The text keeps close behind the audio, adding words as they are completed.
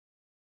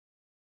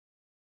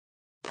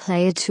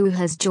Player 2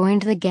 has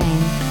joined the game.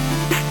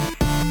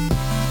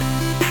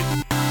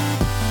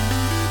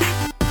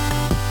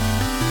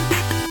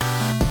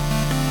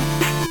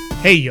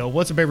 Hey, yo,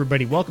 what's up,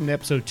 everybody? Welcome to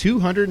episode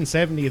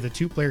 270 of the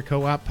Two Player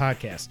Co-op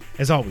Podcast.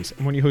 As always,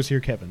 I'm one of your hosts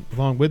here, Kevin,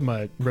 along with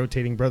my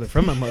rotating brother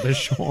from my mother,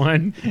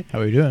 Sean.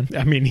 How are you doing?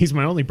 I mean, he's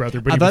my only brother,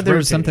 but I thought there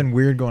was rotating. something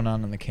weird going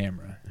on the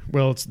camera.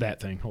 Well, it's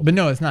that thing. Hold But on.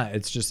 no, it's not.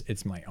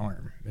 It's my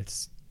arm.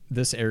 It's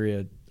this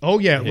area. Oh,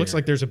 yeah, it here. looks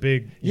like there's a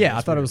big... Yeah, I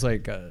it's thought it weird. was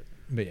like,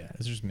 but yeah,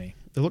 it's just me.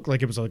 It looked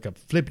like it was like a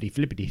flippity,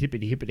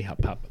 hippity,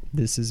 hop, hop.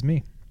 This is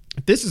me.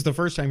 This is the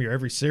first time you're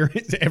ever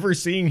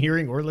seeing,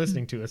 hearing, or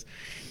listening to us.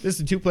 This is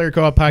the Two Player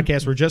Co-op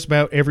Podcast where just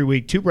about every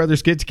week two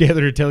brothers get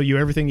together to tell you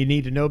everything you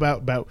need to know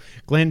about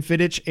Glenn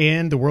Fittich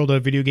and the world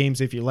of video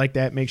games. If you like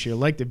that, make sure you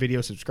like the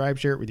video, subscribe,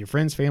 share it with your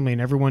friends, family, and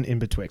everyone in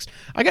betwixt.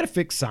 I got to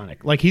fix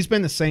Sonic. Like, he's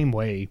been the same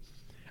way.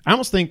 I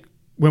almost think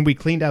when we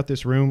cleaned out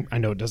this room, I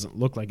know it doesn't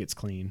look like it's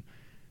clean,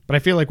 but I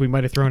feel like we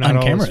might have thrown out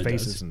all his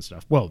faces and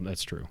stuff. Well,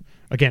 that's true.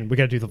 Again, we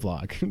got to do the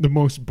vlog. The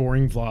most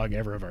boring vlog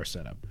ever of our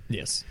setup.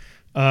 Yes.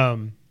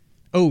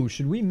 Oh,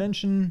 should we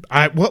mention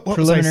what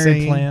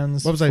preliminary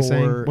plans? What was I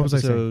saying? What was I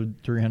saying? Episode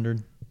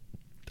 300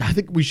 I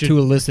think we should to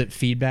elicit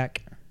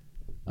feedback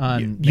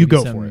on. You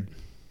go for it.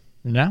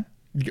 No.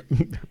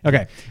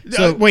 Okay.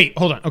 So wait,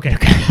 hold on. Okay.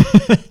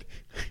 hold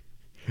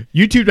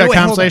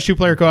YouTube.com/Two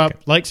Player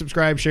Co-op. Like,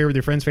 subscribe, share with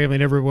your friends, family,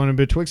 and everyone in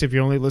betwixt. If you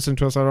only listen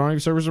to us on audio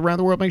servers around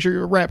the world, make sure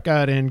you're a rap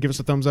god and give us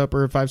a thumbs up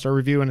or a 5-star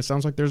review. And it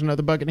sounds like there's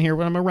another bug in here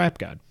when I'm a rap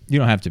god. you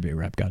don't have to be a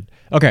rap god.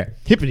 Okay.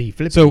 Hippity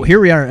flippity. So here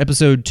we are,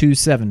 episode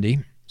 270.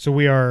 So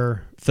we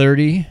are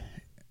 30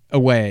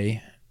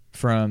 away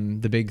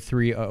from the big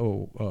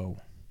 300.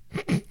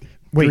 Wait,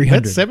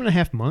 300. that's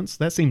 7.5 months?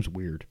 That seems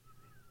weird.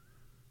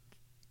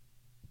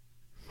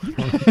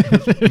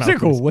 It's a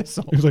cool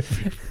whistle. It was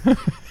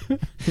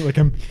like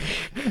I'm.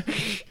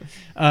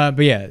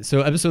 But yeah,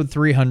 so episode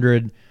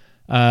 300.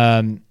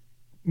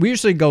 We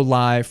usually go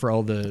live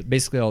for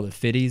basically all the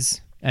fitties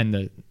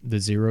and the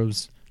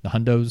zeros, the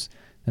hundos,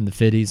 and the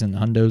fitties and the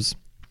hundos.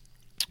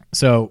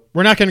 So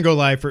We're not going to go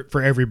live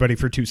for everybody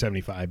for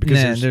 275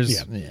 because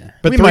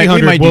But we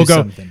 300 might will do go.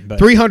 something, but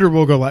 300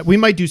 will go live. We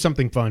might do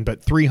something fun,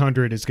 but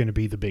 300 is going to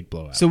be the big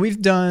blowout. So we've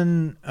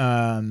done.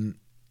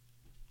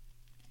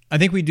 I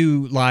think we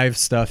do live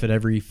stuff at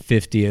every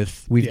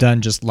 50th. We've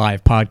done just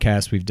live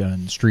podcasts. We've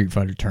done Street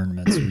Fighter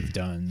tournaments. We've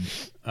done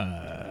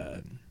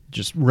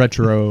just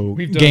retro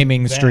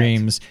gaming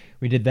streams.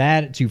 We did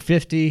that at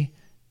 250.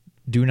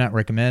 Do not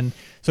recommend.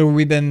 So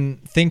we've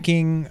been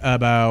thinking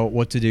about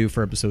what to do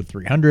for episode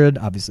 300.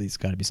 Obviously, it's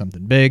got to be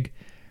something big.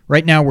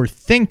 Right now, we're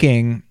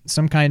thinking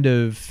some kind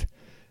of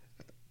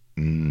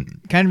in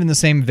the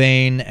same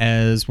vein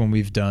as when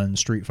we've done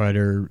Street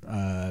Fighter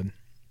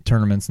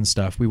tournaments and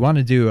stuff. We want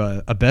to do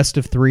a best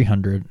of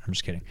 300. I'm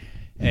just kidding.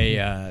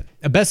 A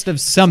best of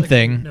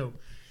something. No.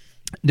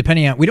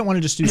 Depending on, we don't want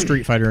to just do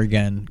Street Fighter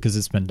again because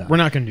it's been done. We're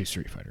not going to do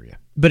Street Fighter yet.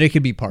 But it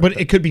could be part of it.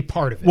 But it could be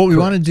part of it. What we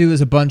want to do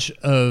is a bunch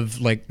of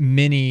like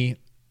mini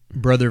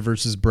brother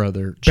versus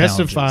brother Best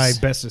of challenges.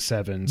 5, best of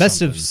 7.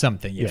 Best of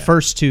something. Yeah.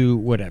 First two,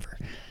 whatever.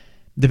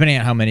 Depending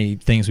on how many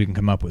things we can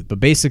come up with. But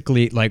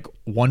basically, like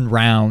one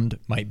round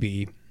might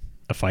be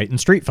a fight in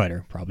Street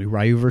Fighter. Probably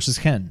Ryu versus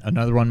Ken.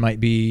 Another one might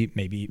be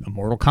maybe a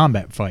Mortal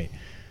Kombat fight.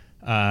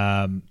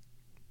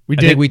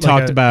 We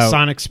talked about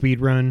Sonic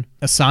speed run.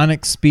 A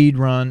Sonic speed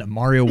run, a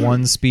Mario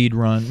 1 speed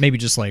run. Maybe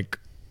just like,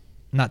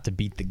 not to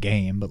beat the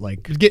game, but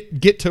like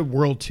Get to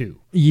World 2.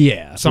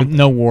 yeah, with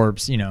no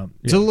warps,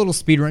 It's a little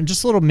speed run,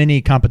 just little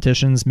mini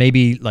competitions,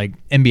 maybe like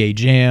NBA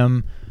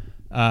Jam,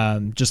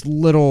 just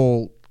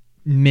little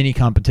mini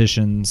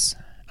competitions,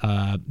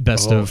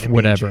 best of NBA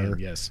whatever, Jam,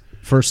 yes.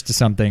 First to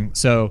something.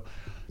 So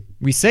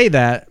we say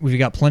that we've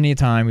got plenty of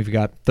time. We've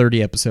got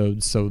 30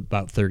 episodes, so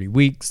about 30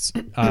 weeks.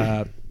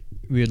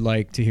 We would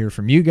like to hear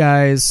from you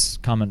guys.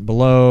 Comment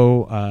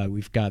below.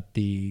 We've got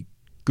the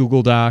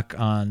Google Doc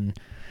on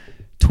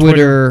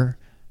Twitter.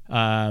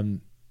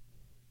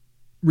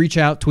 Reach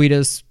out, tweet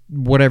us,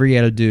 whatever you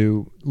got to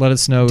do. Let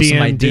us know DM,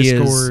 some ideas.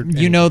 Discord,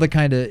 You know the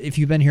kind of, if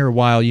you've been here a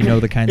while, you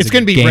know the kinds It's of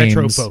going to be games.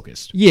 retro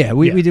focused. Yeah,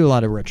 we do a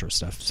lot of retro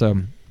stuff. So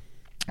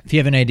if you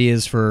have any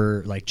ideas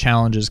for like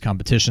challenges,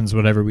 competitions,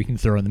 whatever we can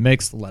throw in the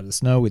mix, let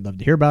us know. We'd love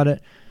to hear about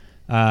it.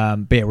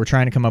 But yeah, we're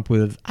trying to come up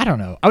with, I don't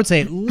know, I would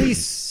say at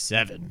least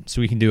 7,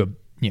 so we can do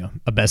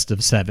a best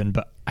of 7.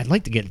 But I'd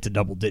like to get it to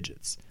double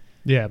digits.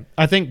 Yeah,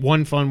 I think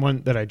one fun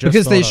one that I just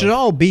because they thought should of,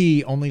 all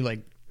be only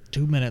like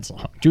 2 minutes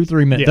long,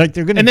 2-3 minutes. Yeah. Like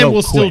they're gonna and go then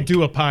we'll quick. still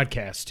do a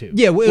podcast too.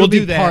 Yeah, we'll do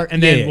be that,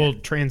 and then yeah. we'll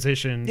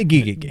transition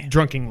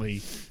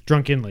drunkenly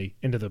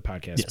into the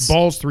podcast. Yes.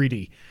 Balls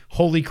 3D.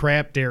 Holy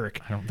crap,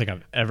 Derek! I don't think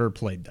I've ever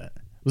played that.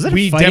 Was that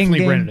We a fighting definitely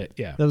game? rented it.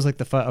 Yeah, that was like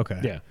the fight.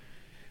 Okay, yeah.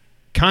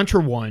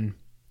 Contra 1.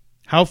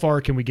 How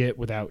far can we get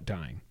without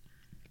dying?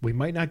 We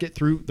might not get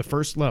through the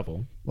first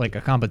level. like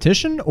a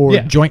competition or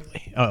Yeah.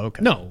 jointly. Oh,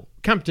 okay. No,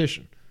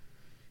 competition.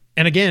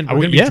 And again, we're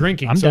would- going to be yeah,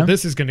 drinking, I'm so down.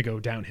 this is going to go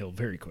downhill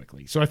very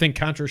quickly. So I think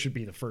Contra should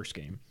be the first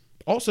game.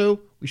 Also,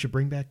 we should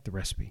bring back the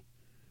recipe.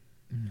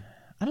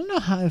 I don't know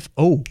how.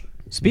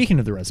 Speaking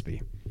of the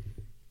recipe,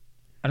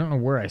 I don't know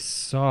where I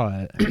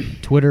saw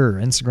it. Twitter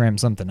or Instagram,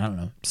 something. I don't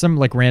know. Some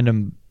like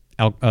random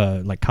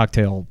like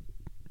cocktail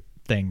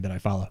thing that I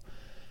follow.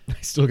 I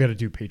still got to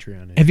do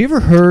Patreon. Have you ever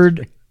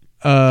heard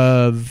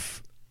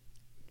of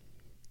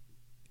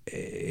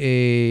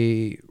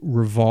a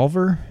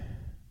revolver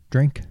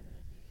drink?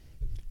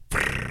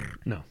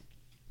 No.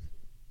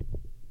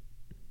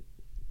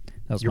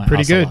 That was You're my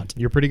pretty good. ocelot.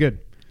 You're pretty good.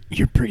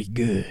 You're pretty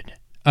good.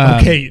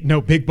 Okay,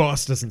 no, Big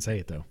Boss doesn't say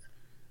it, though.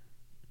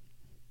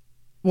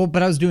 Well,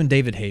 but I was doing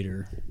David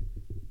Hayter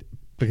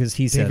because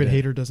he said David it.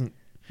 Hayter doesn't.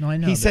 No, I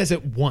know. He but- says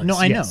it once. No,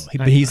 I yes. know.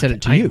 But he said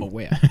it to you. I'm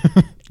aware.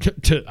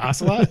 to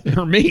Ocelot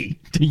or me?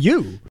 To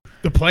you.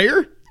 The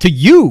player? To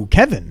you,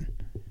 Kevin.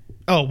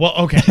 Oh, well,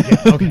 okay.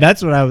 Yeah, okay.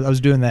 That's what I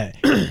was doing that.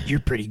 You're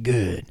pretty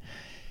good.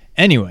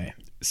 Anyway.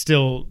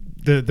 Still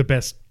the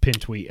best pin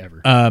tweet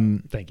ever.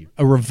 Thank you.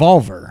 A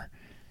revolver.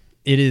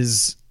 It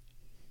is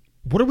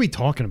What are we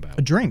talking about?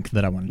 a drink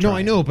that I want to try. No,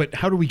 I know, but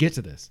how do we get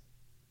to this?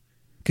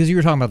 Because you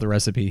were talking about the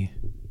recipe.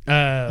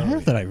 I don't know Oh,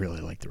 that I really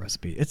like the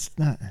recipe. It's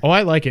not.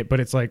 I like it, but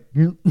it's like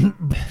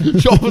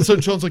all of a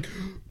sudden Sean's like,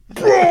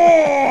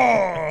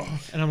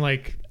 and I'm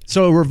like,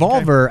 So a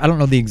revolver, I don't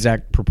know the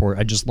exact purport.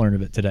 I just learned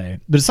of it today.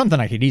 But it's something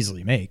I could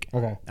easily make.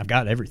 Okay. I've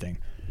got everything.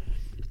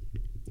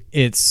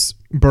 It's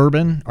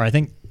bourbon, or I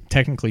think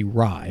technically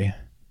rye.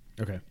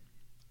 okay,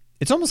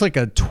 It's almost like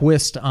a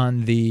twist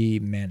on the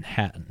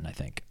Manhattan, I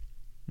think.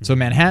 So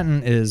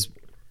Manhattan is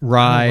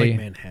rye, like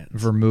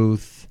Manhattans.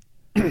 vermouth,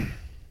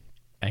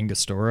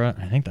 Angostura.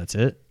 I think that's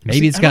it.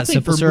 Maybe it's got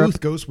simple vermouth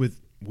syrup. goes with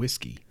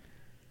whiskey.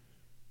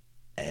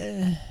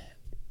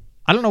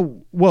 I don't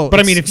know. Well, But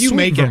I it's mean, if you sweet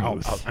make it,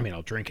 vermouth.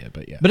 I'll drink it.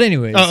 But yeah. But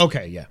anyways, Oh,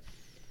 okay, yeah.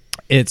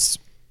 it's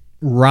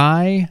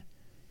rye,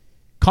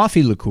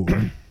 coffee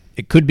liqueur.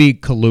 It could be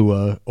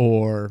Kahlua,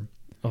 or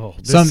Oh,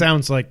 this Some-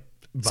 sounds like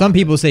some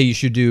people say you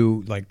should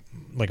do like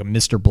a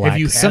Mr. Black. Have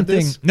you had something.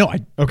 this? No, I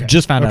Okay.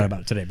 just found out Okay.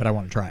 about it today, but I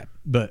want to try it.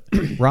 But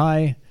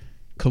rye,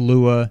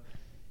 Kahlua,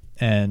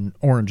 and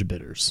orange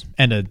bitters,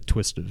 and a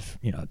twist of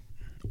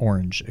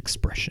orange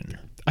expression.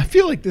 I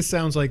feel like this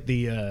sounds like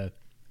the.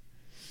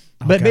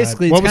 But God.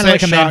 basically, it's What was kind of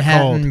like that a shot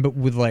Manhattan, called? but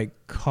with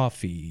like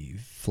coffee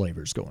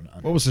flavors going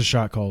on. What was the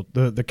shot called?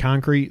 The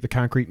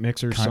concrete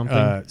mixer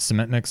something.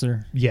 Cement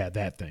mixer. Yeah,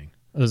 that thing.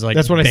 It was like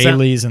That's what I said.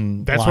 Bailey's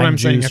and That's lime what I'm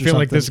saying. I juice or feel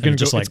like this is something, going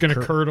to and go. it It's going to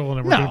cur- curdle,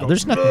 and we're No, going to go.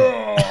 there's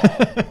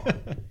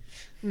nothing.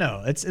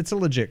 No, it's a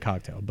legit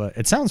cocktail, but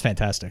it sounds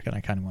fantastic, and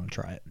I kind of want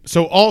to try it.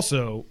 So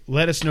also,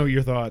 let us know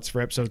your thoughts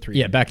for episode 3.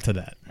 Yeah, back to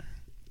that.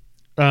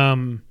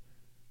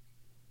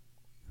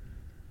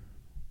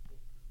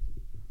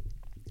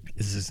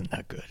 This isn't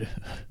that good.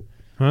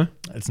 Huh?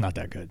 It's not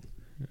that good.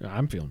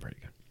 I'm feeling pretty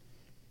good.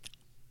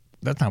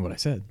 That's not what I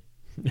said.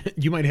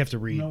 You might have to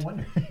read.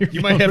 wonder.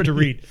 You might have to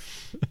read.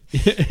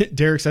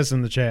 Derek says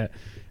in the chat,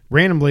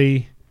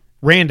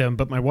 random,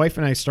 but my wife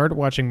and I started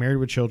watching Married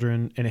with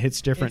Children, and it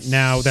hits different It's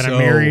now that I'm so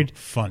married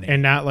funny.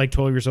 and not like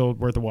 12 years old,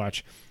 worth a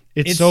watch.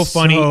 It's It's so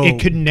funny. so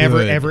It could never,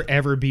 good. ever,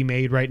 ever be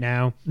made right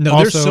now. No,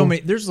 Also, there's so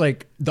many. There's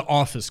like The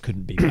Office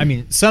couldn't be. I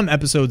mean, some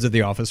episodes of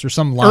The Office or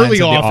some lines Early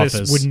of The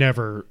Office would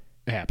never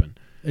happen.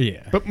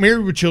 Yeah, But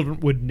Married with Children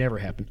would never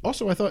happen.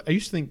 Also, I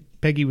used to think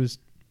Peggy was.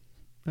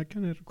 I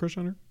kind of had a crush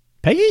on her.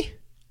 Peggy.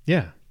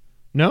 Yeah.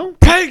 No?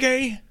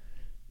 Peggy.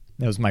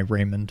 That was my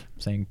Raymond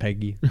saying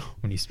Peggy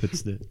when he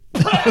spits the.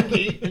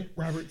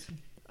 Roberts.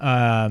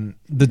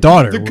 The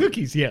daughter. The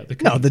cookies, yeah. The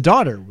cookies. No, the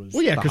daughter was.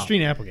 Well, yeah, the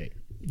Christine hot- Applegate.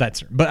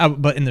 That's her.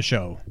 But in the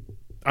show,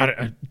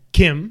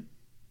 Kim.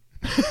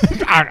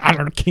 I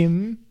don't know,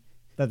 Kim.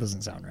 That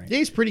doesn't sound right. Yeah,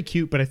 he's pretty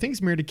cute, but I think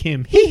he's married to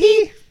Kim. Hee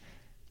hee.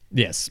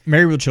 Yes,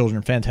 Married with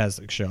Children,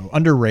 fantastic show,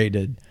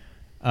 underrated.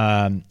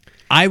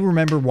 I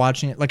remember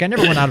watching it. Like I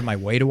never went out of my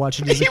way to watch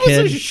it as a He was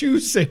kid, a shoe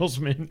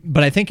salesman.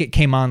 but I think it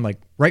came on like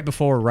right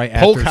before, or right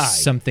Polk after High.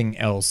 something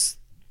else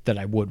that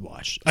I would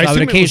watch. So I assume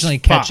would it was occasionally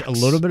catch Fox. a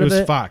little bit it of was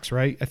it. Fox,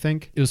 right? I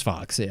think. It was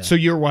Fox, yeah. So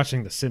you're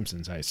watching The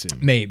Simpsons, I assume.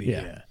 Maybe,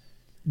 yeah.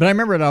 But I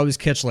remember I'd always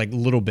catch like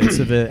little bits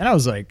of it, and I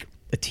was like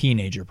a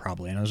teenager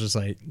probably, and I was just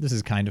like, "This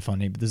is kind of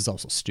funny, but this is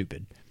also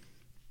stupid."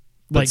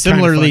 But Like,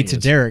 similarly kinda funny to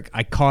is- Derek,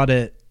 I caught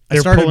it. I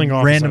They're started pulling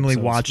off his randomly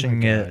episodes. watching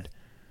My it.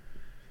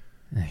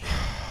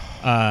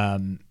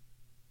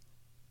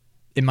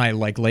 In my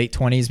like late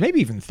 20s, maybe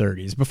even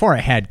 30s, before I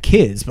had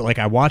kids. But like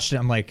I watched it,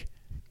 I'm like,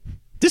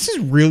 this is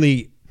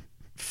really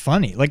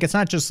funny. Like it's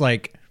not just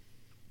like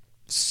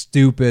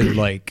stupid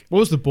like What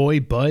was the boy,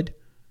 Bud?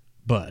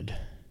 Bud.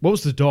 What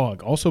was the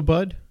dog? Also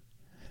Bud?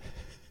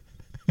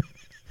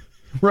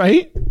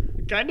 Right?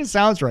 Kind of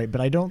sounds right,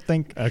 but I don't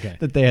think Okay.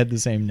 that they had the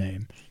same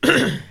name.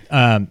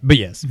 But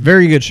yes,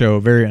 very good show,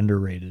 very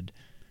underrated.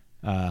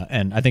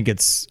 And I think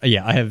it's, I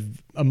have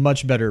a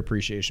much better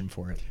appreciation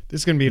for it.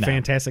 This is going to be a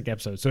fantastic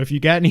episode. So if you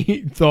got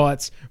any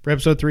thoughts for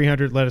episode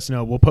 300, let us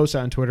know. We'll post that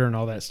on Twitter and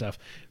all that stuff.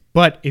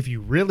 But if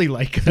you really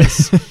like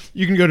us,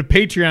 you can go to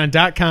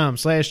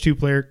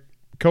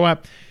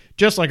patreon.com/2player-co-op.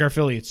 Just like our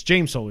affiliates,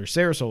 James Solar,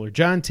 Sarah Solar,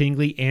 John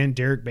Tingley, and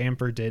Derek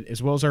Bamford did,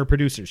 as well as our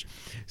producers,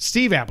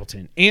 Steve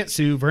Appleton, Aunt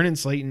Sue, Vernon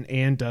Slayton,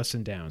 and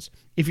Dustin Downs.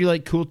 If you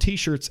like cool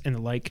t-shirts and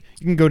the like,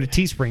 you can go to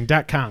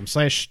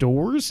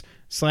teespring.com/stores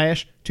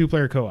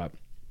YouTube.com/2player co-op.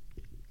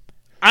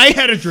 I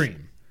had a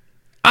dream.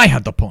 I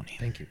had the pony.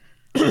 Thank you.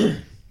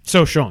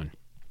 So Sean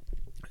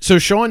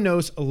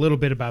knows a little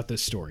bit about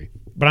this story,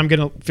 but I'm going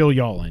to fill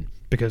y'all in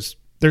because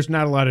there's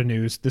not a lot of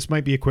news. This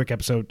might be a quick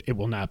episode. It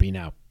will not be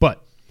now.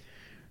 But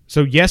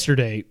so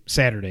yesterday,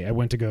 Saturday, I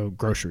went to go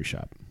grocery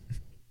shop.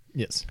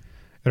 Yes.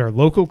 At our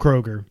local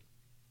Kroger,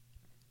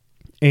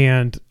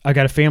 and I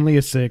got a family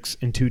of 6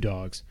 and 2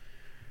 dogs.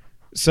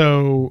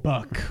 So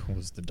Buck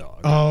was the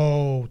dog.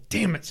 Oh,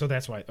 damn it. So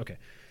that's why. Okay.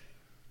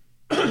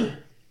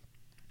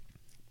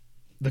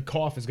 The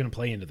cough is going to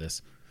play into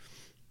this.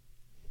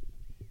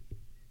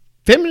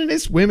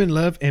 Feminist women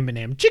love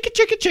Eminem. Chicka,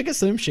 chicka, chicka,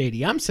 Slim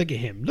Shady. I'm sick of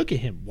him. Look at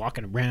him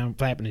walking around,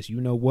 flapping his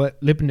you know what,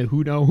 lipping to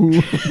who know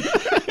who.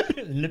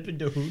 Lipping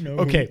to who know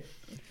Okay.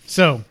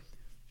 So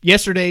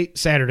yesterday,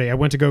 Saturday, I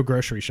went to go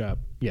grocery shop.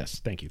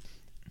 Yes, thank you.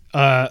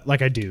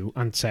 Like I do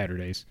on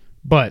Saturdays.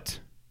 But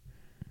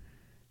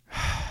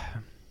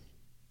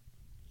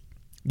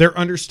they're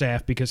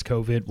understaffed because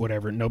COVID,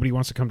 whatever. Nobody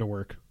wants to come to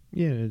work.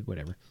 Yeah,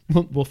 whatever.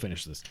 We'll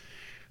finish this.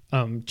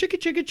 Chicka,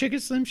 chicka,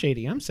 chicka, Slim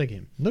Shady. I'm sick of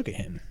him. Look at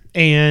him.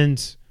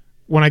 And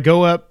when I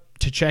go up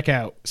to check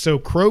out, so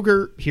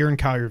Kroger here in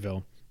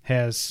Collierville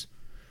has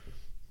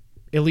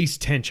at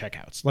least 10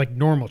 checkouts, like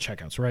normal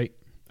checkouts, right?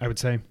 I would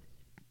say.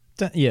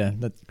 10,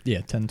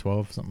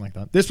 12, something like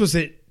that. This was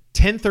at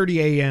 10:30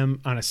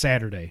 a.m. on a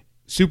Saturday.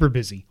 Super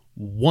busy.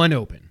 One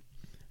open.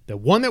 The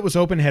one that was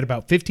open had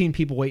about 15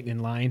 people waiting in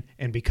line,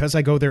 and because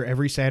I go there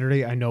every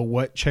Saturday, I know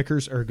what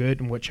checkers are good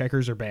and what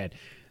checkers are bad.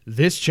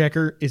 This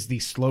checker is the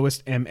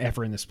slowest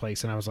MFer in this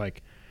place, and I was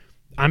like,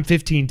 I'm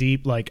 15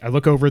 deep. Like, I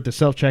look over at the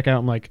self-checkout.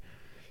 I'm like,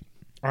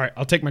 all right,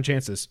 I'll take my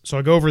chances. So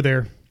I go over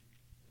there.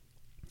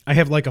 I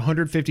have like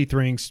 150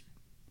 things.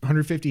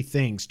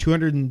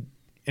 200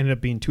 ended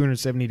up being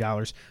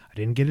 $270. I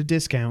didn't get a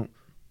discount.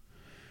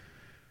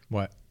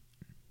 What?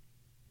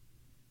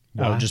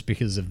 Why? Oh, just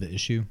because of the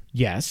issue?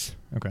 Yes.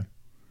 Okay.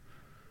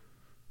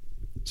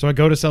 So I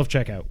go to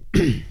self-checkout.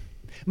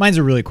 Mine's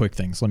a really quick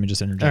thing, so let me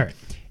just interject. All right.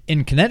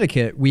 In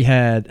Connecticut, we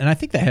had, and I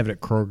think they have it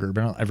at Kroger,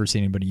 but I don't ever see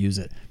anybody use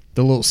it,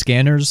 the little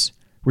scanners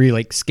where you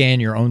like scan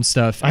your own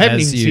stuff. I haven't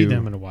even seen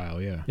them in a while,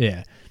 yeah.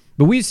 Yeah.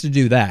 But we used to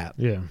do that.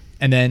 Yeah.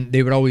 And then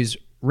they would always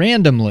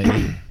randomly,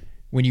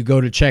 when you go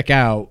to check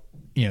out,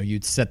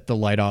 you'd set the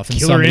light off and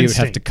Killer somebody instinct.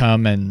 would have to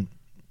come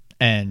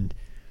and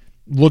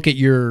look at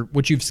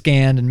what you've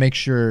scanned and make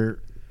sure.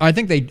 I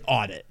think they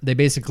audit. They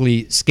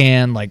basically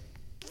scan like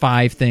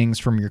 5 things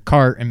from your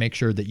cart and make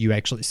sure that you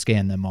actually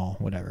scan them all,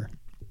 whatever.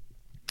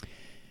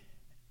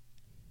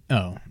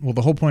 Oh, well,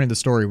 the whole point of the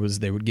story was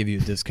they would give you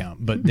a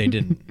discount, but they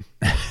didn't.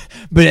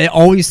 But it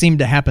always seemed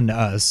to happen to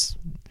us.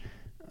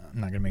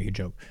 I'm not going to make a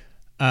joke.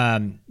 But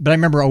I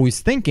remember always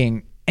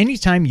thinking,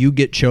 anytime you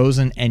get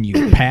chosen and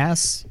you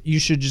pass, you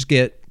should just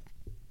get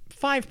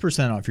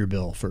 5% off your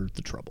bill for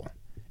the trouble.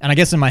 And I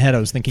guess in my head I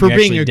was thinking for you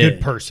being actually a did,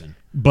 good person.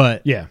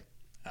 But Yeah.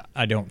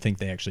 I don't think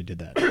they actually did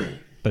that.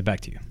 But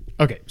back to you.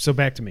 Okay, so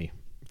back to me.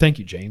 Thank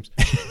you, James.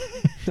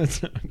 I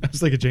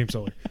was like a James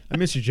Solar. I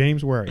miss you,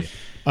 James. Where are you?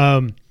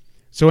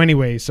 So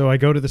anyway, so I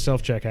go to the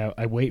self-checkout.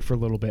 I wait for a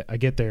little bit. I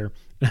get there,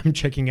 and I'm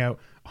checking out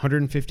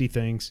 150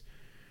 things,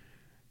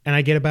 and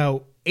I get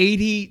about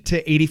 80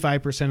 to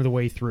 85% of the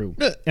way through.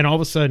 And all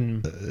of a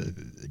sudden,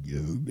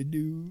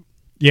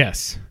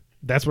 yes,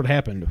 that's what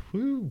happened.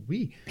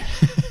 Woo-wee.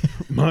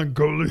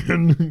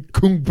 Mongolian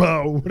Kung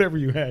Pao, whatever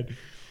you had.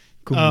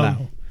 Kung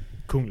Lao.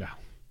 Kung Lao.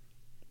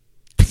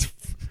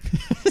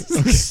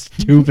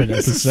 Stupid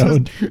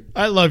episode.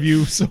 I love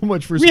you so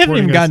much for supporting We haven't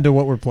even us. gotten to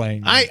what we're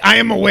playing. I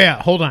am aware.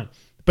 Hold on.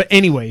 But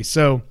anyway,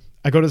 so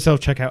I go to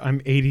self-checkout.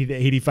 I'm 80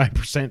 to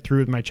 85% through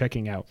with my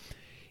checking out.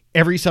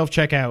 Every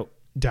self-checkout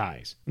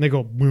dies. And they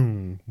go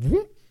boom.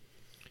 Whoop.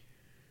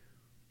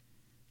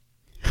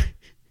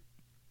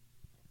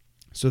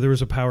 So there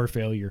was a power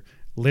failure.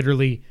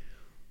 Literally,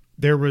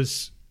 there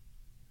was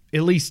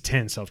at least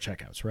 10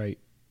 self-checkouts, right?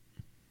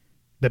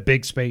 The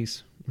big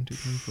space. 1, 2,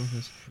 3, 4,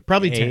 5.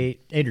 Probably 10.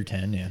 8 or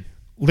 10, yeah.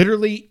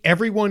 Literally,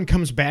 everyone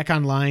comes back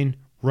online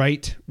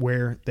right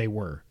where they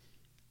were,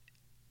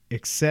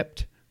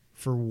 except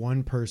for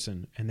one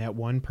person, and that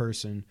one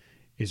person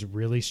is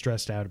really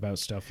stressed out about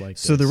stuff like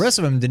this. So the rest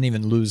of them didn't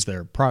even lose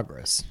their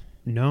progress.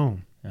 No.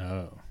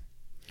 Oh.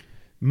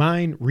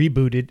 Mine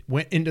rebooted,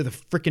 went into the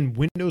freaking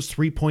Windows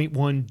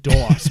 3.1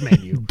 DOS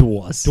menu.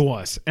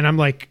 DOS. And I'm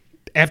like,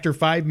 after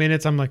 5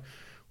 minutes, I'm like,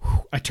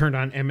 whew, I turned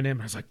on Eminem.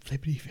 I was like,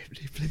 flippity,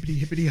 flippity, flippity,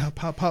 hippity, hop,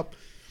 hop, hop.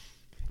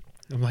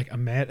 I'm like,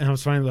 I'm mad. And I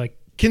was finally like,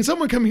 can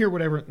someone come here,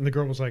 whatever? And the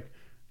girl was like,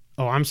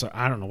 oh, I'm sorry.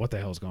 I don't know what the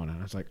hell's going on.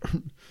 I was like,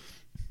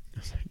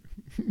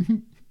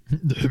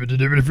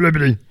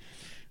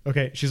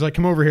 okay. She's like,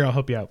 come over here. I'll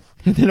help you out.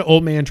 And then an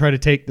old man tried to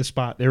take the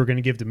spot they were going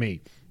to give to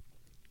me.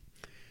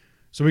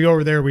 So we go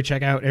over there. We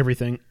check out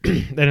everything.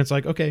 Then it's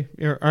like, okay,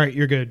 all right,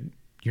 you're good.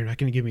 You're not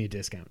going to give me a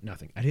discount.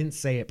 Nothing. I didn't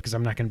say it because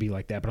I'm not going to be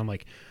like that. But I'm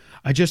like,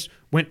 I just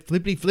went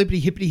flippity, flippity,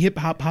 hippity, hip,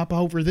 hop, hop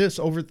over this,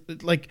 over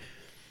like.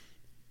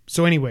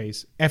 So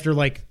anyways, after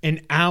like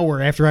an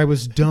hour after I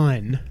was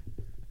done,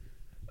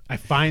 I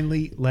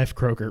finally left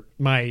Kroger.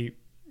 My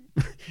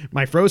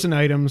My frozen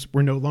items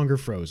were no longer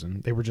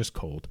frozen. They were just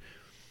cold.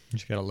 You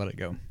just got to let it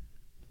go.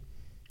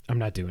 I'm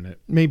not doing it.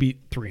 Maybe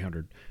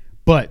 300.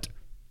 But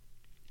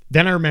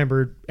then I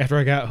remembered after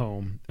I got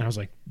home, and I was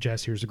like,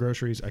 Jess, here's the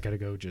groceries. I got to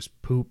go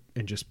just poop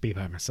and just be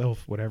by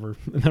myself, whatever.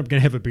 And I'm going to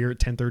have a beer at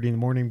 10:30 in the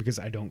morning because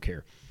I don't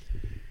care.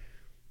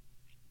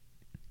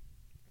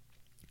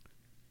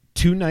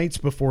 2 nights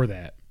before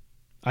that,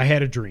 I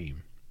had a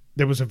dream.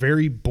 That was a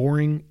very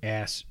boring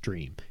ass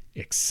dream,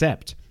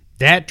 except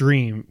that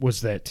dream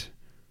was that.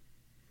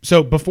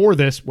 So before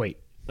this, wait,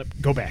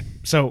 go back.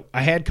 So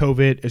I had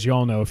COVID, as you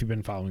all know, if you've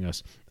been following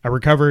us. I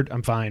recovered.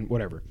 I'm fine,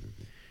 whatever.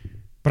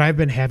 But I've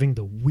been having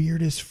the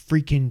weirdest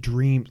freaking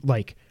dream,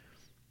 like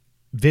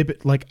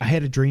vivid. Like I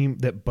had a dream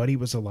that Buddy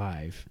was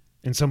alive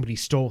and somebody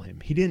stole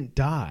him. He didn't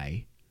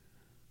die.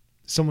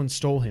 Someone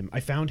stole him. I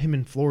found him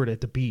in Florida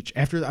at the beach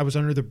after I was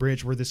under the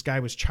bridge where this guy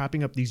was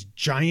chopping up these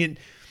giant,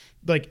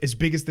 like as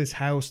big as this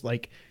house,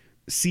 like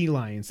sea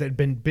lions that had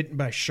been bitten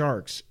by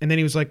sharks. And then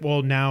he was like,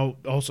 well, now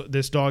also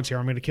this dog's here.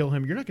 I'm going to kill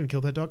him. You're not going to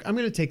kill that dog. I'm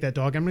going to take that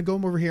dog. I'm going to go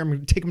over here. I'm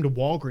going to take him to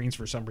Walgreens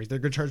for some reason. They're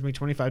going to charge me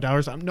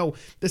 $25. No,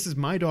 this is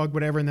my dog,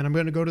 whatever. And then I'm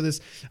going to go to this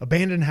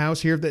abandoned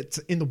house here that's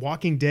in The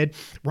Walking Dead.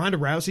 Ronda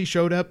Rousey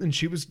showed up and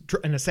she was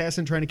an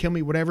assassin trying to kill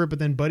me, whatever. But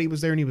then Buddy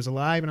was there and he was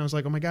alive. And I was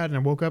like, oh my God. And I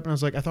woke up and I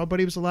was like, I thought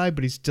Buddy was alive,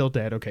 but he's still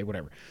dead. Okay,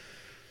 whatever.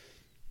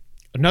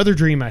 Another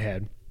dream I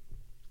had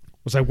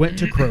was I went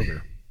to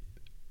Kroger.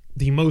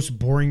 The most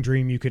boring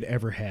dream you could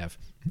ever have.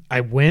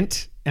 I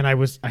went and I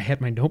had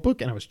my notebook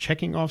and I was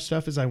checking off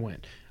stuff as I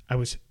went. I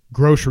was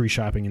grocery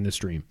shopping in this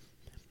dream.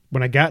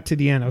 When I got to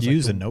the end, I was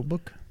use a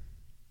notebook?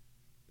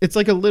 It's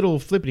like a little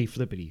flippity.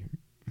 You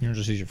don't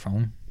just use your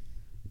phone?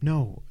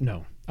 No.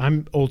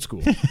 I'm old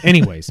school.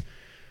 Anyways,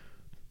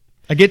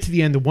 I get to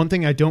the end. The one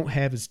thing I don't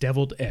have is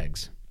deviled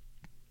eggs.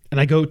 And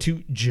I go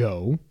to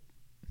Joe.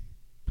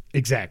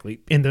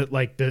 Exactly. In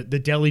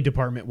the deli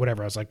department,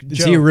 whatever. I was like,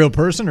 Is he a real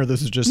person or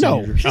this is just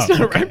no? He's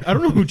not. Okay. I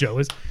don't know who Joe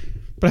is,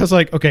 but I was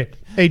like, okay,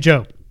 hey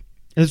Joe.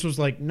 And this was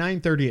like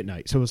 9:30 at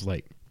night, so it was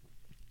late.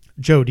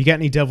 Joe, do you got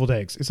any deviled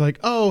eggs? It's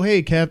like, oh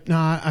hey Kev,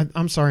 nah,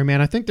 I'm sorry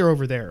man, I think they're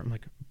over there. I'm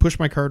like, push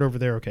my cart over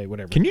there. Okay,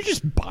 whatever. Can you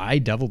just buy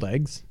deviled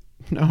eggs?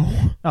 No.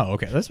 Oh,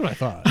 okay, that's what I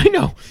thought. I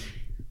know,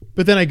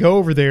 but then I go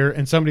over there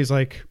and somebody's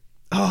like,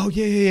 oh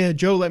yeah,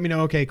 Joe, let me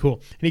know. Okay, cool.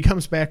 And he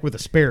comes back with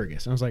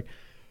asparagus, and I was like,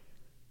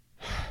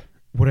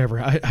 whatever,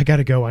 I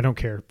gotta go. I don't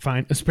care.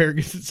 Fine.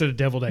 Asparagus instead of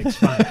deviled eggs.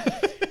 Fine.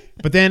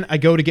 But then I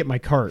go to get my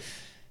cart.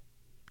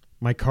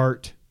 My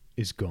cart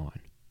is gone.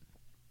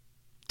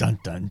 Dun,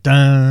 dun,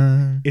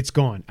 dun. It's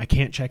gone. I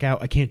can't check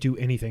out. I can't do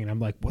anything. And I'm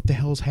like, what the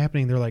hell is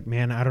happening? They're like,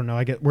 man, I don't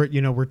know.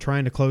 We're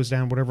trying to close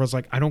down, whatever. I was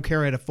like, I don't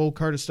care. I had a full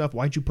cart of stuff.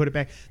 Why'd you put it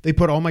back? They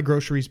put all my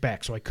groceries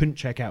back, so I couldn't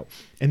check out.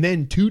 And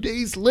then 2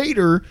 days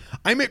later,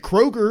 I'm at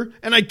Kroger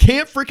and I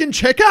can't freaking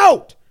check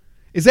out.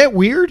 Is that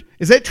weird?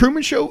 Is that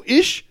Truman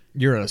Show-ish?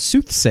 You're a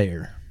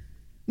soothsayer.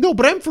 No,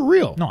 but I'm for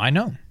real. No, I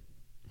know.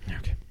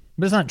 Okay.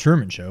 But it's not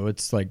Truman Show.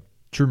 It's like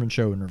Truman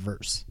Show in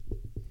reverse.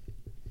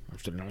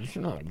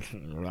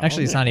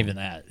 Actually, it's not even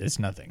that. It's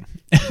nothing.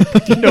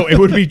 No, it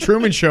would be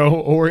Truman Show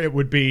or it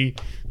would be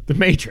The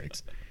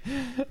Matrix.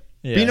 Yeah,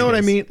 but you know what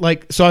I mean?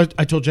 Like, so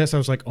I told Jess, I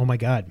was like, oh my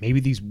God, maybe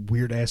these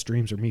weird ass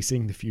dreams are me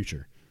seeing the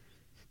future.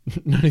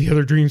 None of the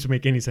other dreams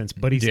make any sense.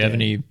 But he's Do you have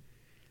any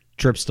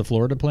trips to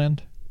Florida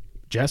planned?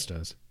 Jess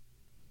does.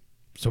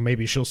 So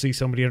maybe she'll see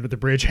somebody under the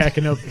bridge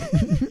hacking up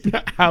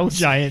house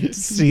Giant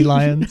sea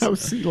lions. House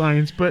sea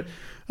lions. But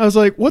I was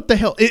like, what the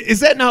hell?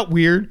 Is that not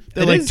weird?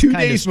 That It like is 2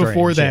 kinda days strange,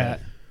 before that,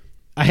 yeah.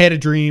 I had a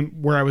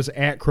dream where I was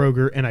at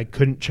Kroger and I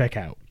couldn't check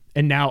out.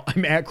 And now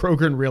I'm at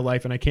Kroger in real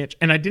life and I can't.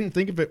 And I didn't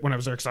think of it when I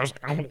was there because I was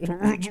like,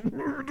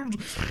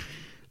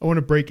 I want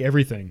to break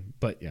everything.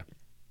 But yeah,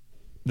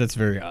 That's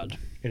very odd.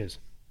 it is.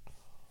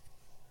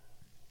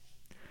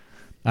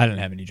 I didn't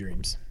have any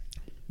dreams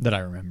that I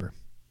remember.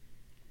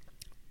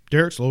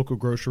 Derek's local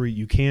grocery,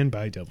 you can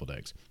buy deviled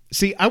eggs.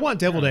 See, I want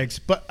deviled eggs,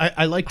 but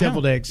I like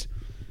deviled eggs.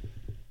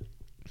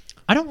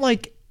 I don't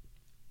like...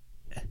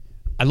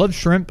 I love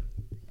shrimp.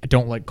 I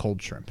don't like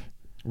cold shrimp.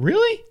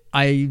 Really?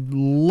 I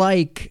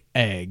like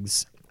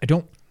eggs. I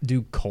don't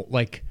do cold...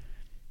 Like,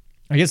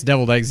 I guess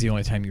deviled eggs is the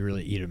only time you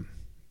really eat them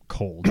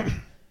cold.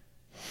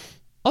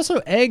 Also,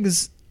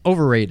 eggs,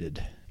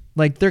 overrated.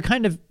 Like, they're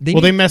kind of...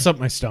 They mess up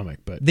my stomach,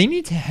 but... They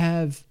need to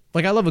have...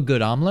 Like, I love a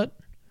good omelet.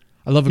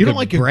 I love a You good don't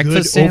like breakfast a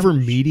good sandwich. over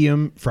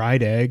medium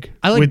fried egg?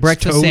 I like with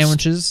breakfast toast?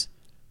 sandwiches.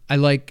 I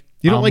like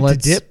You don't omelets. like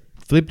to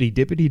dip? Flippity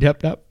dippity dup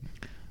dup?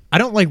 I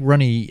don't like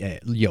runny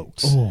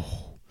yolks. Oh.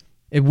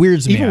 It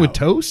weirds me out. Even with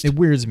toast? It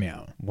weirds me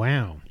out.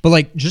 Wow. But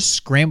like just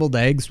scrambled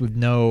eggs with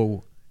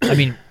no... I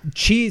mean,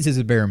 cheese is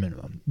a bare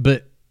minimum.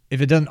 But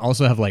if it doesn't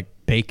also have like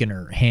bacon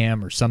or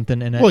ham or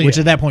something in it, Well, which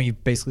yeah. at that point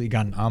you've basically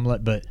got an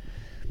omelet. But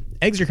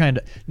eggs are kind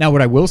of... Now,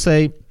 what I will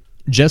say,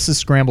 Jess's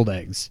scrambled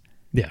eggs...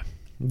 Yeah.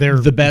 They're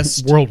the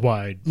best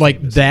worldwide. Like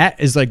famous.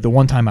 that is like the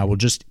one time I will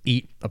just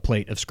eat a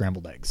plate of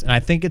scrambled eggs. And I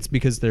think it's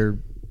because they're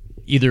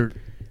either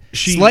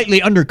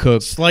slightly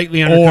undercooked. Slightly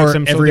undercooked or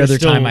them, so every they're other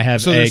still- time I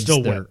have so they're eggs,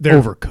 still they're wet.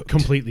 They're overcooked.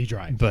 completely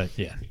dry. But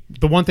yeah.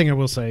 The one thing I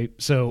will say,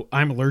 so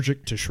I'm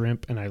allergic to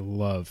shrimp, and I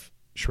love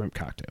shrimp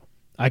cocktail.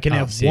 I can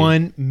have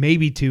one,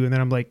 maybe two, and then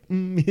I'm like,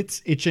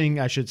 it's itching.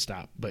 I should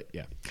stop. But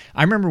yeah.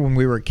 I remember when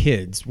we were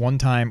kids, one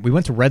time we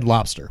went to Red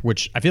Lobster,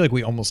 which I feel like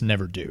we almost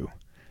never do.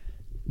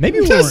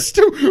 Maybe we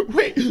weren't.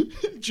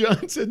 Wait,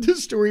 John said the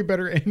story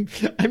better end.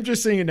 I'm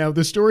just saying it now.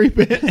 The story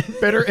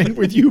better end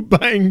with you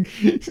buying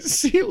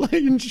sea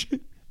lion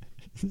shit.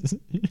 This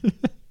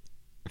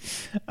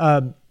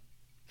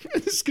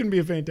is going to be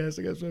a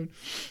fantastic episode.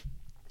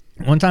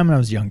 One time when I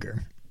was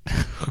younger.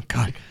 Oh,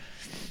 God.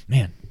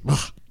 Man.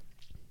 Ugh.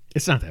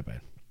 It's not that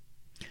bad.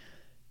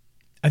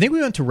 I think we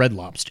went to Red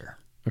Lobster.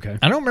 Okay.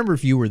 I don't remember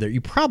if you were there.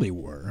 You probably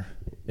were.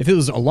 If it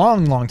was a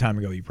long, long time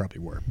ago, you probably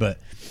were. But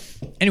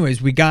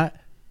anyways, we got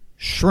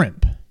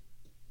shrimp.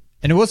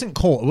 And it wasn't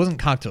cold. It wasn't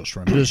cocktail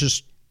shrimp. It was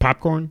just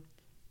Popcorn?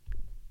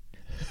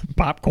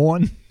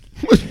 popcorn.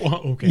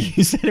 Okay.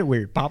 You said it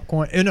weird.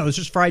 Popcorn. Oh, no, it was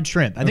just fried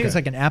shrimp. I think it's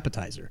like an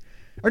appetizer.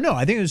 Or no,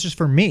 I think it was just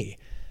for me.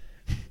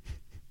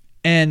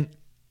 And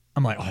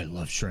I'm like, oh, I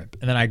love shrimp.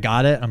 And then I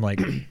got it. I'm like,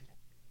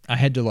 I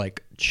had to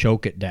like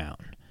choke it down.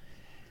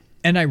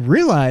 And I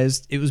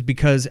realized it was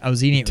because I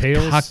was eating it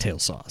with cocktail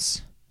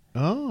sauce.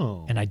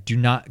 Oh. And I do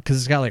not, because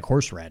it's got like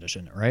horseradish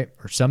in it, right?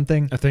 Or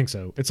something. I think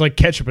so. It's like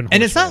ketchup and horseradish.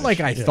 And it's not like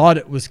I thought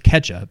it was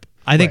ketchup.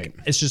 I think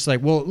it's just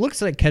like, well, it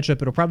looks like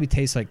ketchup. It'll probably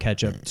taste like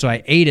ketchup. So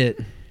I ate it.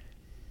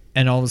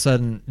 And all of a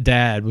sudden,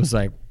 Dad was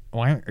like,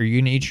 why are you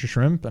going to eat your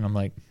shrimp? And I'm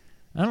like,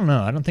 I don't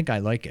know. I don't think I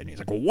like it. And he's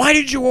like, well, why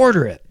did you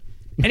order it?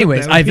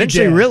 Anyways, I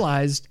eventually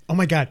realized. Oh,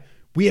 my God.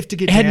 We have to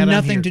get it had Dad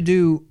nothing on here to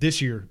do.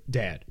 This year,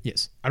 Dad.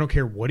 Yes. I don't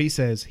care what he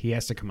says. He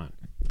has to come on.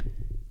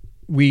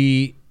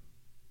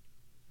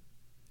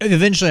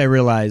 Eventually I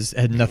realized it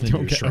had nothing to do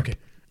with shrimp. Okay.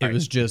 It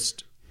was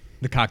just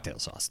the cocktail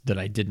sauce that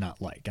I did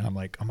not like. And I'm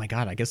like, oh my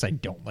God, I guess I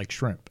don't like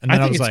shrimp. And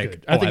then I was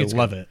like, I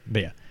love it.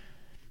 But yeah.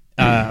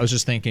 I was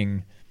just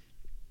thinking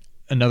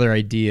another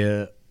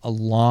idea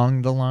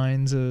along the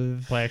lines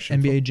of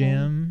NBA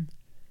Jam.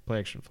 Play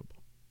action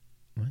football.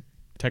 What?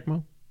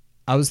 Tecmo?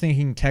 I was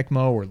thinking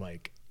Tecmo or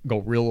like go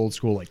real old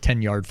school, like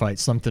 10-yard fight,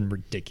 something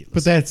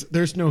ridiculous. But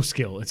there's no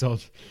skill. It's all.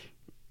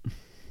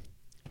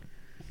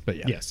 But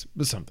yeah. Yes,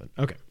 but something.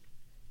 Okay.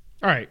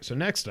 All right. So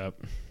next up.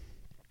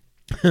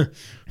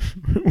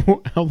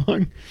 How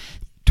long?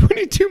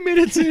 22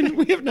 minutes in.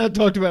 We have not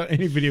talked about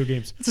any video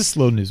games. It's a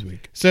slow news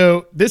week.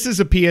 So this is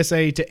a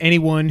PSA to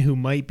anyone who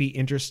might be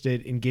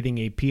interested in getting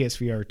a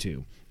PSVR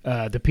 2.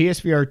 The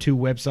PSVR 2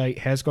 website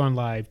has gone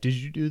live. Did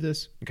you do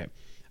this? Okay.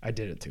 I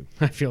did it too.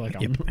 I feel like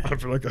I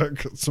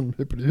got some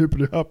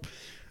hippity hop.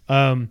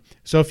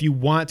 So if you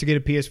want to get a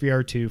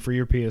PSVR 2 for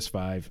your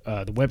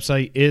PS5, the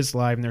website is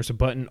live, and there's a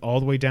button all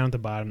the way down at the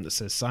bottom that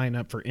says sign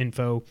up for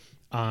info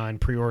on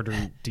pre-order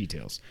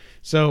details.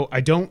 So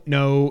I don't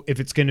know if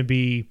it's going to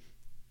be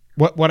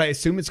what I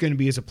assume it's going to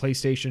be is a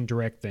PlayStation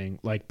Direct thing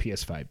like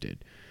PS5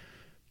 did.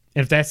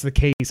 And if that's the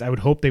case, I would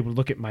hope they would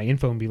look at my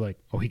info and be like,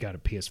 oh, he got a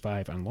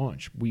PS5 on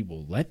launch. We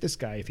will let this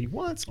guy, if he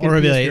wants, get or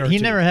a be PSVR like, he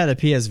 2. never had a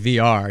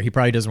PSVR. He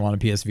probably doesn't want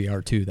a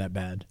PSVR 2 that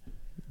bad.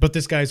 But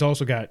this guy's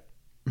also got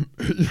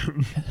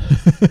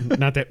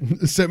not that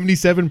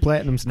 77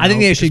 platinums. I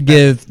think they should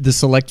give the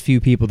select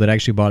few people that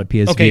actually bought a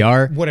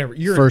PSVR whatever.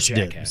 You're first a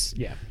jackass. dibs.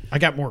 Yeah, I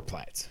got more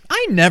plats.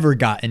 I never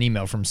got an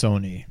email from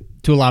Sony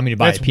to allow me to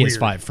buy a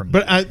PS5 weird. from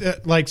them.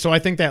 them. But so I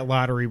think that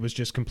lottery was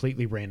just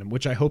completely random,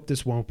 which I hope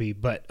this won't be.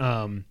 But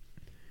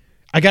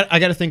I got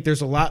to think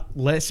there's a lot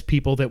less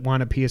people that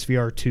want a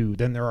PSVR 2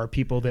 than there are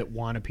people that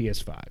want a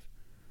PS5.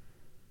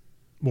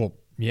 Well,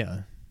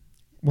 yeah.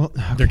 Well,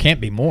 there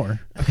can't be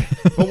more. Okay.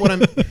 But what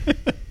I'm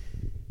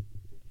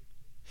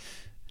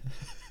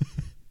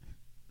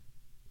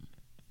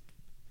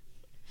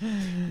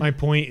my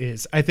point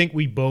is, I think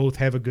we both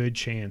have a good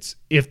chance,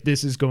 if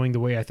this is going the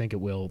way I think it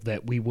will,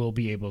 that we will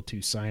be able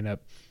to sign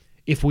up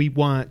if we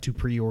want to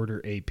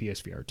pre-order a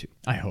PSVR 2.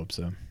 I hope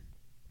so.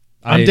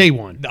 I'm day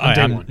one.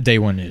 I'm day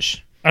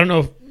one-ish. I don't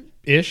know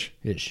if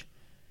Ish.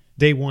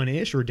 Day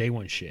one-ish or day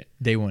one shit?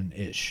 Day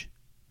one-ish.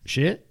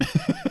 Shit?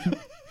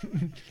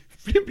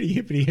 Hippity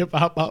hippity hip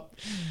hop hop.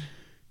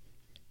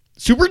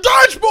 Super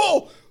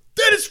Dodgeball!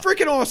 That is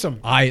freaking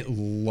awesome. I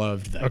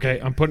loved that. Okay,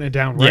 I'm putting it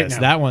down right now. Yes,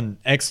 that one,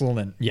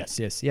 excellent. Yes.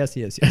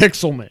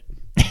 Excellent.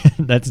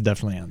 That's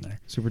definitely on there.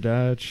 Super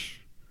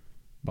Dodge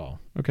Ball.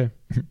 Okay.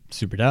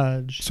 Super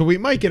Dodge. So we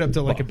might get up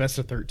to like a best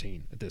of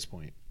 13 at this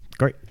point.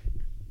 Great.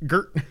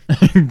 Gert.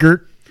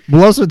 Gert.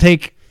 We'll also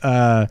take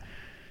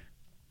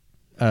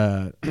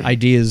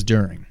ideas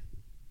during.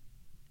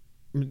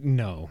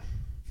 No.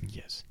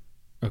 Yes.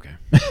 Okay.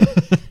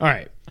 All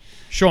right.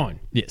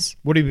 Sean. Yes.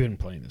 What have you been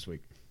playing this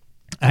week?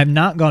 I have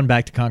not gone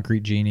back to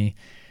Concrete Genie.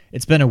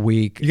 It's been a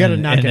week. You got to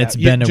knock it out. It's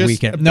been a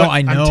weekend. No,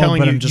 I know, I'm telling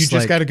but you, I'm just you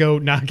just got to go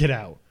knock it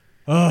out.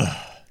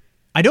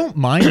 I don't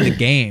mind the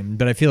game,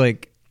 but I feel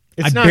like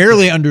It's I not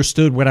barely good.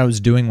 understood what I was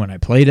doing when I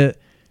played it.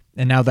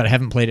 And now that I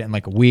haven't played it in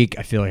like a week,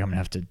 I feel like I'm going to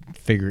have to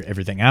figure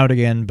everything out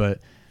again.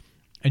 But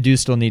I do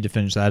still need to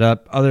finish that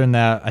up. Other than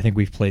that, I think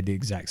we've played the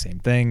exact same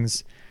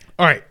things.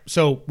 All right.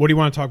 So what do you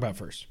want to talk about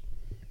first?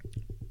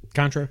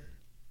 Contra?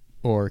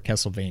 Or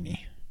Castlevania.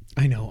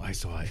 I know. I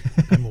saw it.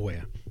 I'm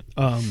aware.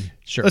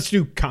 Sure. Let's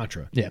do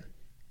Contra. Yeah.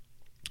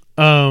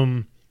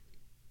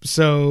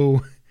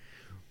 So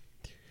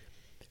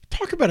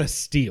talk about a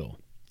steal.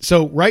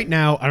 So right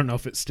now, I don't know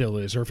if it still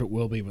is or if it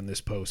will be when this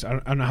posts. I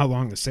don't know how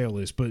long the sale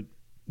is, but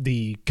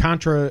the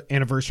Contra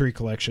Anniversary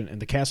Collection and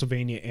the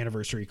Castlevania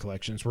Anniversary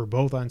Collections were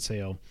both on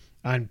sale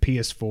on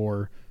PS4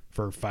 for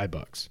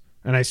 $5.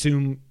 And I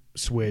assume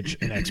Switch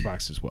and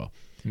Xbox as well.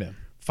 Yeah.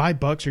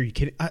 $5? Are you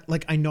kidding?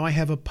 I know I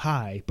have a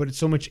Pi, but it's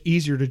so much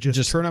easier to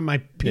just turn on my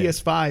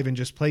PS5 and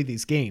just play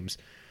these games.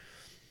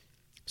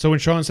 So when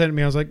Sean sent it to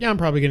me, I was like, yeah, I'm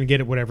probably going to get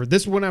it, whatever.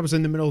 This is when I was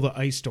in the middle of the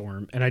ice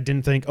storm, and I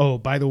didn't think, oh,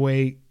 by the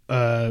way,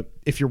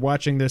 if you're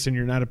watching this and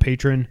you're not a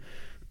patron,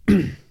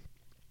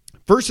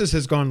 Versus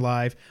has gone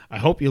live. I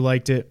hope you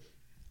liked it.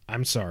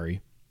 I'm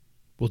sorry.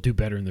 We'll do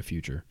better in the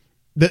future.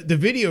 The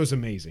video is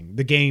amazing.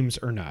 The games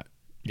are not.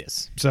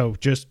 Yes. So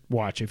just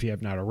watch if you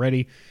have not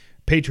already.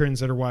 Patrons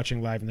that are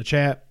watching live in the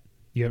chat,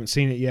 you haven't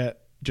seen it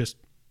yet, just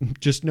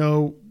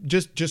know,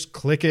 just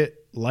click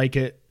it, like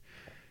it,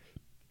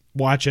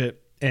 watch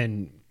it,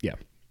 and yeah,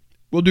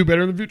 we'll do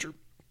better in the future.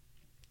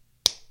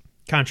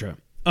 Contra.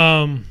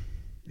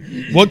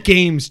 What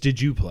games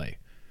did you play?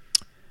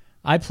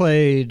 I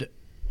played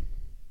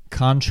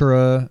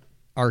Contra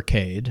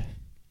Arcade.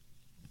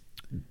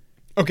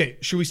 Okay,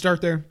 should we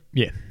start there?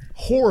 Yeah.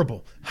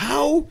 Horrible.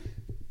 How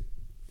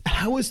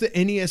is the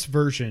NES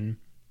version,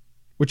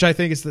 which I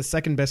think is the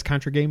second best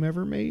Contra game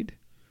ever made?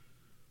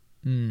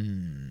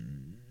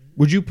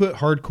 Would you put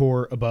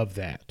hardcore above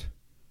that?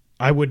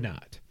 I would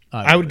not.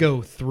 I would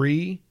go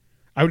 3.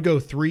 I would go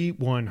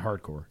 3-1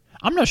 hardcore.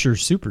 I'm not sure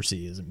Super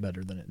C isn't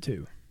better than it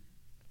too.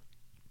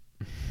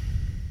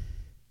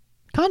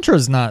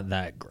 Contra's not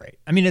that great.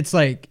 I mean, it's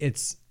like,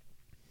 it's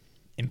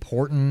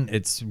important,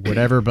 it's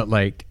whatever, but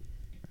like,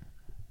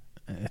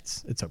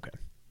 it's okay.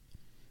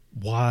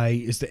 Why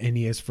is the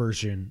NES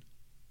version,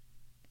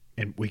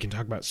 and we can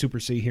talk about Super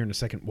C here in a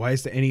second, why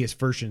is the NES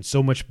version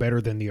so much better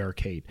than the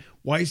arcade?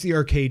 Why is the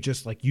arcade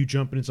just like you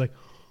jump and it's like,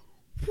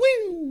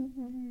 whoo!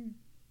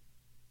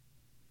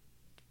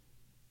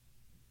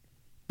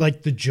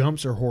 Like the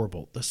jumps are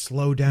horrible. The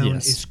slowdown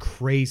is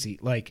crazy.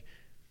 Like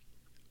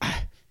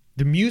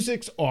the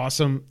music's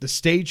awesome. The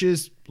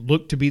stages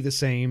look to be the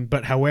same,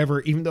 but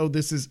however, even though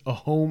this is a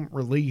home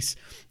release,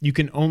 you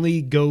can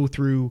only go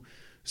through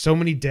so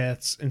many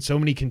deaths and so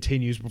many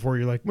continues before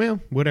you're like, well,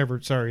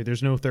 whatever. Sorry,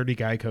 there's no 30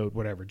 guy code,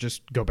 whatever.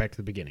 Just go back to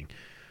the beginning.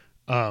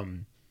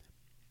 The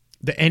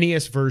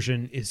NES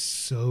version is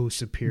so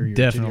superior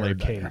Definitely to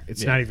the arcade. better.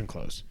 It's not even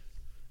close.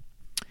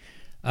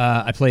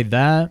 I played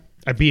that.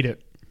 I beat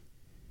it.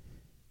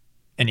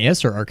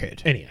 NES or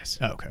arcade? NES.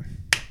 Oh, okay.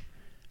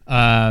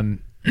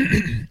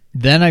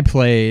 Then I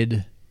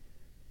played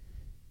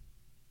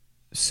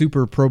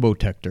Super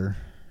Probotector.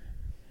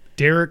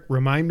 Derek,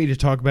 remind me to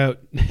talk about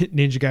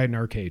Ninja Gaiden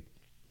Arcade.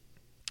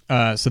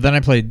 So then I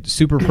played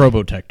Super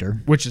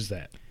Probotector. Which is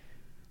that?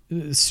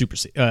 Super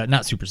C.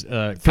 Not Super C.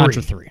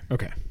 Contra 3.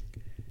 Okay.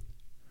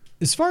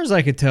 As far as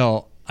I could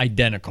tell,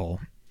 identical.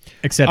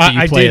 Except that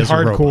you play I did as a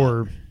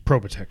hardcore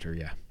Probotector,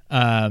 yeah.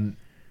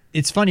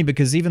 It's funny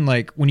because even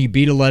like when you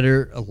beat a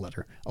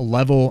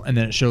level, and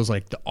then it shows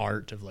like the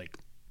art of like,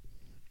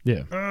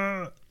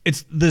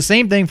 it's the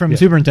same thing from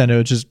Super Nintendo.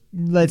 It's just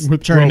let's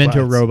turn him into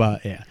a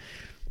robot. Yeah.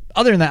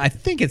 Other than that, I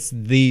think it's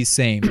the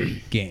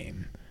same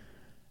game.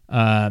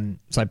 So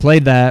I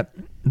played that.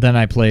 Then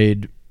I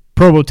played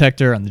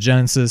Probotector on the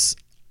Genesis.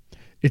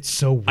 It's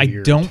so weird. I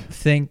don't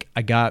think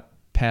I got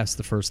past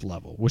the first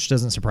level, which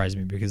doesn't surprise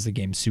me because the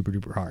game's super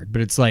duper hard.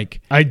 But it's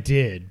like I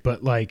did,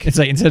 but like it's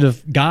like instead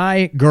of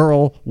guy,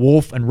 girl,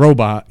 wolf, and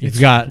robot, you've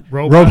got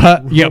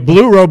robot. Yeah,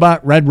 blue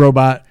robot, red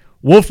robot,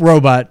 wolf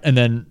robot, and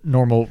then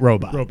normal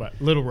robot.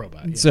 Little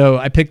robot. Yeah. So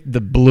I picked the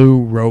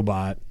blue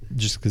robot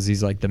just because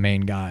he's like the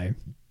main guy.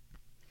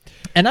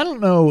 And I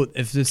don't know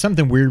if there's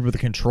something weird with the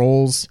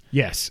controls.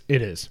 Yes,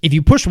 it is. If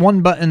you push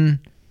one button,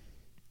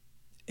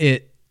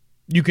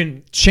 you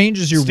can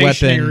changes your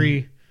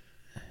weapon.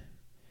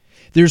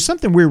 There's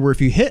something weird where if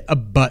you hit a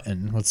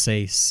button, let's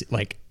say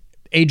like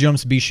A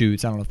jumps, B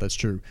shoots, I don't know if that's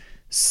true.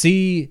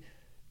 C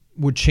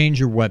would change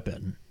your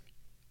weapon.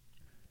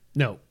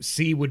 No,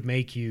 C would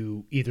make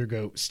you either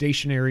go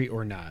stationary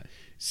or not.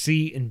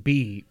 C and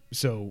B,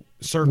 so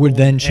circle would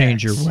then and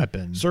change X, your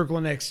weapon. Circle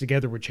and X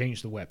together would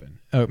change the weapon.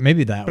 Oh,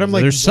 maybe that. But I'm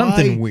like, there's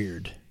something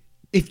weird.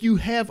 If you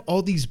have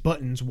all these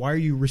buttons, why are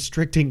you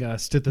restricting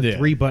us to the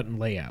 3-button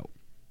layout?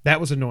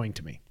 That was annoying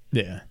to me.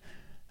 Yeah.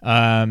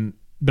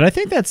 But I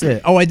think that's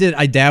it. Oh, I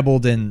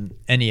dabbled in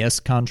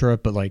NES Contra,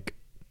 but like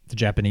the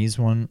Japanese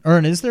one. Or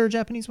is there a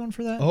Japanese one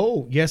for that?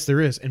 Oh, yes,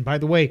 there is. And by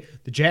the way,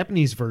 the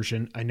Japanese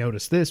version, I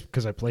noticed this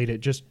because I played it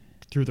just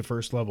through the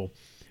first level.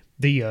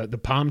 The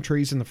palm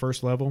trees in the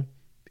first level,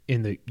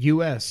 in the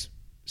U.S.,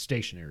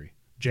 stationary.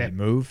 They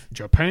move?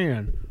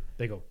 Japan,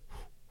 they go.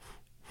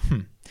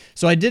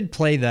 So I did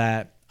play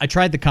that. I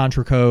tried the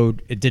Contra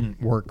code. It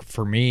didn't work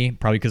for me,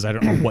 probably because I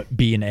don't know what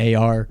B and A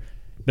are.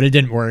 But it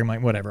didn't work. I'm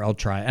like, whatever, I'll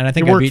try. And I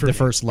think It I worked beat for the me.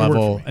 first It worked for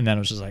level, me. and then I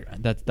was just like,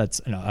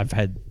 that's no, I've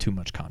had too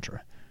much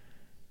Contra.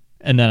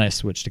 And then I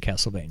switched to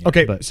Castlevania.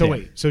 Okay, but, so yeah.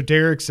 wait. So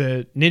Derek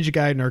said Ninja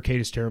Gaiden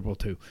Arcade is terrible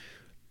too.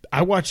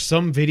 I watched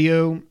some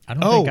video. I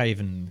don't think I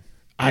even.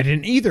 I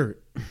didn't either.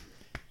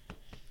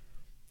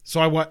 So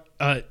I want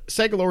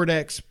Sega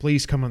Lordex,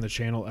 please come on the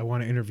channel. I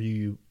want to interview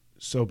you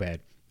so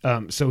bad.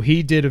 So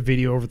he did a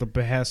video over the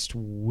past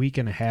week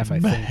and a half, I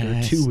think,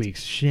 or 2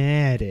 weeks.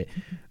 Shit it.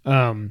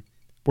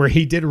 Where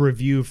he did a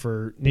review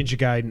for Ninja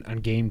Gaiden on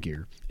Game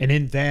Gear. And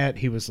in that,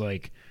 he was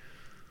like,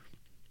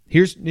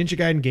 here's Ninja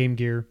Gaiden Game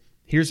Gear.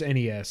 Here's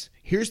NES.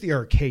 Here's the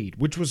arcade,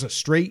 which was a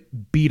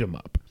straight beat 'em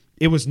up.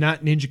 It was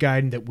not Ninja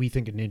Gaiden that we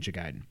think of Ninja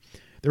Gaiden.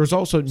 There was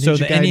also Ninja So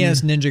the Gaiden.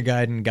 NES Ninja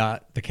Gaiden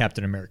got the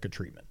Captain America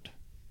treatment.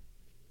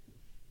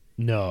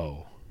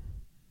 No.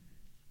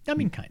 I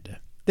mean, kind of.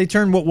 They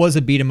turned what was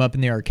a beat 'em up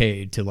in the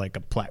arcade to like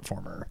a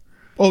platformer.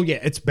 Oh, yeah,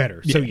 it's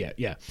better. So,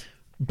 yeah.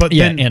 But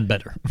Yeah, then, and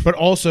better. But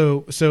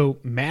also, so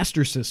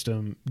Master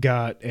System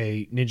got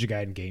a Ninja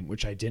Gaiden game,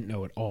 which I didn't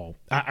know at all.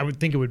 I would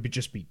think it would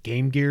just be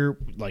Game Gear,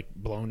 like,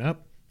 blown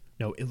up.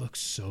 No, it looks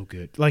so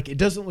good. Like, it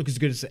doesn't look as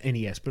good as the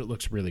NES, but it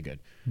looks really good.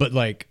 But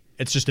like,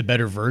 it's just a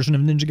better version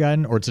of Ninja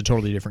Gaiden, or it's a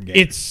totally different game.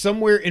 It's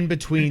somewhere in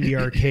between the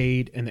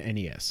arcade and the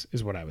NES,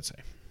 is what I would say,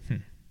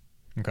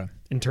 okay.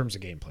 in terms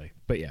of gameplay.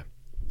 But yeah.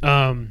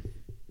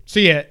 So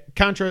yeah,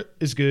 Contra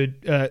is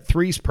good.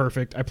 3's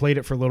perfect. I played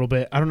it for a little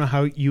bit. I don't know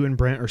how you and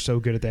Brent are so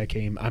good at that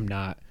game. I'm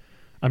not.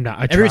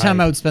 Every time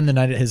I would spend the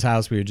night at his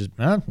house, we would just,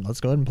 let's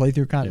go ahead and play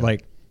through Contra. Yeah.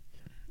 Like,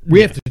 we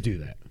have to do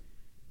that.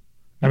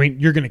 I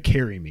mean, you're going to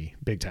carry me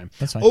big time.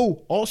 That's fine.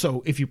 Oh,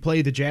 also, if you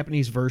play the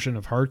Japanese version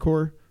of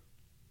Hardcore,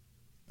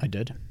 I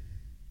did.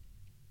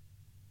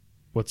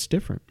 what's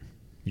different?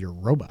 You're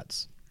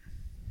robots.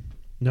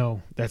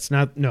 No, that's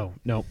not. No,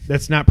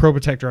 that's not Pro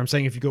Protector. I'm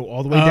saying if you go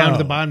all the way down to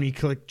the Oh. bottom, you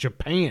click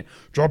Japan.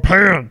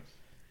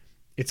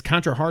 It's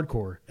Contra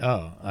Hardcore,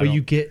 Oh, but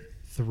you get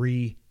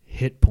 3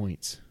 hit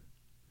points.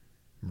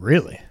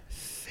 really?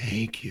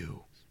 Thank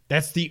you.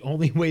 That's the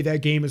only way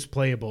that game is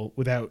playable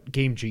without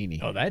Game Genie.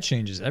 Oh, that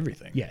changes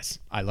everything. Yes,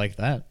 I like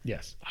that.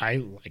 yes, I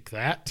like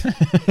that.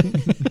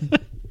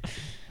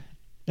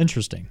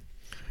 Interesting.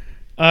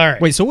 All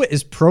right. Wait, so what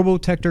is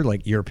Probotector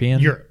like European?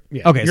 Europe.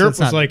 Yeah. Okay, so Europe it's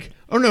was not, like,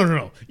 oh,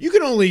 no. You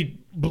can only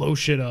blow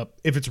shit up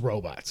if it's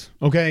robots,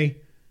 okay?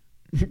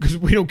 Because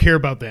we don't care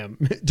about them.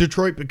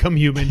 Detroit, become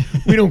human.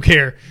 We don't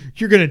care.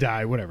 You're going to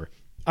die, whatever.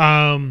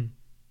 All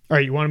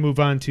right, you want to move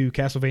on to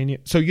Castlevania?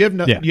 So you have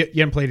you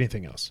haven't played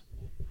anything else?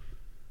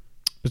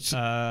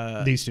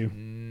 But these two?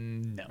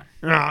 No.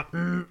 All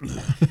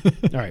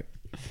right.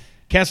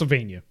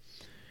 Castlevania.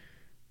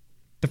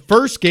 The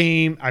first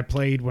game I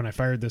played when I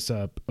fired this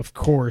up, of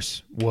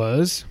course,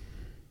 was...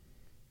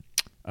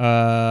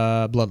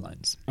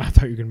 Bloodlines. I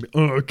thought you were going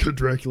to be... Kid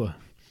Dracula.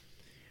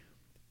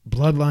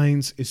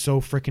 Bloodlines is so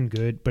freaking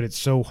good, but it's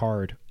so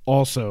hard.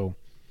 Also,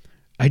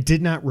 I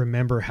did not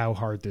remember how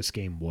hard this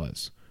game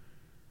was.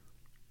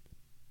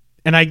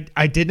 And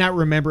I did not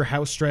remember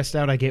how stressed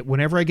out I get.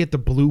 Whenever I get the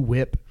blue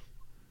whip,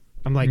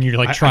 I'm like... And you're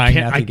like I trying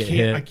can't- not to get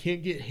hit. I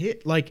can't get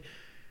hit. Like,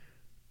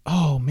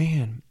 oh,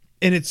 man.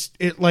 And it's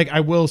like,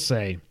 I will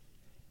say,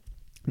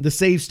 the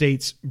save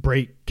states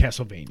break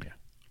Castlevania.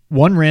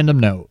 One random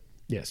note.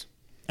 Yes.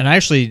 And I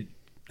don't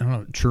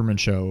know, Truman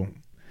Show.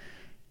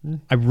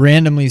 I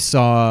randomly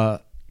saw,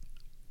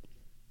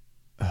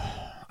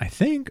 I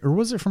think, or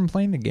was it from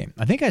playing the game?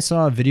 I think I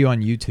saw a video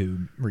on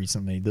YouTube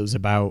recently that was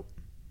about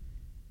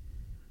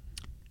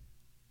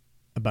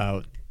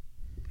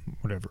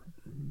whatever.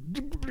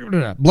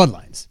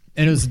 Bloodlines.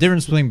 And it was the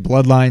difference between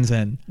Bloodlines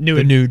and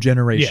the new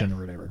generation or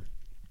whatever.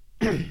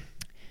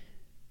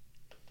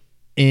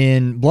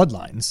 In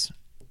Bloodlines,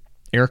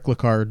 Eric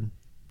Lecard,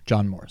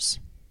 John Morris.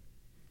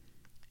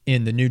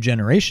 In the new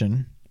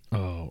generation,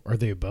 Oh, are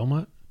they a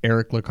Belmont?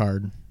 Eric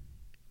Lecard,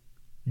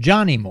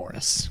 Johnny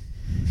Morris.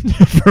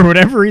 For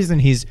whatever reason,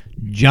 he's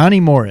Johnny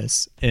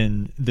Morris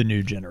in the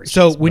new generation.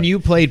 So when you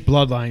played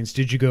Bloodlines,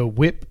 did you go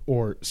whip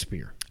or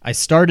spear? I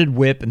started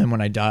whip, and then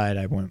when I died,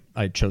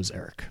 I chose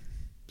Eric.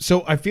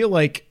 So I feel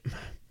like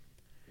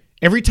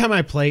every time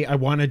I play, I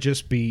want to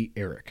just be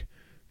Eric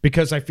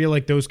because I feel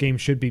like those games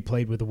should be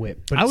played with a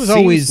whip. But I it was seems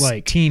always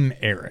like Team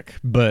Eric,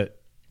 but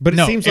it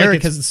no, seems like Eric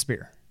it's- has the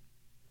spear.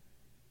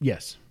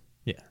 yes,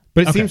 Yeah,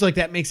 but it Okay. seems like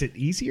that makes it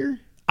easier.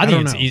 I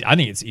don't think it's know. I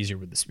think it's easier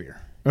with the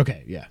spear.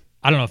 Okay, yeah,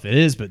 I don't know if it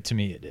is, but to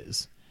me, it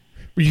is.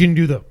 you can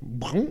do the,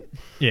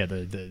 Yeah,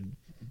 the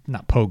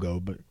not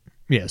pogo, but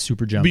yeah,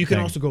 super jump. but you can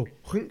thing. also go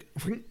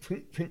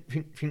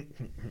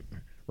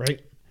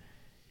right.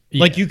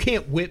 Like you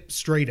can't whip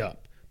straight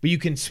up, but you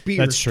can spear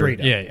That's straight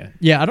true. up.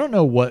 Yeah. I don't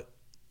know what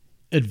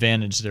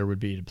advantage there would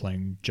be to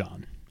playing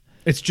John.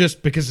 It's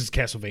just because it's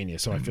Castlevania,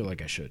 so I feel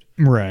like I should.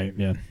 Right.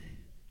 Yeah.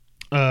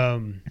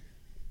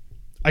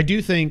 I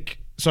do think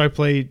so. I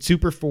played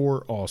Super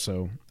 4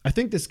 also. I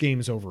think this game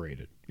is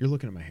overrated. You're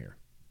looking at my hair.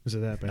 Is it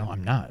that bad? No,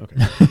 I'm not.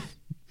 Okay.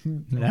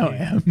 Now I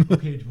am.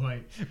 Okay,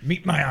 Dwight.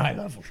 Meet my eye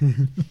level.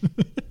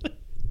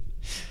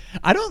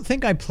 I don't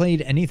think I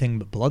played anything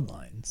but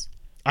Bloodlines.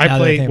 I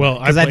played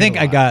because I think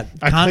I got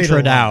Contra'd a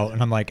lot. out,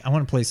 and I'm like, I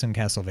want to play some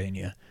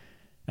Castlevania.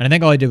 And I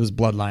think all I did was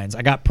Bloodlines.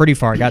 I got pretty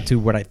far. I got to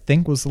what I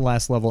think was the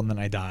last level, and then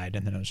I died.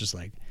 And then I was just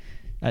like,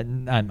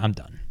 I'm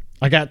done.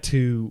 I got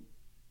to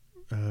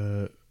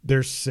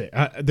there's 6.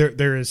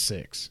 There is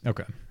 6.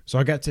 Okay. So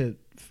I got to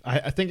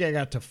I think I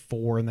got to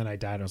 4, and then I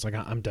died. I was like,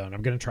 I'm done.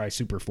 I'm gonna try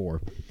Super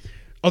 4.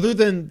 Other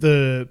than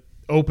the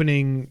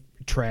opening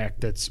track,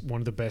 that's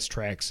one of the best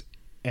tracks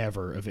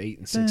ever of 8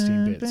 and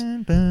 16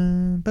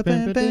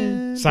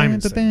 bits.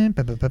 Simon's thing.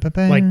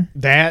 Like,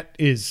 that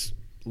is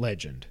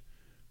legend.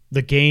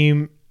 The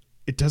game,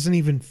 it doesn't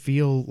even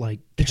feel like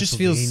it just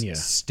feels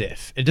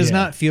stiff. It does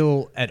not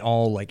feel at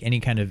all like any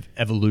kind of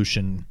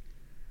evolution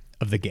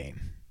of the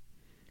game.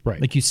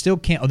 Right. Like, you still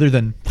can't, other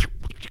than...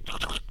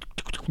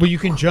 Well, you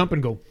can jump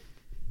and go.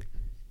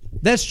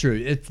 That's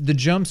true. The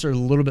jumps are a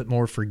little bit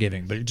more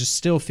forgiving, but it just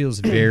still feels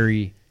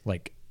very,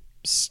 like,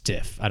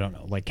 stiff. I don't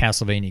know, like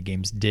Castlevania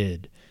games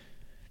did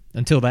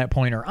until that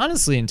point, or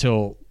honestly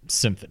until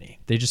Symphony.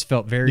 They just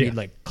felt very,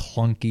 like,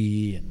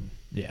 clunky and,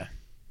 yeah.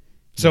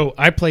 So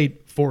I played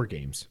 4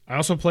 games. I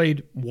also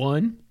played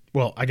 1,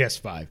 well, I guess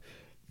 5.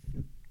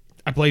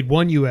 I played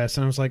 1 US,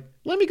 and I was like,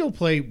 let me go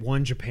play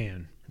 1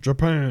 Japan,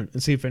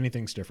 and see if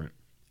anything's different.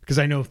 Because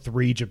I know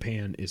 3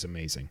 Japan is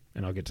amazing,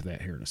 and I'll get to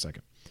that here in a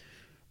second.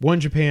 1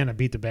 Japan, I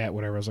beat the bat,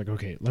 whatever. I was like,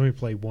 okay, let me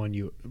play 1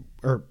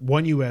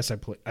 US.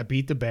 I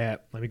beat the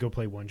bat. Let me go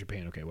play 1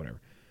 Japan. Okay,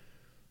 whatever.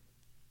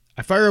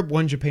 I fire up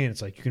 1 Japan.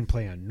 It's like, you can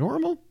play on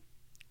normal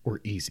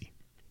or easy.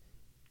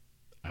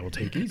 I will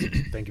take easy.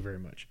 Thank you very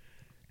much.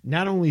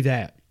 Not only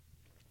that,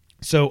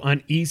 so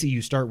on easy,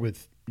 you start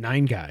with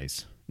 9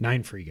 guys,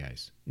 9 free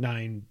guys,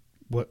 9,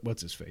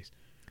 what's his face?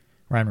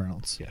 Ryan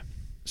Reynolds. Yeah.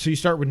 So you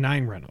start with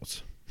 9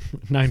 Reynolds,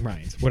 9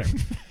 Ryans, whatever.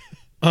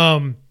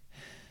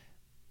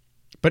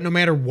 But no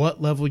matter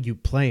what level you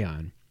play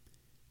on,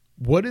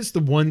 what is the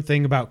one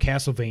thing about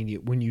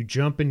Castlevania when you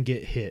jump and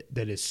get hit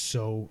that is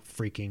so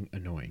freaking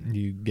annoying?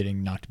 You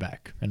getting knocked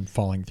back and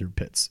falling through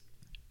pits.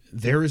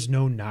 There is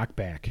no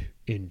knockback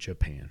in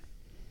Japan.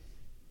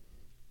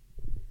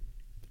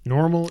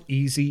 Normal,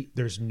 easy,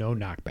 there's no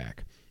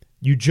knockback.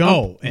 You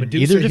jump, and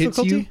Medusa either hits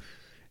difficulty?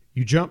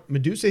 you jump,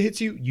 Medusa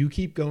hits you, you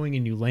keep going,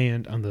 and you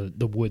land on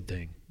the wood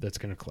thing that's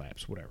going to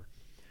collapse, whatever.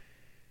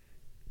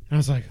 And I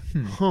was like,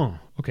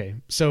 okay.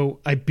 So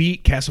I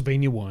beat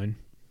Castlevania 1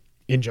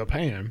 in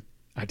Japan.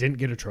 I didn't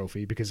get a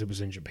trophy because it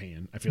was in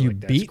Japan. I feel you like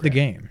that's beat crap. the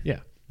game.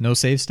 Yeah. No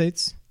save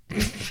states?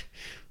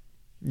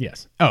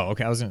 Yes. Oh,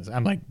 okay. I was gonna say,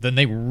 I'm like, then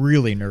they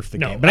really nerfed the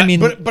game. But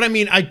I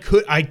mean, I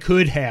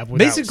could have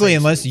without basically, save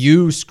unless states.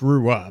 you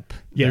screw up,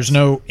 Yes. there's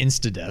no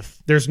insta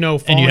death. There's no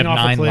And you falling have off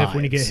a 9 cliff lives.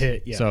 when you get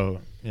hit. Yeah. So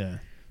yeah,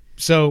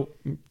 So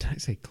did I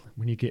say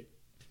when you get?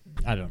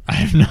 I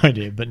have no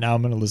idea, but now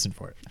I'm gonna listen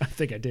for it. I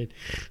think I did.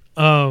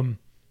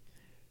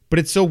 But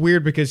it's so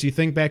weird because you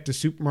think back to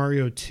Super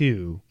Mario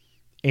 2,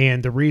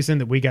 and the reason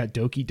that we got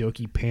Doki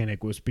Doki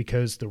Panic was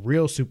because the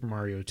real Super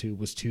Mario 2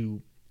 was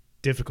too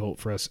difficult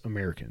for us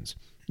Americans.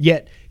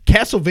 Yet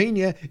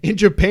Castlevania in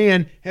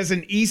Japan has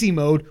an easy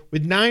mode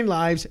with 9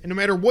 lives, and no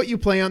matter what you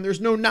play on,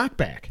 there's no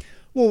knockback.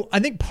 Well, I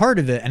think part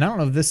of it, and I don't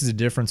know if this is a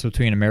difference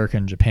between America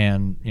and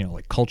Japan,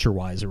 like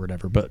culture-wise or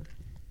whatever, but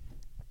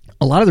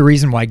a lot of the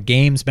reason why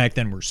games back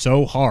then were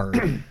so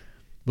hard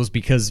was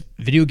because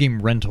video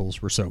game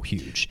rentals were so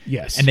huge.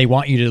 Yes. And they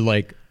want you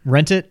to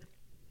rent it,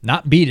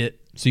 not beat it,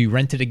 so you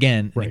rent it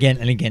again, Right. again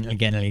and again and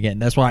again and again.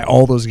 That's why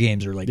all those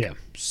games are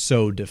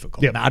so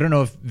difficult. Yeah. Now, I don't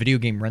know if video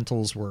game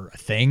rentals were a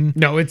thing.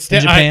 No, it's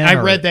in Japan I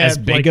or read that as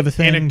big of a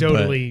thing,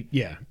 anecdotally.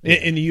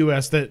 In the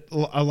U.S. that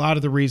a lot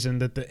of the reason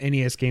that the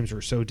NES games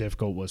were so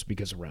difficult was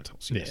because of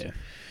rentals. Yes.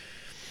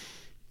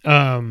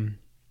 Yeah.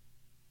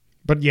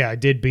 But yeah, I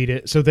did beat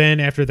it. So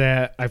then after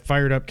that, I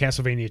fired up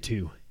Castlevania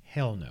 2.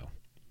 Hell no.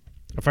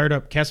 I fired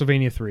up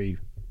Castlevania 3,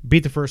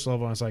 beat the first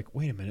level. I was like,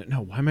 wait a minute,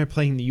 no, why am I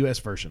playing the U.S.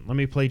 version? Let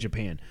me play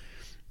Japan.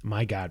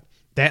 My God,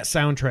 that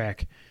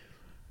soundtrack.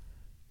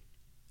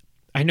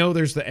 I know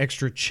there's the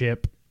extra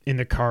chip in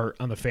the cart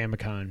on the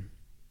Famicom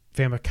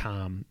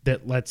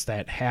that lets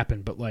that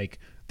happen, but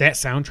that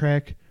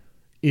soundtrack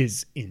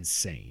is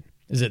insane.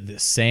 Is it the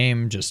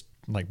same, just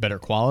better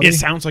quality? It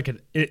sounds like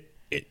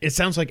it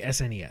sounds like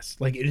SNES.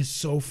 It is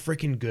so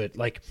freaking good.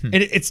 And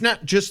it's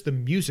not just the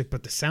music,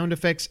 but the sound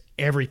effects,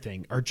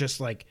 everything are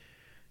just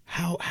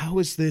how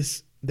is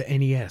this the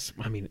NES?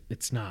 I mean,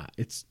 it's not.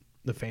 It's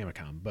the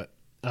Famicom, but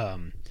I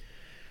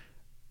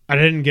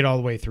didn't get all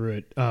the way through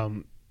it.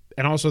 And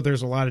also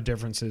there's a lot of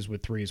differences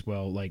with 3 as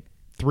well.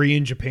 3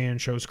 in Japan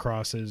shows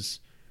crosses.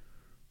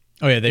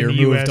 Oh yeah, they In the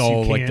removed US,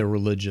 all you can't. the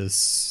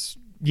religious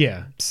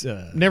Yeah.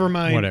 Never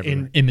mind. whatever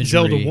In imagery.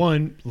 Zelda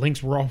 1,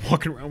 Links were all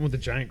walking around with a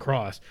giant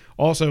cross.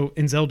 Also,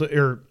 in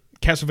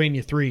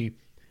Castlevania 3,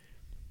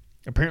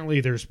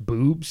 apparently there's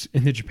boobs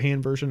in the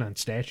Japan version on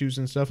statues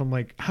and stuff. I'm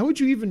like, how would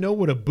you even know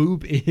what a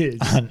boob is?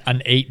 on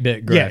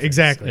 8-bit graphics. Yeah,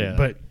 exactly. Yeah.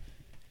 But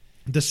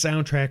the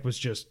soundtrack was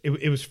just,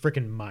 it was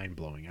freaking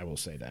mind-blowing, I will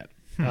say that.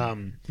 Well,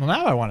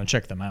 now I want to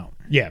check them out.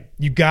 Yeah,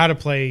 you gotta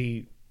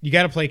play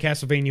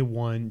Castlevania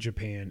 1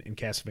 Japan and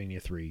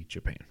Castlevania 3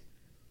 Japan.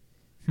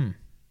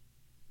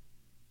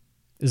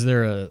 Is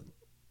there a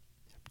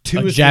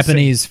 2 is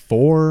Japanese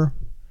 4?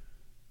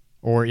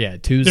 Or, 2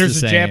 is the There's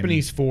same. a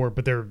Japanese 4,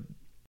 but they're,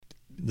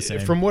 The same.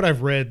 from what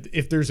I've read,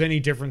 if there's any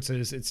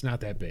differences, it's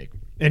not that big.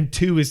 And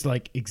 2 is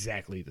like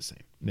exactly the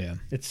same. Yeah.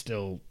 It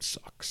still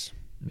sucks.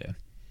 Yeah.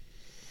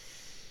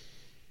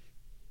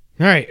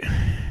 All right.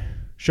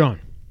 Sean,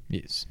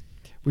 Yes.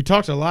 we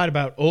talked a lot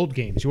about old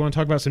games. You want to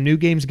talk about some new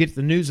games, get to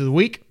the news of the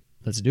week?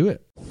 Let's do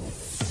it.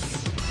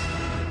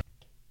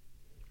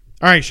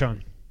 All right,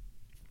 Sean.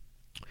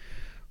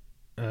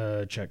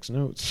 Checks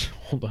notes.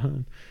 Hold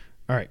on.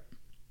 All right.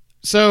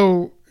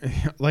 So,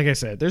 like I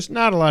said, there's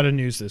not a lot of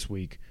news this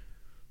week.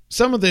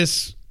 Some of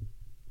this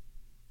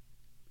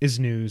is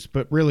news,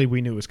 but really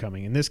we knew it was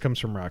coming, and this comes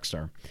from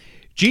Rockstar.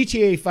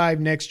 GTA 5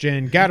 Next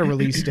Gen got a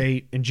release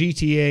date, and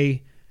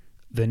GTA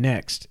The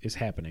Next is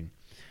happening.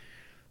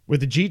 With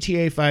the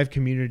GTA 5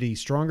 community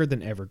stronger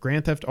than ever,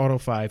 Grand Theft Auto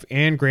 5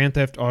 and Grand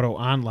Theft Auto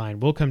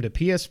Online will come to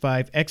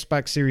PS5,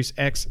 Xbox Series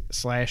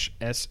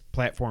X/S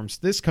platforms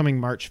this coming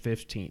March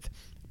 15th,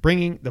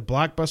 bringing the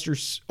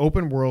blockbuster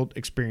open-world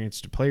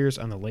experience to players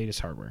on the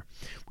latest hardware.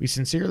 We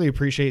sincerely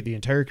appreciate the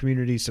entire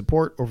community's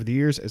support over the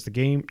years as the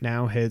game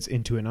now heads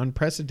into an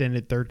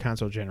unprecedented third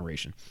console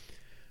generation.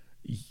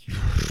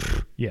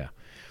 Yeah.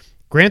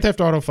 Grand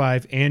Theft Auto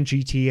 5 and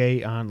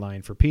GTA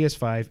Online for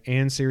PS5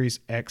 and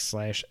Series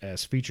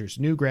X/S features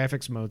new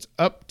graphics modes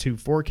up to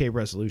 4K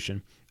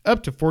resolution,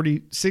 up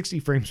to 60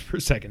 frames per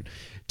second,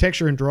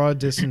 texture and draw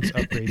distance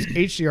upgrades,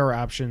 HDR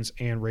options,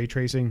 and ray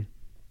tracing,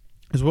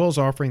 as well as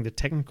offering the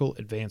technical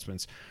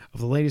advancements of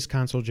the latest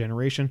console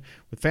generation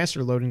with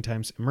faster loading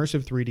times,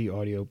 immersive 3D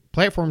audio,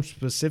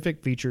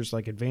 platform-specific features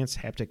like advanced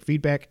haptic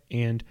feedback,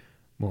 and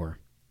more.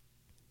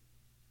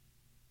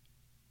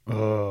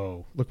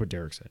 Oh, look what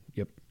Derek said.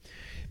 Yep.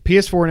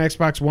 PS4 and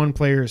Xbox One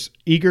players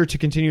eager to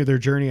continue their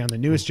journey on the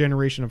newest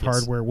generation of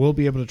hardware will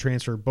be able to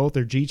transfer both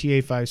their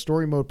GTA 5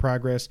 story mode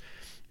progress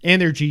and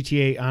their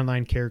GTA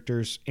Online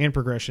characters and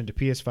progression to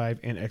PS5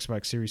 and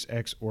Xbox Series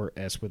X or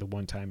S with a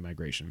one-time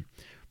migration.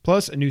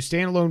 Plus, a new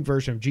standalone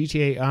version of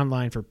GTA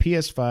Online for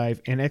PS5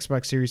 and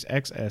Xbox Series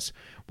XS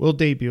will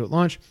debut at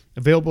launch,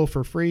 available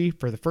for free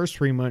for the first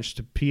 3 months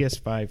to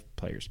PS5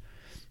 players.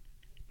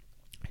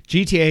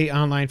 GTA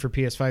Online for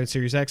PS5 and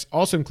Series X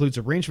also includes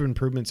a range of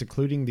improvements,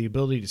 including the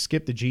ability to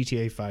skip the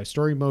GTA 5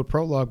 story mode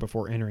prologue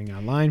before entering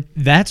online.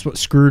 That's what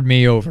screwed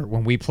me over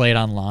when we played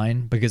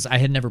online, because I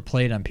had never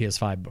played on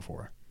PS5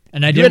 before.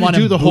 And I didn't want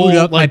to boot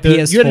up my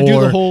PS4. You had to do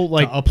the whole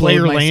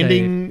player my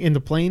landing save. in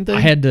the plane thing?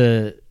 I had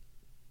to...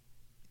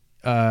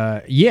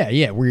 where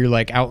you're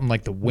like out in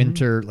like the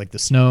winter, like the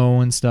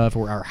snow and stuff,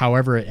 or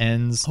however it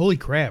ends. Holy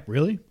crap,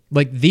 really?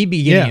 Like the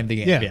beginning of the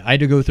game. Yeah. I had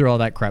to go through all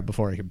that crap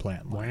before I could play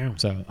it. Wow.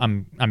 So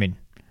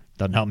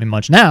doesn't help me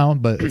much now,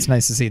 but it's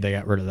nice to see they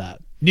got rid of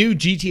that. New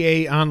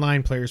GTA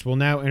Online players will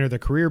now enter the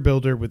career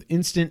builder with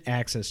instant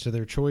access to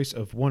their choice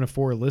of one of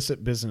 4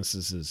 illicit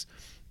businesses: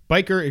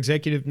 biker,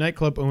 executive,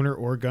 nightclub owner,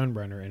 or gun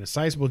runner, and a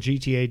sizable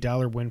GTA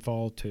dollar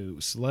windfall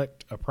to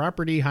select a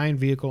property, high-end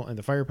vehicle, and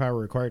the firepower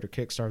required to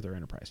kickstart their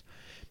enterprise.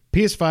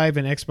 PS5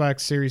 and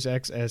Xbox Series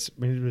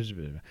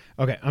XS.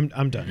 Okay,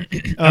 I'm done.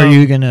 Are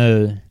you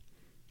gonna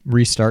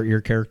restart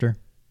your character?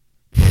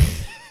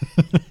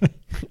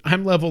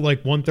 I'm level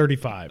like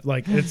 135.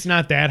 Like, it's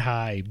not that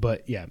high,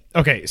 but yeah.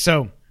 Okay,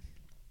 so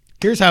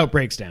here's how it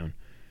breaks down.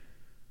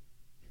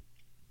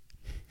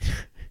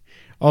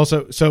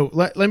 Also, so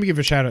let me give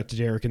a shout out to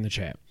Derek in the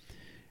chat.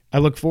 I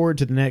look forward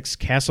to the next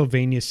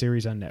Castlevania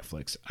series on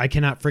Netflix. I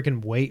cannot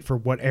freaking wait for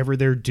whatever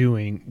they're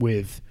doing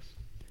with...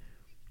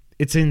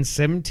 It's in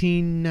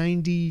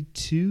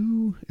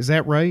 1792? Is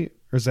that right?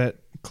 Or is that...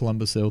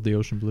 Columbus sailed the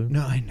ocean blue?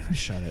 No, I know.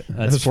 Shut it.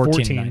 That's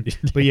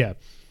 1490. But yeah.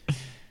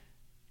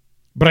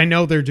 But I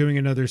know they're doing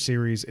another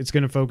series. It's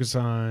going to focus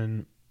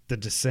on the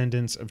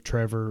descendants of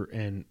Trevor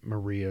and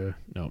Maria.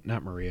 No,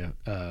 not Maria.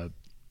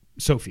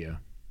 Sophia.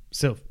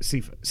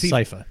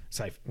 Sypha.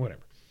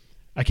 Whatever.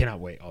 I cannot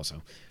wait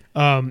also.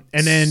 And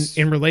then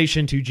in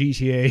relation to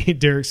GTA,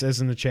 Derek says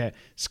in the chat,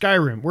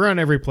 Skyrim, we're on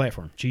every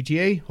platform.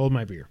 GTA, hold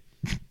my beer.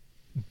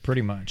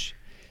 Pretty much.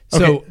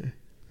 Okay. So,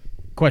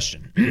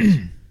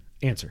 question.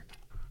 Answer.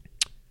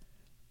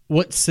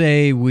 What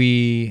say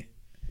we,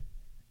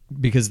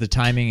 because the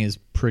timing is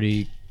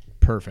pretty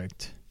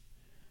perfect.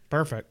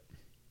 Perfect.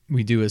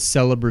 We do a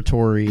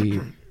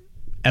celebratory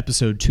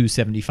episode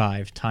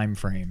 275 time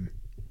frame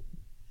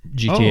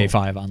GTA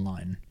 5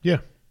 online. Yeah.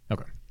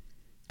 Okay.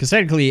 Because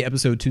technically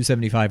episode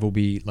 275 will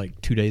be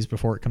like 2 days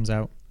before it comes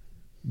out.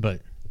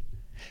 But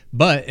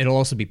it'll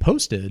also be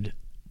posted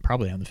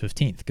probably on the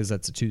 15th because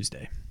that's a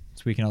Tuesday.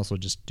 So we can also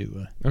just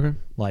do a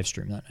live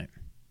stream that night.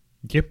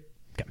 Yep.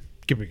 Okay.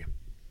 Give me a go.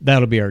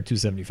 That'll be our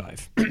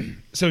 275.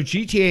 So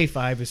GTA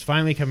 5 is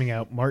finally coming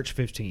out March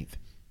 15th.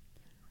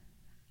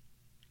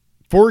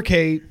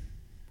 4K,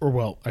 or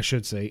well, I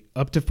should say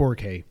up to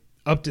 4K,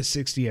 up to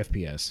 60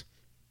 FPS.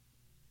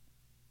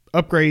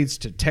 Upgrades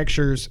to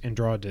textures and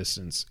draw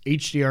distance,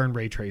 HDR and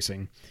ray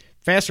tracing,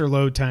 faster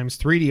load times,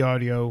 3D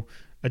audio,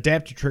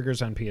 adaptive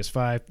triggers on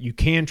PS5. You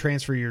can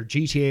transfer your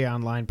GTA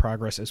Online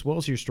progress as well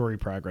as your story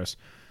progress.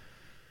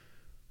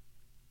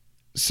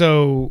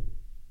 So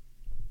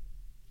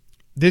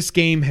this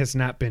game has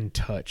not been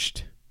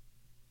touched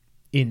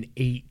in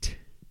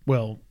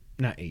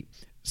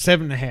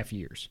 7.5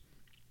 years.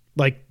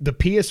 Like the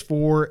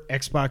PS4,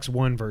 Xbox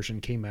One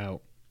version came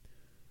out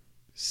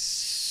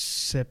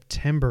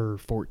September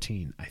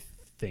 14, I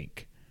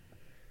think.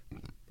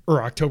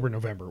 Or October,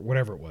 November,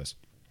 whatever it was.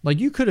 Like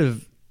you could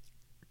have,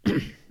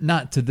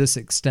 not to this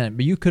extent,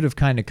 but you could have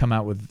kind of come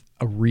out with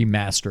a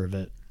remaster of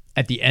it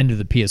at the end of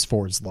the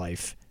PS4's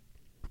life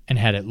and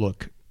had it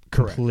look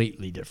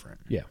completely different.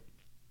 Yeah.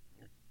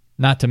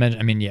 Not to mention,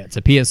 I mean, yeah, it's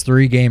a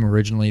PS3 game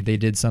originally. They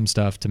did some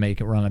stuff to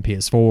make it run on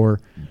PS4.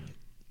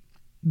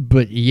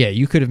 But yeah,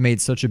 you could have made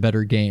such a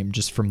better game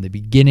just from the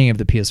beginning of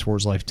the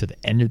PS4's life to the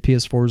end of the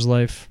PS4's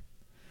life.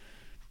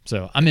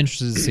 So I'm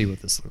interested to see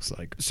what this looks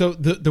like. So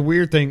the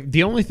weird thing,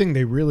 the only thing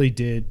they really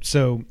did,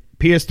 so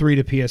PS3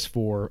 to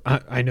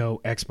PS4, I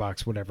know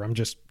Xbox, whatever. I'm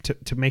just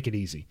to make it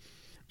easy.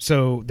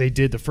 So they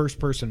did the first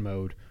person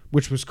mode,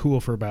 which was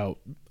cool for about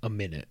a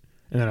minute.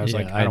 And then I was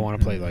like, I don't want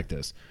to play like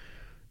this.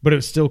 But it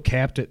was still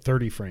capped at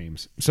 30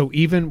 frames. So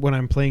even when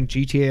I'm playing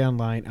GTA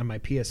Online on my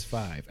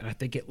PS5, and I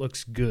think it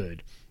looks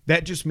good,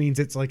 that just means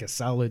it's like a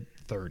solid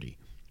 30.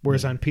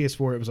 Whereas on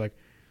PS4, it was like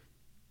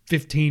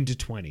 15 to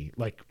 20.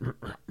 Like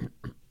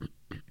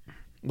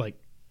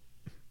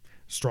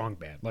strong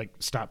bad, like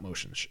stop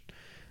motion shit.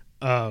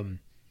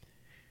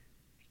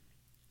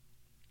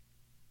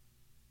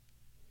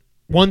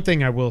 One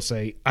thing I will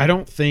say, I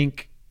don't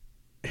think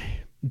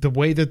the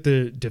way that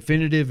the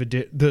definitive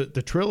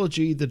the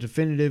trilogy, the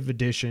definitive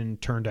edition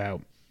turned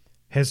out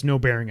has no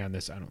bearing on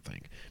this, I don't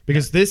think.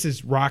 Because this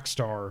is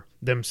Rockstar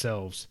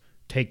themselves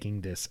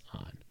taking this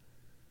on.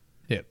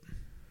 Yep.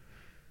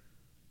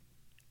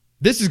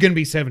 This is going to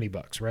be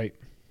 $70, right?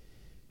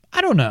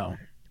 I don't know.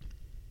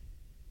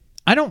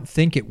 I don't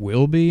think it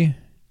will be.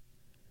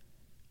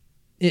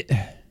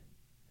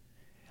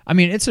 I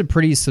mean, it's a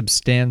pretty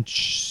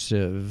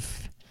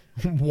substantive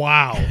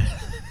Wow.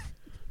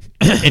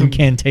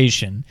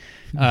 incantation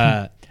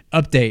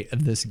update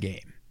of this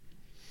game.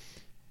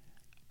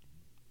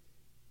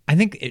 I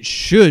think it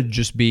should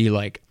just be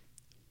like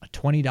a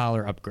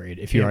 $20 upgrade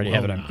if you already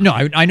have it on. No,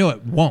 I know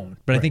it won't,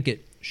 but I think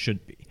it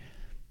should be.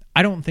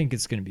 I don't think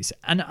it's going to be.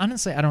 And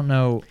honestly, I don't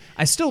know.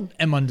 I still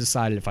am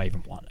undecided if I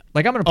even want it.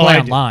 Like, I'm going to play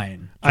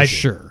online for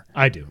sure.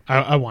 I do.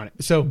 I want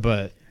it. So,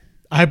 but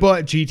I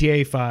bought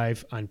GTA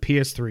 5 on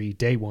PS3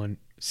 day one,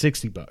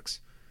 $60.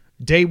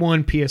 Day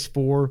one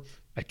PS4,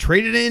 I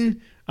traded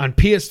in on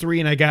PS3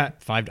 and I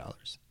got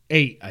 $5.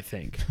 $8, I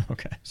think.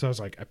 Okay. So I was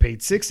like, I paid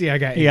 $60, I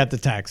got $8. You got the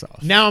tax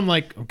off. Now I'm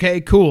like,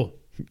 okay, cool.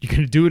 You're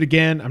going to do it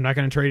again. I'm not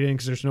going to trade it in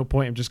because there's no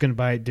point. I'm just going to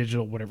buy it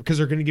digital, whatever. Because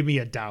they're going to give me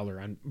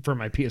 $1 for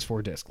my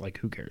PS4 disc. Like,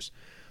 who cares?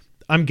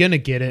 I'm going to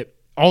get it.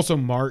 Also,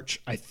 March,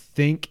 I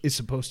think, is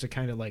supposed to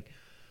kind of like,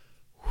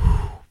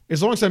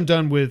 as long as I'm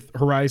done with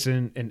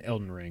Horizon and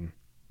Elden Ring,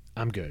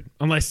 I'm good.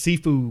 Unless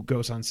Sifu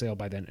goes on sale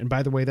by then. And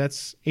by the way,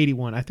 that's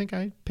 81. I think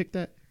I picked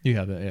that. You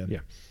have it, yeah. Yeah.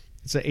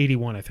 It's at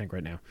 81, I think,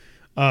 right now.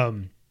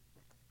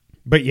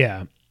 But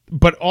yeah.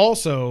 But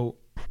also,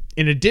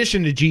 in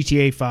addition to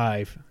GTA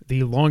 5,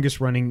 the longest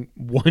running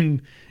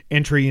one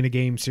entry in a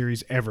game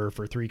series ever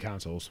for 3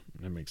 consoles.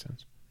 That makes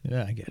sense.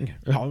 Yeah, I get it.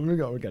 Oh, we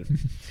got it.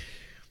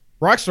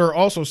 Rockstar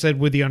also said,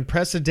 with the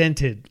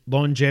unprecedented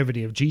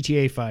longevity of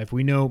GTA 5,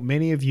 we know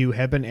many of you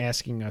have been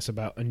asking us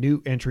about a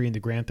new entry in the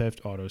Grand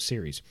Theft Auto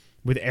series.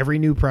 With every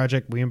new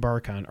project we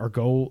embark on, our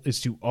goal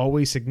is to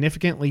always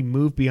significantly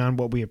move beyond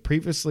what we have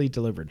previously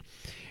delivered.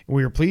 And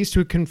we are pleased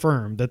to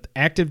confirm that the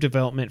active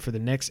development for the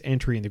next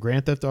entry in the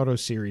Grand Theft Auto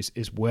series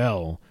is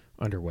well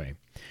underway.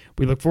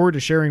 We look forward to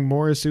sharing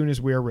more as soon as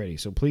we are ready,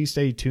 so please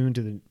stay tuned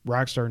to the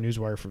Rockstar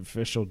Newswire for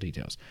official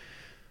details.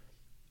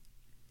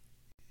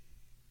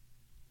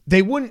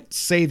 They wouldn't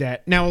say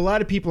that. Now, a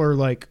lot of people are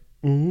like,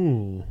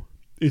 oh,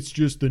 it's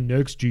just the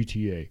next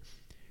GTA.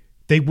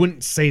 They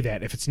wouldn't say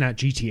that if it's not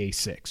GTA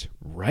 6,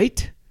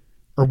 right?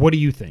 Or what do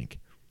you think?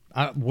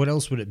 What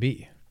else would it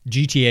be?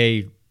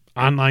 GTA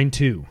Online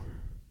 2.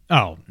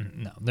 Oh,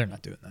 no, they're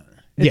not doing that.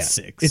 It's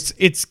 6.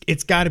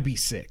 It's got to be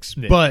 6.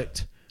 Yeah.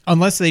 But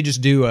unless they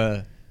just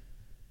do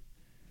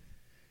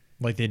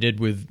like they did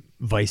with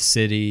Vice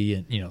City,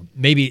 and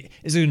maybe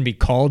is it going to be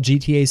called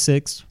GTA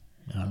 6?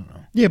 I don't know.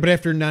 Yeah, but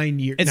after 9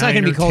 years, it's not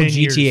going to be called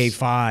GTA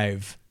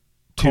 5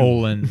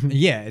 colon.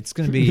 Yeah, it's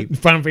going to be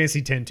Final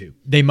Fantasy X 2.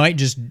 They might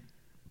just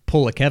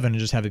pull a Kevin and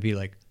just have it be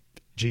like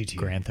GTA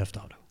Grand Theft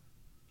Auto.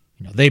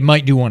 They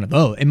might do one of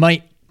those. It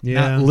might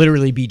not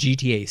literally be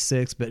GTA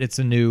 6, but it's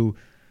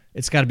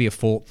got to be a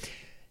full.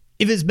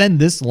 If it's been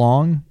this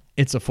long,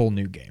 it's a full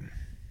new game.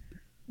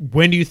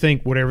 When do you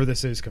think whatever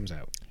this is comes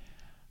out?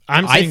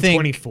 I'm saying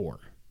 24.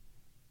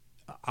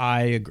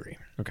 I agree.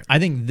 Okay. I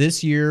think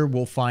this year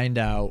we'll find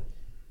out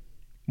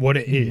what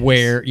it is.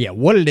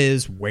 What it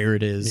is, where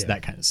it is,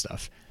 that kind of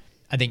stuff.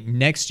 I think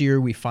next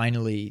year we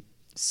finally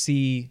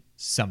see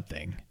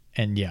something.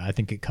 And yeah, I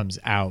think it comes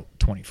out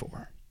 24.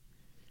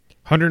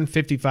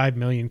 155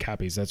 million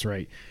copies. That's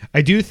right.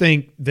 I do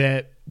think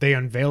that they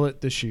unveil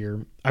it this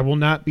year. I will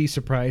not be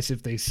surprised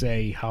if they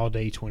say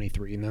holiday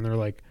 23, and then they're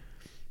like,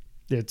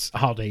 it's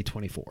Holiday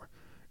 24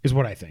 is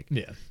what I think.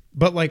 Yeah.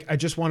 But like, I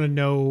just want to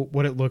know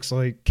what it looks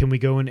like. Can we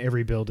go in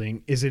every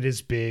building? Is it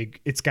as big?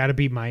 It's got to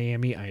be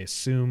Miami, I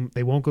assume.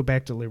 They won't go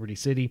back to Liberty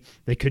City.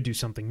 They could do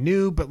something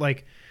new. But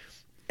like,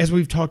 as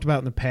we've talked about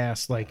in the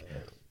past, like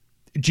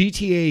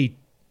GTA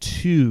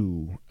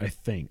 2, I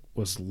think,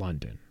 was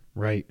London,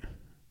 right?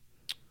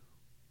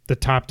 The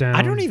top down.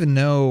 I don't even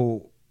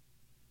know.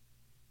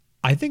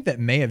 I think that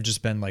may have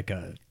just been like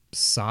a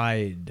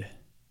side.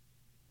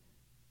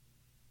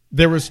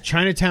 There was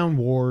Chinatown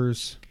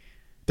Wars.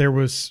 There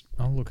was.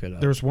 I'll look it up.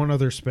 There was one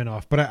other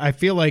spinoff, but I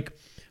feel like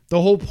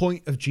the whole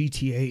point of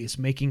GTA is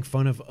making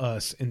fun of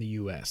us in the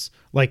U.S.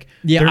 Like,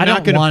 Yeah, they're I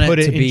not don't going want to put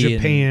it it to in be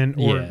Japan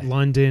in- or yeah.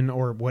 London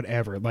or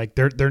whatever. Like,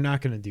 they're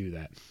not going to do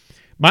that.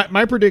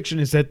 My prediction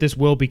is that this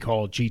will be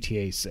called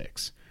GTA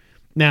 6.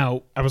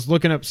 Now, I was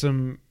looking up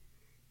some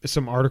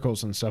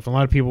articles and stuff. A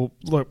lot of people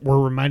were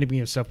reminding me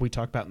of stuff we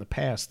talked about in the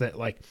past that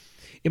like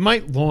it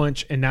might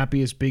launch and not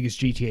be as big as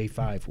GTA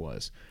 5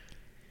 was,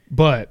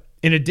 but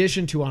in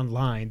addition to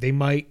online, they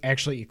might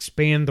actually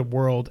expand the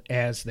world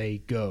as they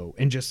go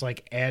and just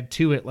like add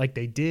to it like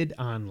they did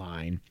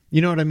online.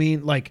 You know what I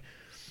mean? Like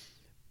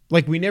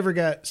we never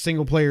got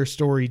single player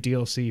story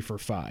DLC for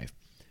 5.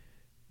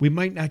 We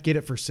might not get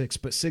it for 6,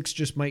 but 6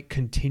 just might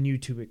continue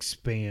to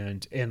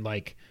expand and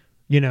like,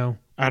 you know,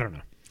 I don't know.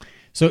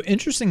 So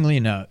interestingly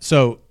enough,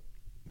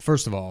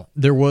 first of all,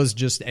 there was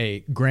just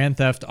a Grand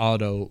Theft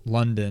Auto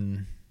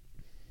London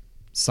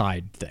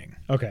side thing.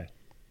 Okay.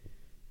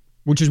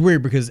 Which is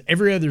weird because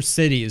every other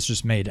city is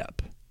just made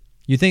up.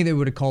 You think they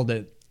would have called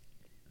it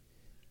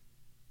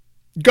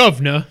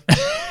Governor.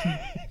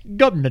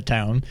 Governor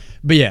Town.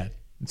 But yeah,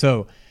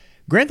 so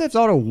Grand Theft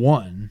Auto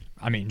 1,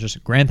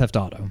 just Grand Theft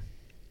Auto.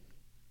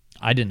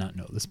 I did not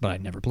know this, but I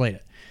never played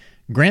it.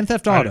 Grand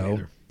Theft I didn't Auto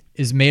either.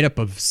 is made up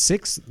of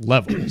 6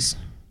 levels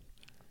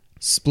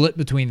split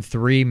between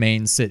 3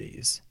 main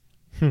cities.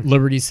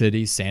 Liberty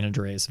City, San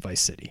Andreas,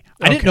 Vice City.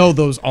 I didn't know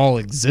those all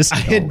existed. I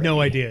had already.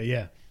 no idea,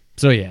 yeah.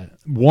 So yeah,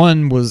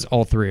 1 was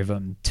all 3 of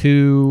them.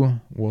 2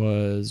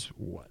 was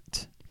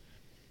what?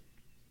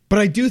 But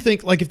I do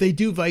think, like, if they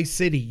do Vice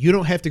City, you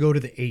don't have to go to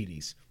the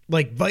 80s.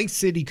 Like, Vice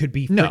City could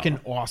be No.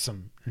 freaking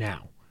awesome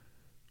now.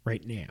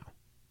 Right now.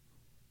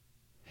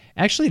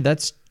 Actually,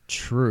 that's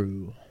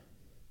true.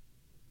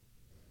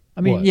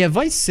 I mean, What? yeah,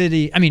 Vice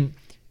City,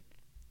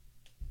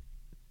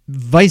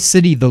 Vice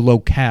City, the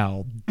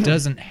locale,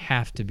 doesn't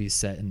have to be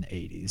set in the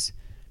 80s.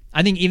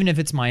 I think even if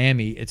it's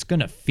Miami, it's going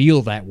to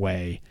feel that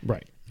way.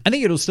 Right. I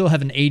think it'll still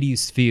have an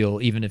 80s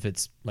feel, even if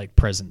it's like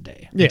present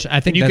day. Yeah. Which I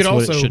think You that's could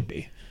what it also- should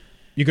be.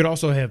 You could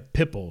also have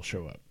Pitbull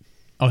show up.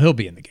 Oh, he'll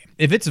be in the game.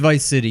 If it's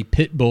Vice City,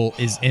 Pitbull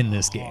is in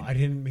this game. I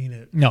didn't mean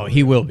it. No,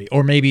 he will be.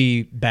 Or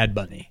maybe Bad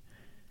Bunny.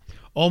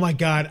 Oh, my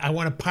God. I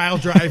want to pile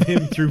drive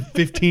him through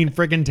 15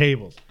 friggin'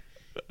 tables.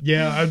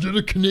 Yeah, I did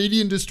a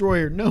Canadian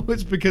destroyer. No,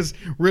 it's because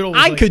Riddle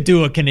was I like, could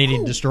do a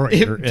Canadian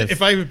destroyer.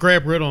 If I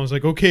grab Riddle, I was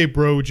like, okay,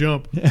 bro,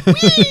 jump.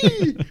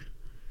 Whee!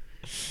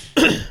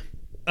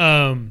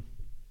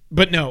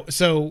 But no,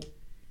 so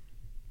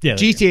yeah,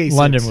 GTA 6.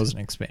 London was an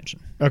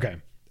expansion. okay.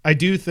 I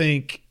do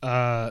think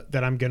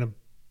that I'm going to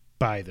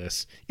buy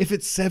this. If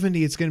it's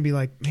 70, it's going to be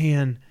like,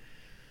 man,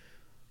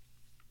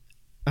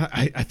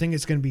 I think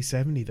it's going to be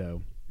 70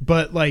 though.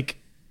 But like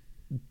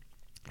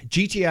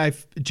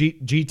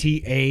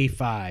GTA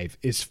 5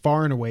 is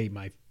far and away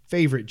my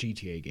favorite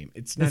GTA game.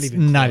 It's not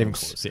even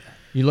close. Yeah,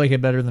 you like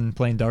it better than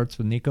playing darts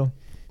with Nico?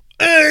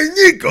 Hey,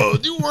 Nico,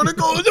 do you want to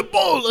go to the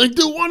bowling?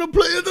 Do you want to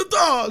play at the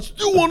darts?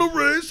 Do you want to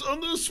race on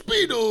the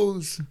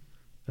Speedos?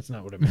 That's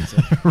not what I meant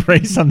to say.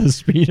 Race on the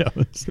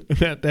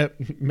Speedos.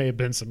 that may have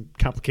been some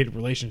complicated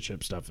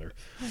relationship stuff there.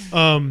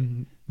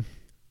 What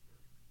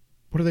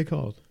are they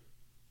called?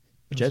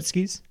 Jet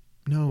skis?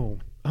 No,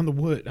 on the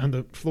wood, on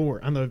the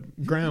floor, on the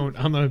ground,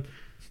 on the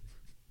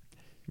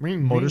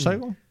ring.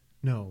 Motorcycle? Ring.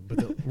 No, but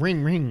the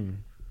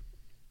ring.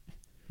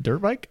 Dirt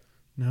bike?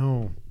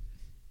 No.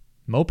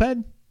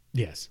 Moped?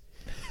 Yes.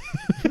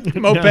 Moped,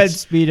 Not-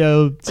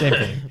 Speedo, same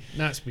thing.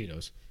 Not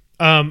Speedos.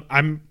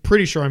 I'm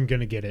pretty sure I'm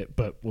gonna get it,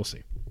 but we'll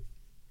see.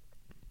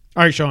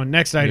 All right, Sean.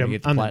 Next You item. gonna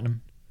get the on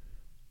platinum?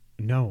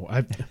 No,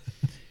 I've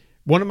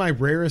one of my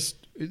rarest.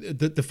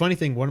 The funny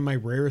thing, one of my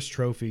rarest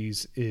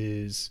trophies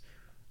is,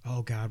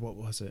 oh God, what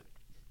was it?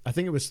 I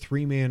think it was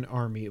 3-Man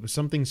Army. It was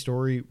something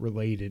story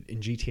related in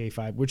GTA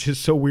 5, which is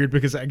so weird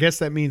because I guess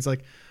that means like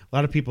a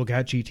lot of people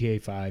got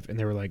GTA 5 and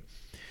they were like,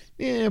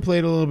 yeah, I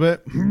played a little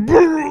bit,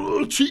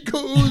 cheat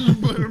codes,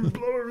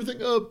 blow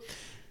everything up.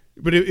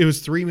 But it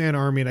was 3-Man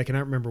Army, and I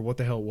cannot remember what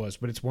the hell it was,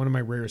 but it's one of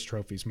my rarest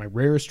trophies. My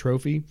rarest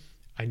trophy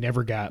I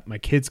never got. My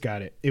kids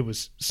got it. It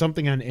was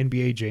something on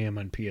NBA Jam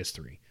on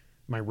PS3.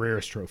 My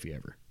rarest trophy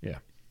ever. Yeah.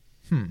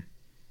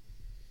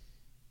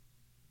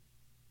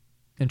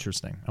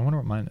 Interesting. I wonder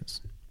what mine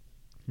is.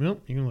 Well,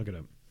 you can look it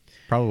up.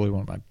 Probably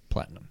one of my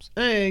platinums.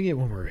 Hey, get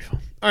one more refill.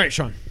 All right,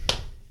 Sean.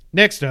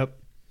 Next up,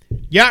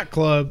 Yacht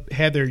Club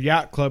had their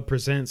Yacht Club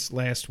Presents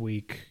last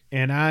week,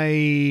 and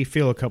I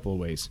feel a couple of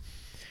ways.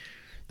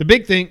 The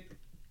big thing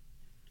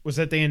was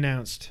that they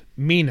announced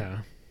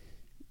Mina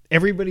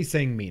Everybody's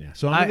saying Mina,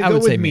 so I I'm going to would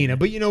go say with Mina. Mina.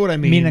 But you know what I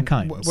mean. Mina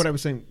Kimes. What I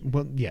was saying.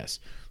 Well, yes.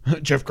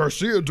 Jeff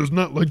Garcia does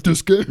not like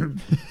this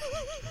game.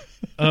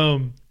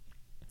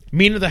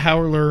 Mina the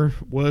Howler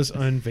was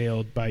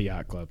unveiled by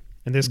Yacht Club,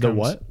 and this The comes,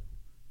 what?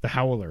 The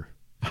Howler.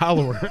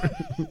 Howler.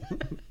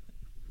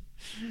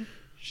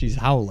 She's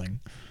howling.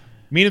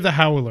 Mina the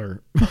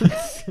Howler.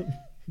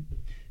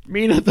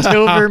 Mina the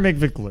Silver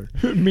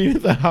McVickler. Mina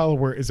the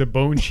Howler is a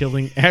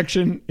bone-chilling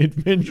action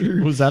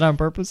adventure. Was that on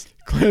purpose?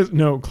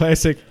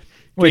 Classic.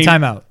 Wait, game-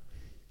 time out.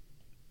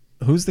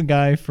 Who's the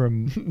guy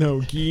from...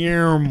 No,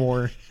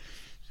 Guillermo.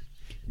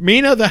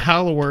 Mina the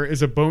Howler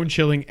is a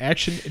bone-chilling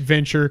action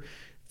adventure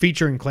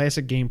featuring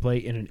classic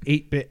gameplay in an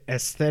 8-bit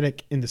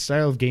aesthetic in the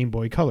style of Game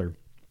Boy Color,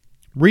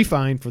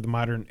 refined for the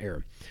modern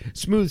era.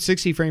 Smooth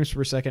 60 frames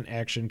per second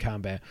action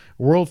combat,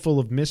 a world full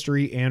of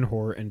mystery and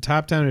horror, and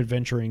top-down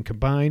adventuring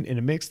combined in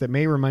a mix that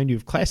may remind you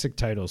of classic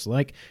titles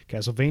like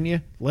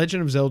Castlevania,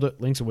 Legend of Zelda,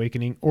 Link's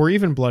Awakening, or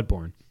even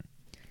Bloodborne.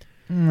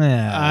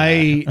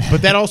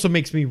 But that also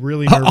makes me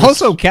really nervous.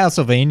 Also,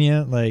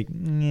 Castlevania, like...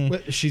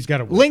 But she's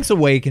got a whip. Link's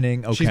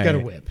Awakening, okay. She's got a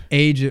whip.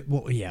 Age,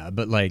 well, yeah,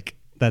 but like,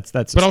 that's a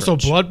But also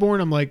stretch.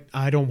 Bloodborne, I'm like,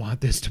 I don't want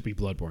this to be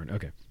Bloodborne.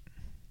 Okay.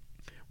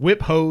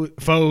 Whip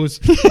foes.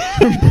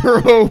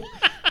 Burrow.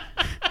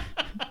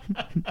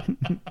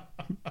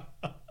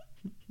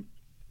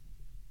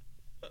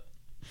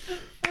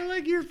 I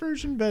like your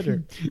version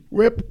better.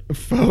 Whip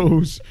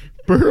foes.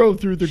 Burrow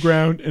through the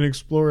ground and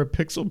explore a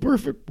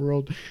pixel-perfect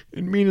world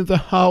in Mina the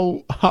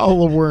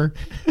Howler,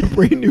 a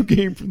brand new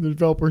game from the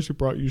developers who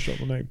brought you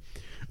Shovel Knight.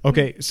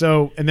 Okay,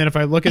 so, and then if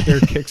I look at their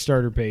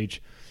Kickstarter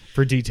page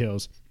for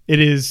details, it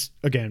is,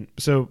 again,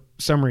 so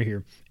summary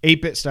here.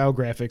 8-bit style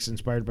graphics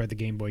inspired by the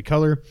Game Boy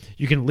Color.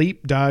 You can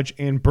leap, dodge,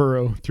 and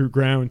burrow through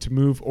ground to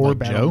move or Like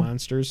battle Joe?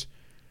 monsters.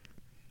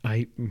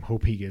 I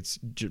hope he gets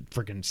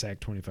freaking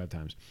sacked 25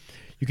 times.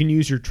 You can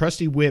use your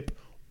trusty whip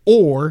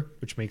or,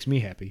 which makes me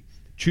happy,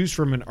 choose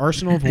from an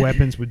arsenal of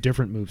weapons with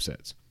different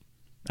movesets.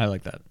 I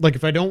like that. Like,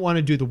 if I don't want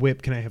to do the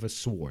whip, can I have a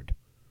sword?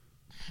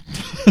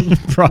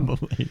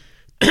 Probably.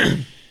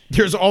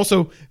 There's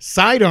also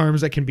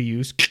sidearms that can be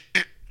used.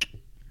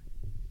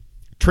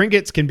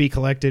 Trinkets can be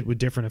collected with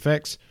different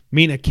effects.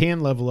 Mina can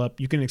level up.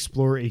 You can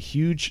explore a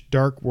huge,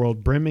 dark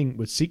world brimming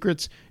with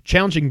secrets,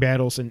 challenging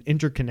battles, and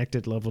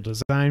interconnected level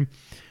design.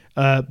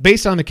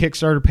 Based on the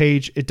Kickstarter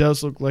page, it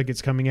does look like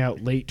it's coming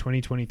out late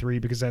 2023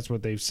 because that's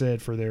what they've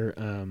said for their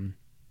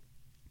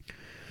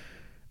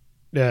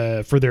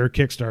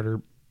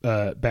Kickstarter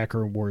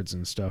backer awards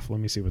and stuff. Let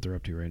me see what they're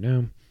up to right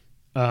now.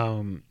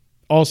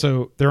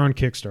 Also, they're on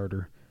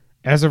Kickstarter.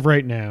 As of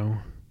right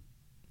now,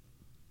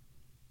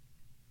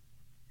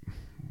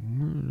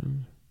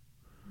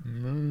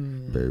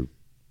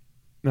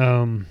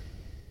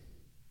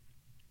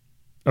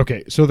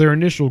 okay, so their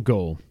initial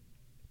goal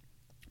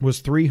was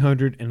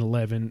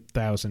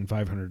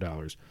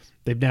 $311,500.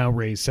 They've now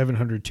raised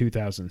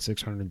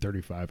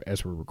 $702,635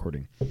 as we're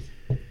recording.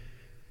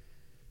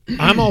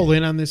 I'm all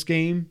in on this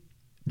game.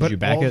 But Did you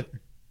back it?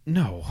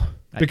 No,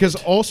 because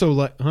also,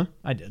 like, huh?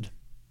 I did.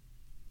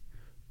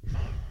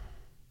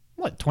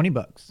 What,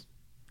 $20?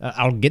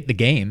 I'll get the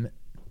game.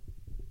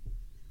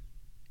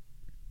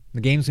 The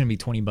game's going to be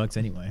 $20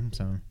 anyway,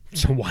 so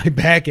why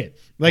back it?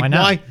 Like, Why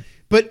not?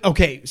 But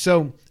okay,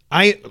 so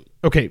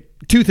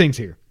two things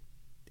here.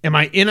 Am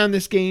I in on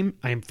this game?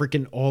 I am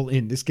freaking all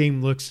in. This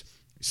game looks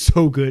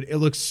so good. It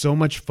looks so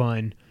much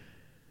fun.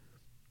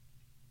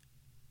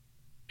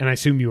 And I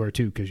assume you are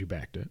too because you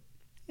backed it.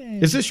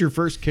 Is this your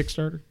first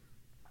Kickstarter?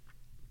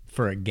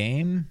 For a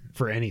game?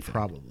 For anything?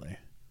 Probably.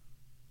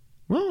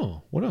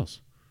 Oh, what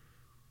else?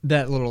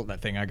 That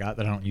thing I got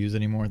that I don't use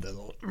anymore. The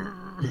little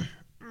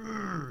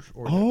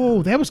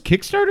Oh, that was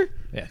Kickstarter?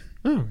 yeah.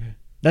 Oh, okay.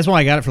 That's why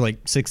I got it for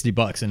like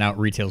 $60 and now it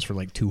retails for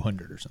like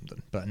 $200 or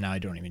something. But now I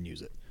don't even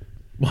use it.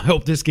 Well, I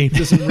hope this game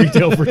doesn't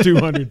retail for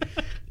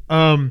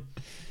 $200.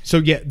 So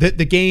yeah,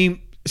 the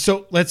game.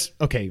 So let's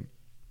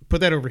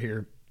put that over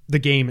here. The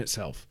game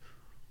itself.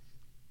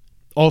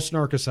 All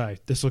snark aside,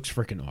 this looks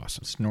freaking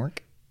awesome. Snork?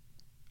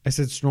 I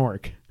said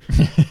snork.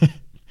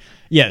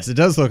 Yes, it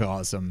does look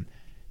awesome.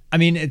 I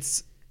mean,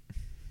 it's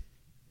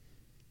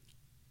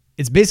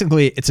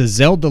basically a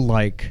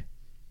Zelda-like,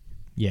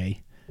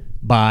 yay,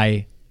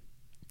 by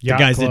Yacht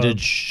the guys Club. that did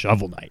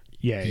Shovel Knight.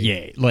 Yay.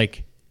 Yay.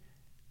 Like,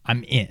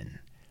 I'm in.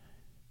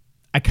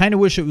 I kind of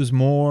wish it was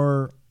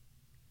more...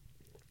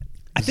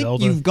 I think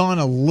Zelda. you've gone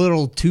a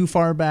little too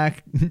far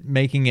back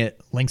making it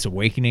Link's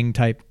Awakening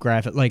type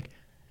graphic. Like,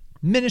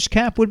 Minish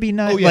Cap would be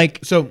nice. Oh yeah. Like,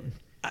 So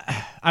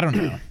I don't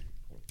know.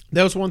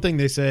 that was one thing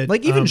they said.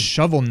 Like, even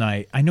Shovel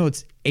Knight, I know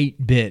it's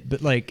 8-bit,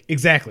 but like,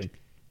 exactly.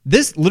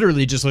 this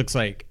literally just looks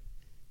like...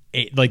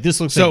 this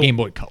looks like Game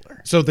Boy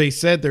Color. So they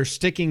said they're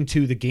sticking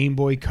to the Game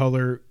Boy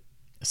Color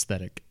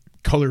Aesthetic.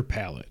 color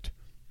palette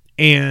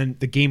and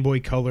the Game Boy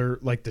Color,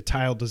 like the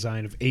tile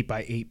design of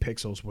 8x8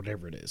 pixels,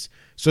 whatever it is.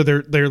 So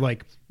they're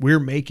like, we're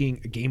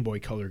making a Game Boy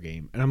Color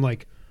game, and I'm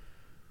like,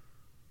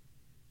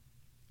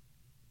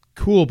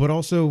 cool, but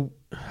also,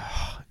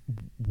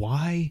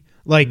 why?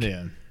 Like,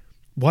 Yeah.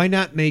 why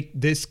not make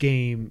this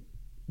game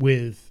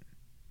with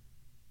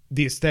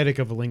the aesthetic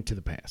of A Link to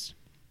the Past.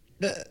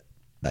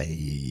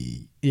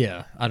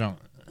 Yeah, I don't.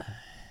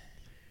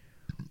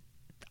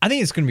 I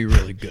think it's going to be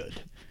really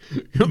good.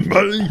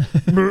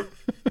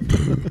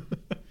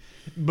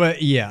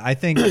 But yeah, I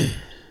think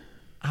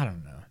I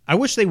don't know. I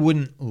wish they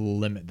wouldn't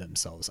limit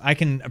themselves. I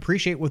can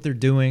appreciate what they're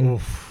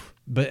doing,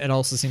 but it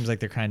also seems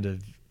like they're kind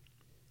of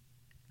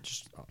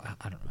just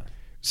I don't know.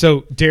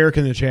 So Derek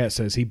in the chat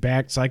says he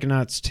backed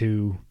Psychonauts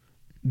 2,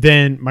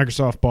 then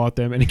Microsoft bought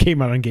them, and it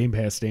came out on Game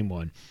Pass day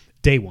one.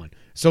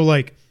 So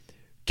like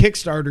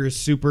Kickstarter is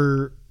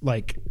super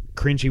like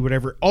cringy,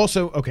 whatever.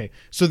 Also, okay,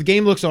 so the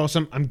game looks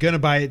awesome. I'm gonna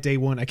buy it day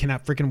one. I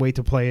cannot freaking wait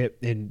to play it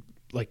in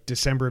like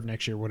December of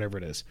next year, whatever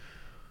it is.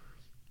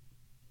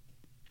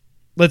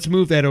 Let's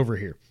move that over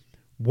here.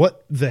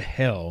 What the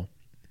hell?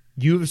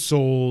 You've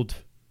sold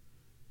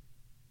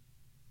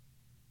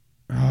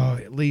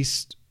at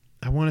least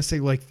I want to say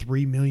like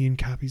 3 million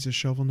copies of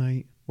Shovel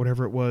Knight,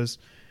 whatever it was.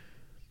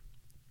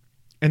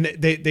 And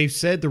they've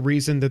said the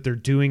reason that they're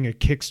doing a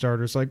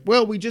Kickstarter is like,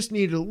 well, we just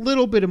need a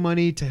little bit of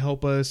money to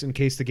help us in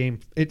case the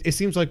game... It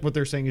seems like what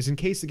they're saying is in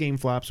case the game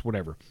flops,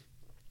 whatever.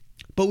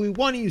 But we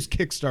want to use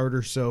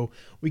Kickstarter so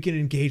we can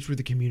engage with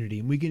the community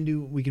and we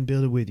can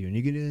build it with you. And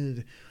you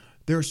can...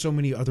 There are so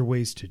many other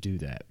ways to do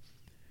that.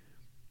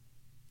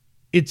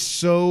 It's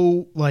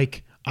so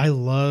like I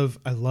love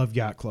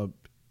Yacht Club.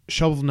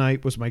 Shovel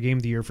Knight was my game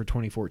of the year for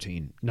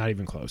 2014. Not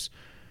even close.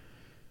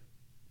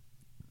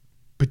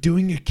 But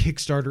doing a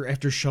Kickstarter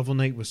after Shovel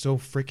Knight was so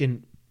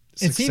freaking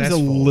successful. It seems a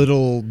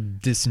little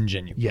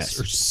disingenuous, yes,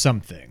 or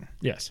something.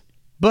 Yes.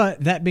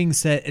 But that being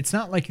said, it's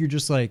not like you're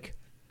just like,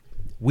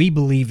 we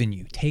believe in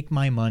you. Take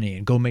my money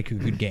and go make a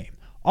good game.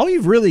 All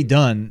you've really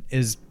done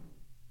is,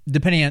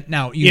 depending on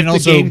now, you can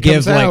also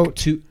give like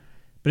two.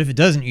 But if it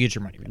doesn't, you get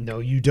your money back. No,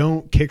 you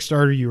don't.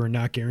 Kickstarter, you are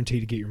not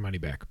guaranteed to get your money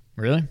back.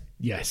 Really?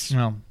 Yes.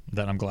 Well,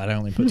 then I'm glad I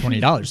only put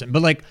 $20 in.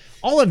 But like,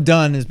 all I've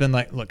done has been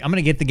like, look, I'm going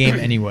to get the game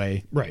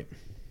anyway. Right.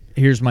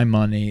 Here's my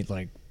money.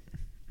 Like,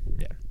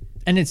 yeah.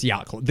 And it's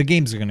Yacht Club. The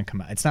games are going to come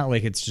out. It's not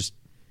like it's just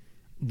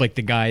like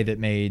the guy that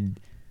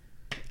made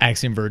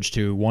Axiom Verge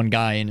 2, one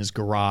guy in his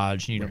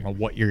garage, and you don't know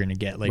what you're going to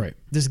get. Like,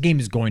 this game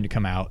is going to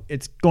come out.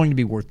 It's going to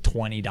be worth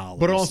 $20.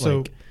 But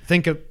also,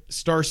 think of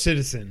Star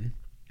Citizen,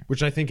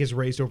 which I think has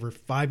raised over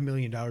 $5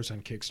 million on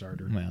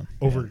Kickstarter. Well,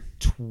 over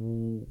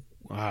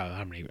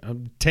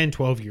 10,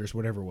 12 years,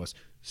 whatever it was.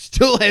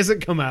 Still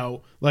hasn't come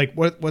out. Like,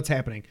 what's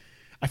happening?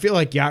 I feel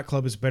like Yacht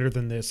Club is better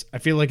than this. I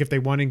feel like if they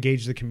want to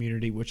engage the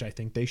community, which I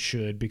think they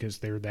should because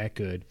they're that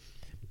good,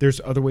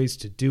 there's other ways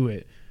to do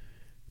it.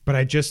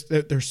 But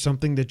there's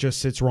something that just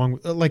sits wrong.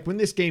 Like, when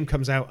this game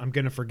comes out, I'm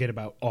going to forget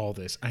about all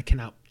this. I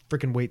cannot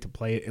freaking wait to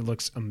play it. It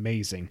looks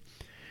amazing.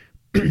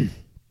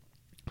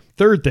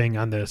 Third thing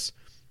on this,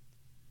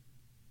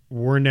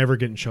 we're never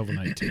getting Shovel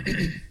Knight 2.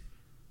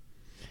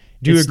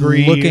 Do you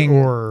agree? Looking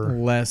or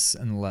less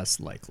and less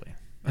likely.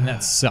 And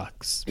that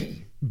sucks.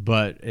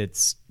 But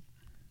it's...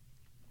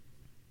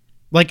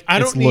 Like,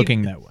 it's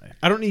looking that way.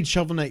 I don't need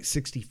Shovel Knight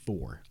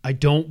 64. I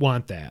don't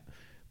want that.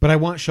 But I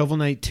want Shovel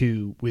Knight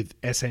 2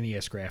 with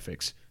SNES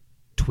graphics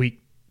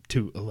tweaked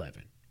to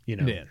 11. You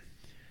know? Yeah.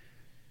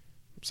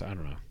 So I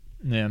don't know.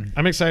 Yeah.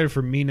 I'm excited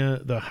for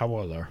Mina the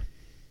Howler.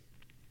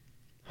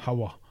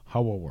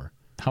 Howler.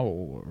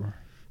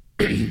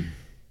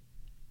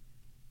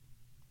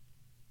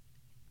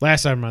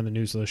 Last item on the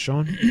news list,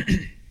 Sean.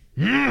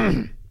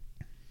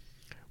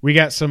 We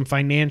got some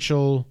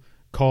financial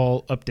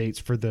call updates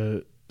for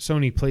the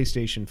Sony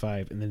PlayStation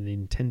 5 and the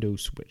Nintendo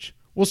Switch.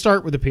 We'll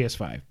start with the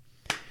PS5.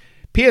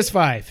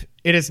 PS5,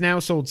 it has now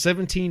sold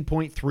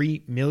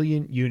 17.3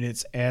 million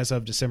units as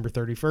of December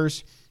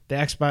 31st. The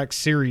Xbox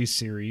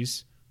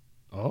Series.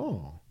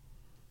 Oh.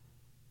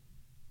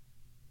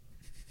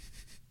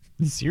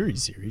 The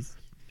Series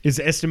is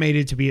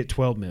estimated to be at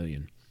 12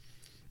 million.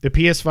 The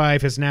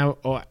PS5 has now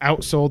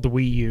outsold the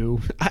Wii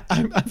U.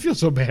 I feel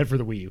so bad for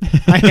the Wii U.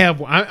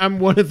 I'm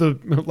one of the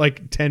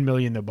like 10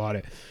 million that bought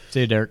it.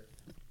 See you, Derek.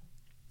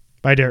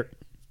 Bye, Derek.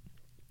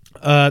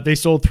 They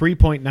sold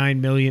 3.9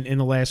 million in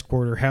the last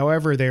quarter.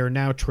 However, they are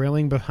now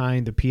trailing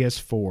behind the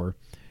PS4.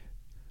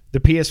 The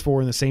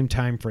PS4 in the same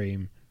time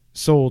frame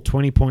sold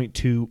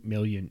 20.2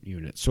 million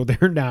units. So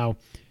they're now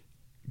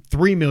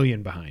 3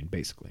 million behind,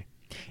 basically.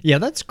 Yeah,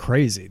 that's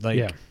crazy. Like,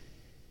 yeah.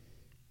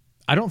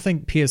 I don't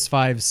think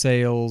PS5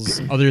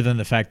 sales, other than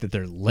the fact that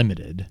they're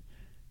limited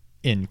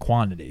in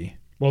quantity.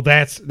 Well,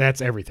 that's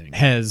everything.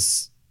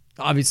 Has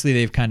obviously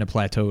they've kind of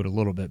plateaued a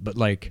little bit, but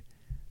like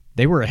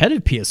they were ahead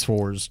of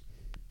PS4's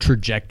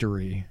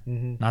trajectory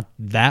not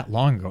that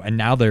long ago, and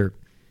now they're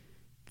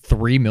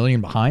 3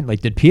 million behind.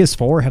 Like, did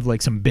PS4 have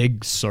like some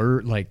big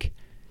surge? Like,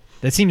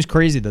 that seems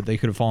crazy that they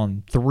could have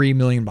fallen 3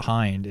 million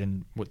behind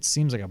in what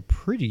seems like a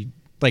pretty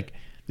like.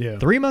 Yeah.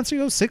 3 months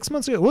ago, 6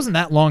 months ago, it wasn't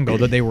that long ago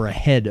that they were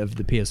ahead of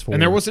the PS4.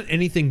 And there wasn't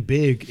anything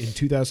big in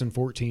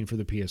 2014 for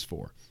the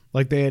PS4.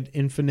 Like, they had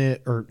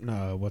Infamous,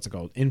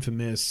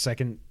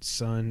 Second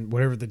Son,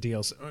 whatever the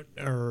DLC,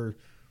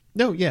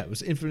 it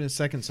was Infamous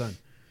Second Son.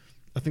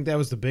 I think that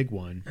was the big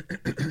one.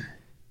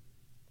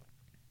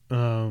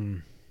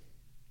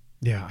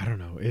 Yeah, I don't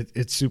know.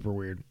 It's super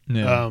weird.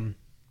 Yeah.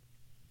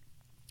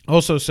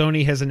 Also,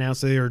 Sony has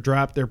announced they are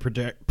dropped their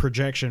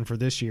projection for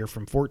this year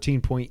from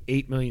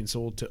 14.8 million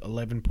sold to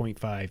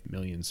 11.5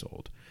 million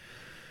sold.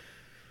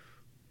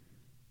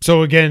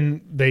 So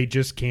again, they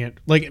just can't.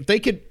 Like, if they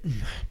could,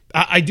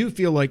 I do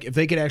feel like if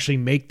they could actually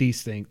make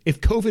these things, if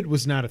COVID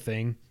was not a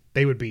thing,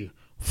 they would be,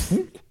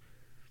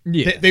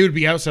 they would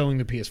be outselling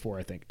the PS4,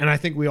 I think. And I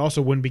think we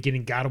also wouldn't be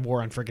getting God of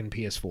War on freaking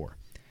PS4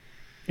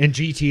 and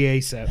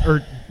GTA 7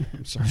 or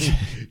sorry,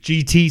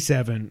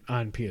 GT7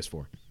 on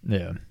PS4.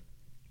 Yeah.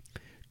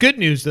 Good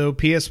news though,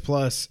 PS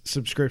Plus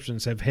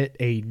subscriptions have hit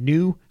a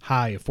new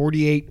high of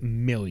 48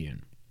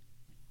 million.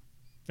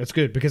 That's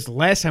good because the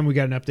last time we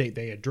got an update,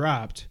 they had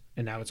dropped.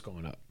 And now it's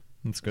going up.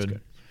 That's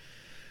good.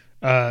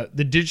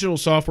 The digital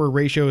software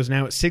ratio is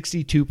now at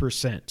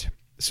 62%.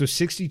 So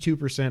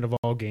 62% of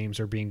all games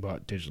are being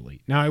bought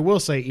digitally. Now, I will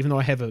say, even though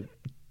I have a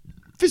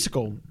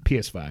physical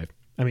PS5,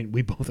 I mean,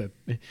 we both have,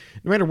 no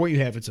matter what you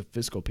have, it's a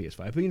physical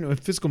PS5. But, you know,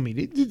 physical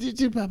media,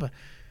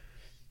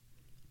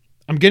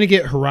 I'm going to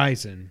get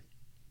Horizon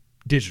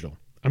digital.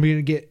 I'm going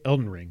to get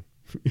Elden Ring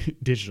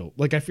digital.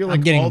 Like, I feel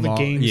like all the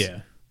games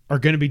are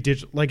going to be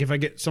digital. Like, if I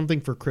get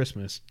something for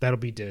Christmas, that'll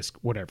be disc,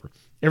 whatever.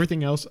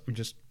 Everything else,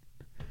 it's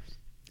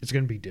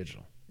going to be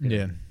digital.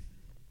 Yeah.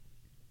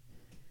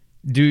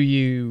 Do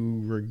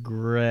you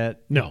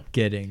regret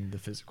getting the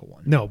physical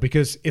one? No,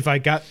 because if I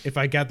got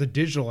the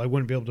digital, I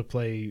wouldn't be able to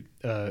play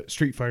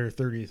Street Fighter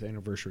 30th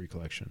Anniversary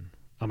Collection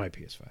on my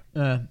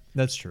PS5.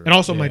 That's true. And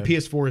also, my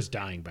PS4 is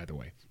dying, by the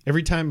way.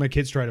 Every time my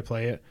kids try to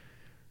play it,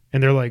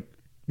 and they're like,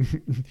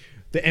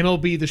 the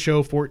MLB The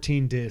Show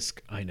 14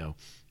 disc, I know,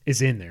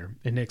 is in there.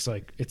 And Nick's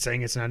like, it's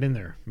saying it's not in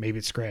there. Maybe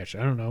it's scratched.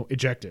 I don't know.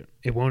 Eject it.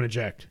 It won't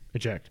eject.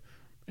 Eject.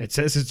 It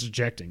says it's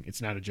ejecting.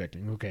 It's not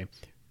ejecting. Okay.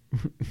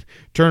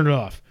 Turn it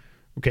off.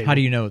 Okay. How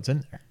do you know it's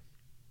in there?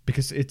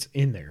 Because it's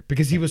in there.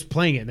 Because he was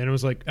playing it, and then it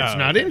was like, it's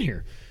not in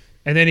here.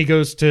 And then he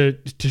goes to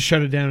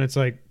shut it down. It's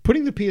like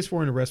putting the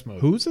PS4 into rest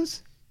mode. Who's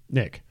this?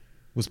 Nick.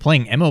 Was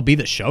playing MLB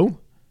The Show?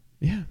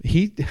 Yeah.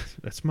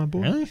 That's my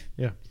boy. Really?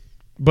 Yeah.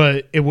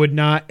 But it would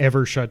not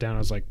ever shut down. I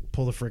was like,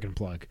 pull the friggin'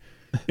 plug.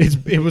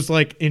 It was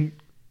like,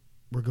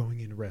 we're going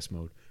into rest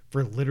mode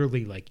for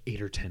literally like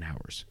 8 or 10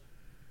 hours.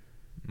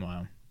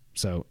 Wow.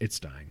 So it's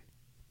dying.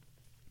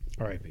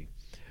 R.I.P.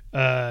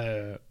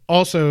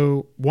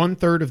 Also,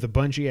 1/3 of the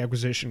Bungie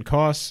acquisition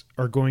costs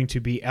are going to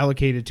be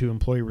allocated to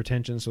employee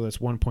retention. So that's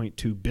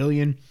 $1.2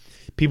 billion.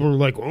 People are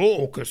like,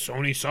 oh, because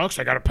Sony sucks.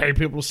 I got to pay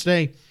people to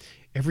stay.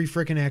 Every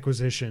freaking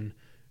acquisition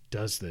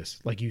does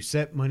this. Like, you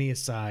set money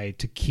aside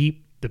to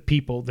keep the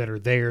people that are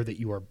there that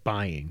you are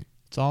buying.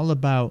 It's all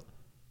about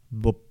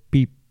the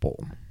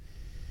people.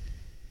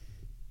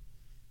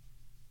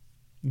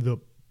 The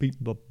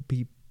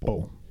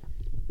people.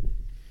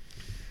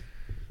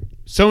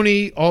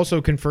 Sony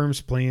also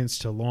confirms plans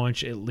to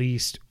launch at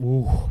least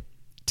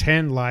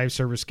 10 live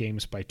service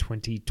games by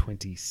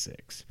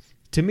 2026.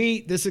 To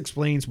me, this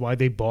explains why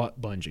they bought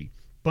Bungie.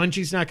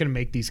 Bungie's not going to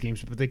make these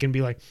games, but they can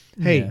be like,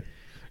 hey,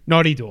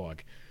 Naughty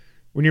Dog,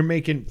 when you're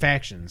making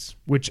Factions,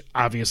 which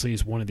obviously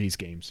is one of these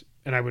games,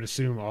 and I would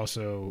assume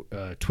also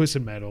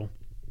Twisted Metal,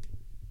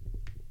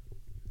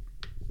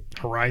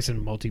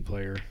 Horizon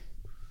multiplayer.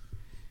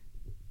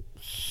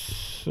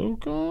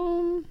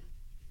 SOCOM?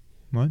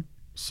 What?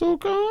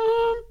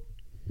 SOCOM?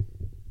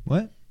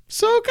 What?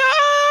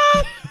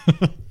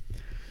 SOCOM!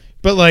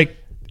 But, like,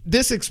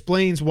 this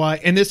explains why,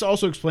 and this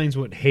also explains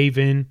what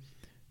Haven,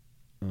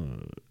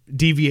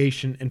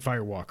 Deviation, and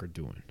Firewalk are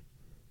doing.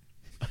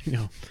 I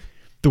know.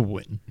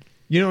 Doing.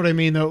 You know what I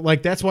mean, though?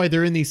 Like, that's why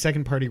they're in these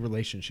second-party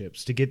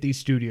relationships, to get these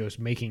studios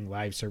making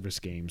live service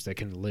games that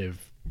can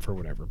live for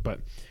whatever. But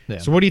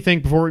So what do you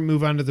think, before we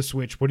move on to the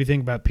Switch, what do you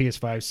think about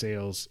PS5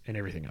 sales and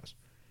everything else?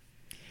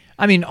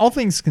 I mean, all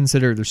things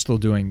considered, they're still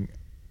doing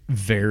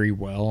very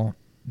well,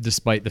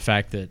 despite the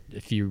fact that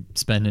if you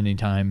spend any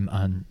time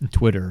on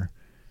Twitter,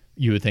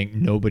 you would think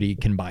nobody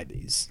can buy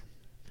these.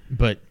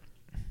 But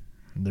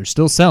they're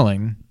still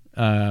selling.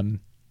 I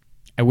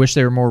wish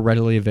they were more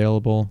readily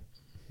available,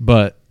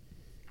 but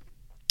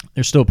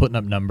they're still putting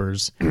up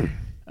numbers.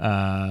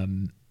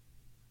 10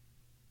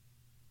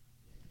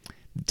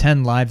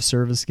 live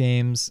service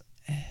games.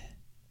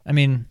 I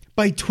mean,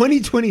 by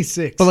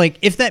 2026. But like,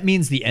 if that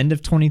means the end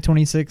of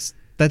 2026,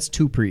 that's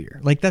 2 per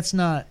year. Like, that's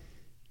not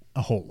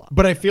a whole lot.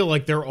 But I feel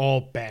like they're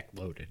all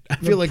backloaded. I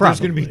feel like there's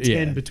going to be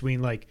 10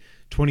 between like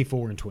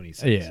 24 and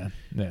 26. Yeah.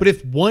 But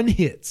if one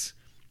hits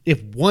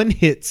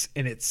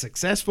and it's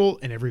successful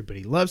and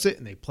everybody loves it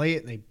and they play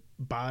it and they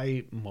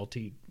buy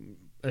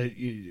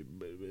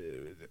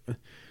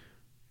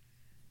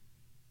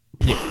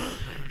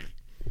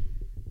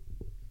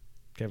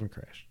Kevin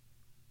crashed.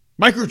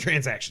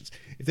 Microtransactions.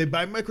 If they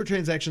buy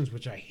microtransactions,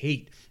 which I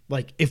hate,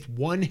 like if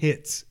one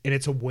hits and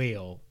it's a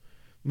whale,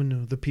 well,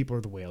 no, the people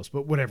are the whales,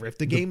 but whatever. If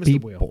the game is the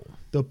whale,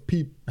 the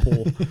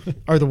people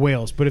are the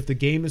whales. But if the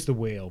game is the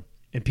whale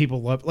and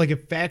people love, like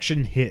if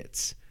Faction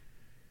hits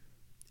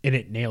and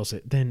it nails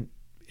it, then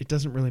it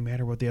doesn't really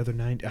matter what the other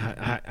 9.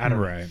 I don't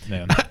know. Right.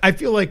 Yeah. I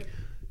feel like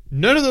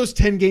none of those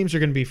 10 games are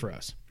going to be for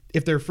us.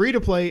 If they're free to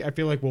play, I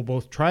feel like we'll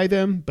both try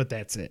them, but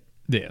that's it.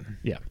 Yeah.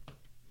 Yeah.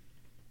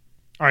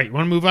 All right, you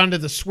want to move on to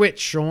the Switch,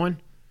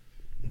 Sean?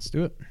 Let's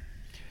do it.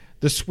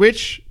 The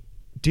Switch,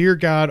 dear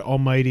God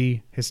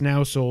Almighty, has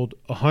now sold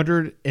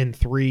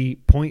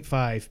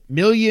 103.5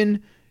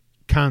 million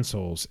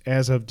consoles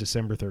as of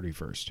December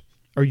 31st.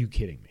 Are you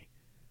kidding me?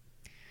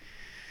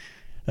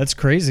 That's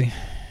crazy.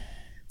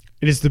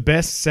 It is the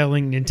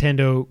best-selling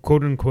Nintendo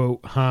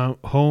quote-unquote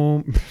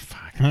home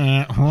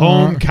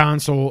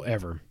console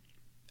ever.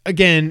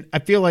 Again, I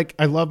feel like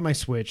I love my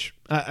Switch.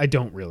 I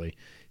don't really.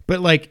 But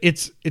like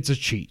it's a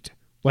cheat.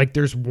 Like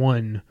there's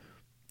one.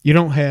 You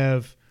don't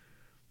have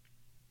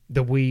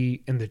the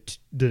Wii and the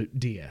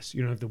DS.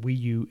 You don't have the Wii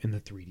U and the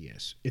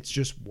 3DS. It's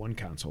just one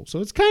console.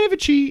 So it's kind of a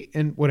cheat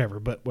and whatever,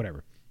 but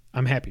whatever.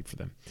 I'm happy for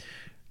them.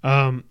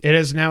 It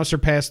has now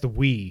surpassed the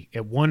Wii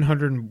at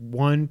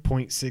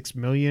 101.6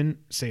 million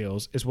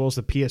sales, as well as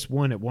the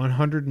PS1 at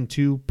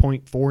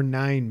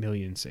 102.49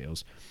 million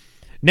sales.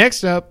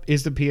 Next up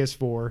is the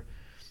PS4.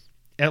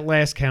 At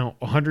last count,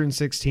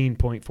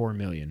 116.4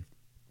 million.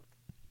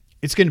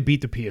 It's going to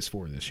beat the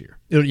PS4 this year.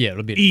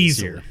 It'll be Easily.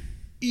 this year.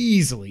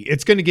 Easily.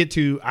 It's going to get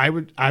to, I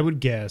would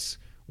guess,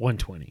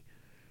 120.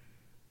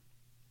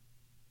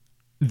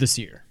 This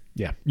year.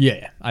 Yeah.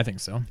 Yeah, I think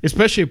so.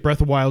 Especially if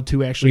Breath of the Wild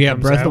 2 actually comes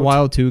out. Breath of the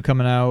Wild 2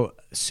 coming out.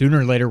 Sooner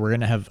or later, we're going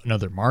to have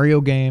another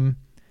Mario game.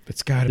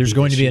 It's got to be There's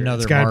going this to be year.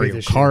 another It's gotta Mario be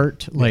this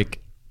Kart. year.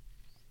 Like,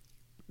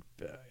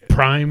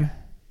 Prime.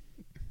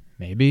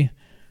 maybe.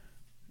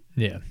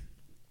 Yeah.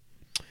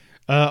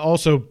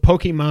 Also,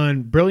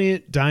 Pokemon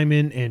Brilliant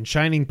Diamond and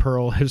Shining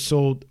Pearl have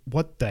sold,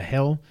 what the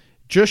hell?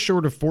 Just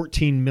short of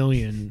 14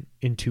 million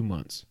in 2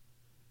 months.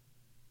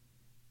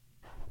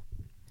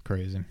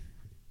 Crazy.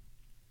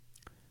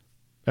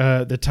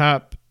 The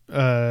top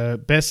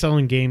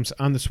best-selling games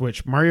on the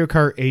Switch, Mario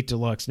Kart 8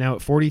 Deluxe, now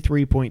at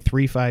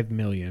 43.35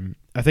 million.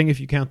 I think if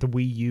you count the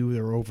Wii U,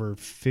 they're over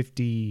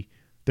 50.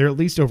 They're at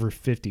least over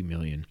 50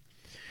 million.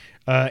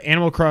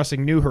 Animal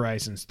Crossing New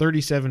Horizons,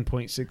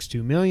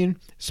 37.62 million.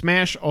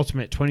 Smash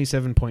Ultimate,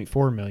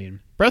 27.4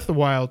 million. Breath of the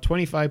Wild,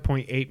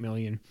 25.8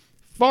 million.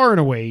 Far and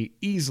away,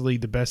 easily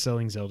the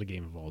best-selling Zelda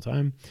game of all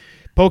time.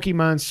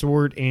 Pokemon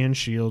Sword and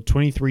Shield,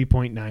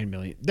 23.9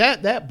 million.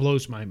 That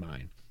blows my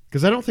mind,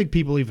 because I don't think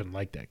people even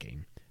like that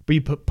game. But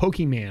you put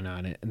Pokemon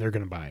on it, and they're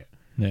going to buy it.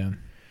 Yeah.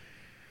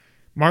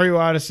 Mario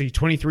Odyssey,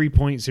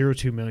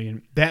 23.02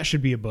 million. That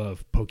should be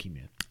above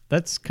Pokemon.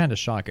 That's kind of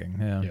shocking.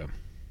 Yeah.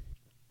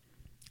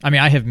 I mean,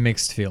 I have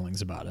mixed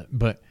feelings about it,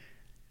 but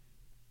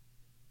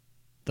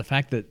the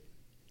fact that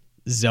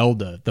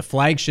Zelda, the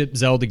flagship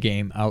Zelda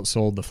game,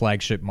 outsold the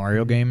flagship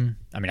Mario game,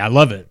 I mean, I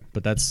love it,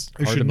 but that's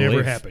It hard should to never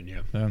believe. happen, yeah.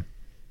 Yeah.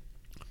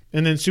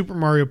 And then Super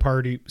Mario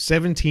Party,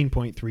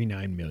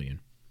 17.39 million.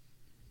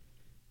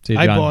 See,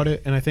 I John, bought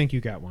it, and I think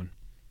you got one.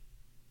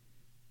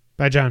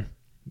 Bye, John.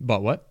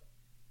 Bought what?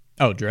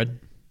 Oh, Dread?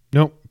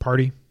 Nope,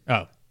 Party.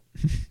 Oh.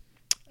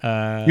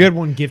 You had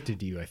one gifted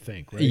to you, I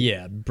think, right?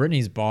 Yeah,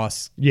 Brittany's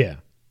boss Yeah.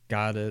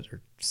 got it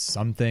or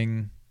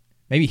something.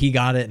 Maybe he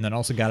got it and then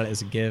also got it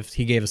as a gift.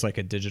 He gave us like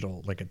a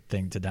digital, like a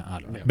thing to down. I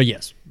don't know. Yeah. But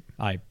yes,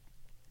 I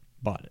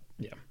bought it.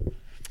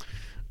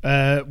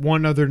 Yeah.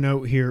 One other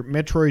note here.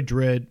 Metroid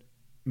Dread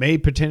may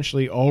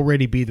potentially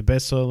already be the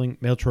best-selling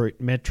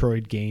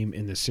Metroid game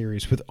in the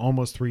series with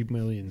almost 3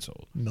 million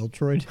sold.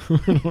 Metroid?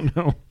 I don't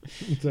know.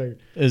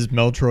 Is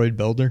Metroid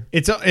Builder?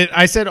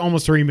 I said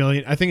almost 3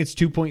 million. I think it's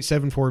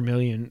 2.74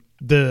 million.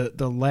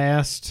 The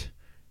last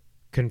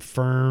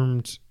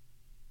confirmed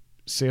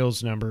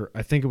sales number,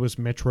 I think it was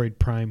Metroid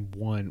Prime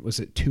 1, was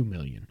at 2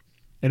 million.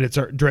 And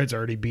Dread's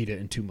already beat it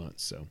in 2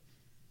 months, so.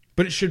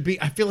 But it should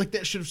be, I feel like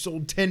that should have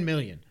sold 10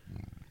 million.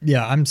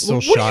 Yeah, I'm so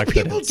What shocked are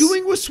you people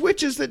doing with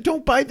Switches that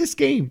don't buy this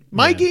game?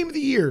 My game of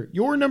the year.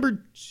 Your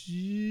number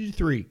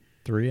 3.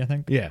 3, I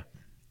think. Yeah.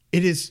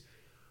 It is.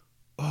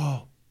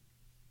 Oh,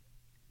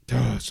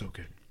 so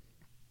good.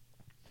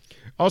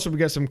 Also, we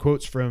got some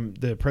quotes from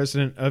the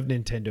president of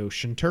Nintendo,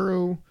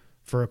 Shintaro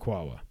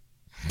Furukawa.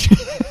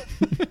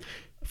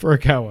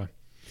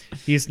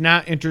 He is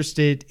not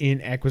interested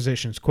in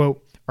acquisitions.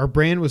 Quote, our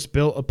brand was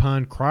built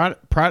upon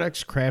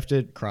products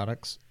crafted.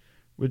 Products.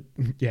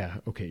 Yeah,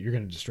 okay, you're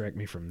going to distract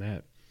me from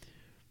that.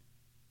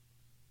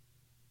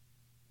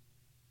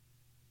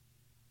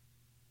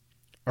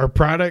 Our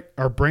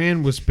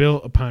brand was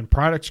built upon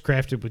products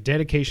crafted with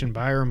dedication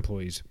by our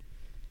employees,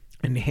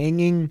 and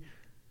having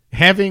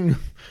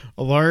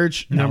a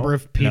large number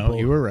of people. No,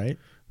 you were right.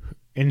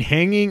 And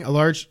hanging a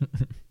large.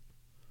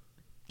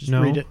 Just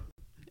read it.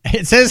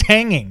 It says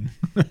hanging.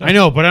 I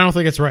know, but I don't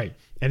think it's right.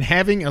 And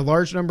having a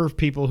large number of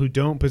people who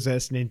don't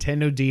possess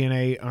Nintendo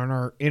DNA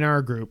in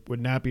our group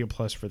would not be a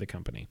plus for the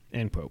company.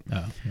 End quote.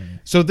 Oh, yeah.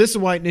 So this is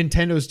why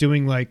Nintendo's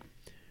doing like.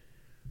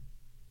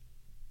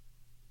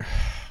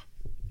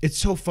 It's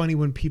so funny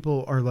when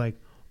people are like,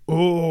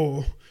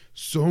 "Oh,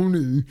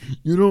 Sony,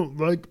 you don't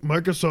like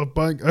Microsoft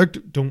buying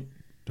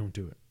Don't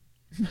do it."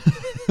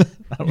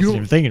 I wasn't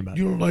even thinking about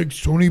it. You don't like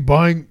Sony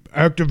buying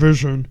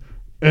Activision,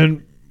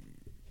 and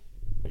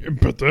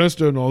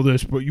Bethesda and all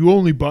this, but you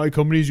only buy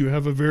companies you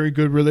have a very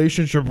good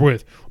relationship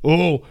with.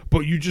 Oh,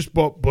 but you just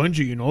bought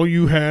Bungie, and all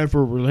you had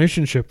for a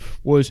relationship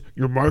was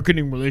your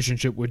marketing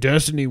relationship with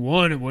Destiny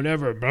 1 and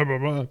whatever, blah, blah,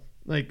 blah.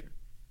 Like,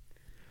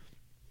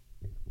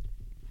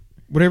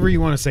 whatever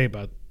you want to say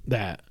about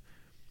that.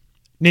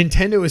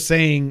 Nintendo is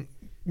saying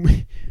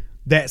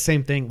that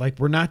same thing. Like,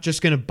 we're not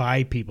just going to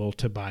buy people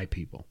to buy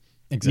people.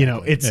 Exactly. You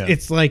know,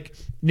 it's like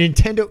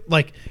Nintendo,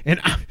 like, and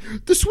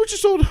the Switch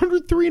has sold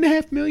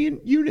 103.5 million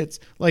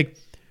units. Like,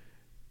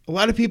 a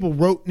lot of people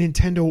wrote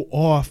Nintendo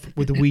off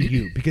with the Wii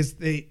U because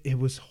it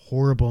was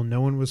horrible.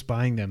 No one was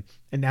buying them,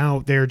 and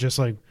now they're just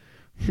like,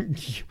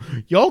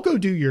 y'all go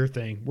do your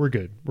thing. We're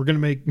good. We're gonna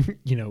make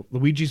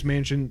Luigi's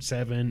Mansion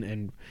 7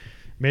 and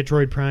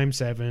Metroid Prime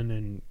 7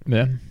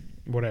 and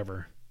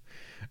whatever.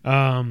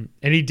 And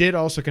he did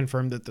also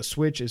confirm that the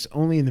Switch is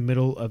only in the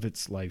middle of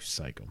its life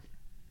cycle.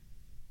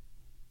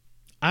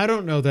 I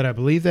don't know that I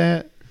believe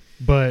that,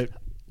 but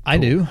I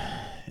do.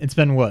 It's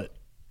been what,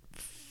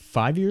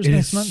 5 years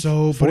next month?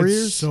 4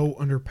 years? It's so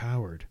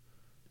underpowered.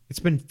 It's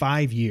been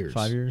 5 years.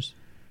 5 years?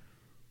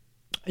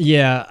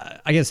 Yeah,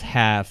 I guess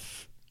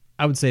half.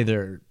 I would say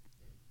they're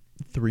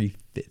 3/5.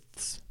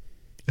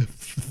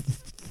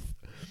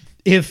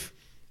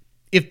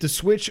 If the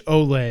Switch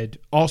OLED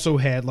also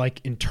had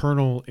like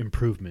internal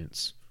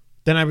improvements,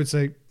 then I would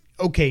say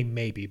okay,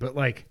 maybe, but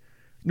like,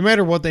 no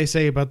matter what they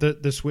say about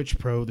the Switch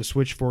Pro, the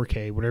Switch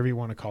 4K, whatever you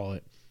want to call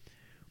it,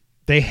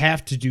 they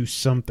have to do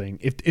something.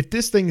 If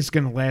this thing is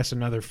going to last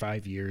another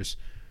 5 years,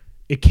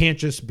 it can't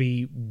just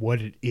be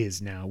what it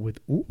is now with,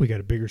 we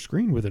got a bigger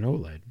screen with an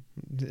OLED.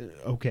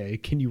 Okay,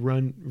 can you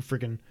run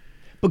freaking...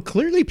 But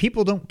clearly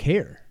people don't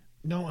care.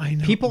 No, I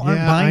know. People aren't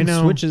buying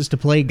Switches to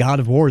play God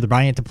of War. They're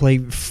buying it to play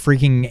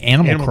freaking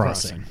Animal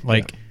Crossing.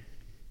 Like,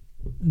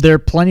 they're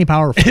plenty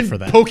powerful for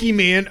that.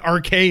 Pokemon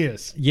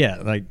Arceus.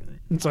 Yeah, like...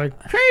 It's like,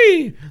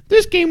 hey,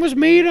 this game was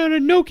made on a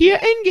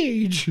Nokia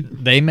N-Gage.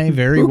 They may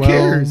very well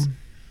cares?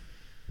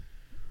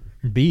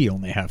 Be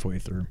only halfway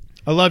through.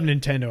 I love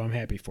Nintendo. I'm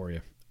happy for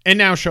you. And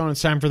now, Sean,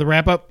 it's time for the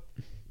wrap-up.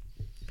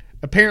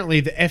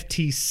 Apparently, the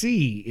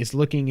FTC is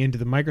looking into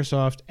the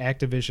Microsoft,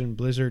 Activision,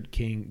 Blizzard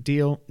King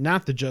deal,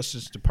 not the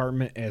Justice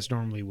Department, as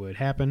normally would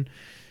happen.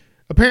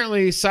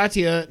 Apparently,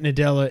 Satya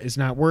Nadella is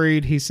not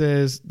worried. He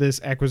says this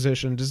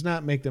acquisition does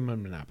not make them a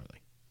monopoly.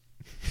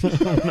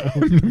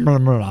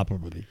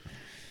 Monopoly.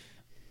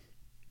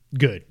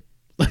 Good.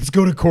 Let's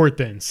go to court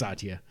then,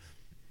 Satya.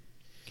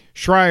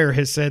 Schreier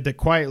has said that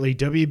quietly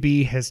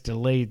WB has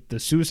delayed the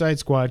Suicide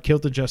Squad Kill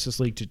the Justice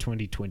League to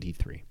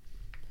 2023.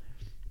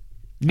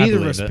 Neither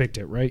of us picked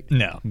it, right?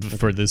 No,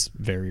 for this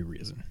very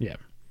reason. Yeah.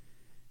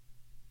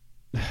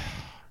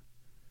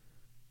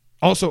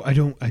 Also,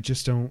 I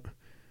just don't.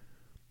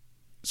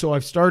 So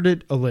I've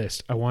started a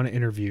list. I want to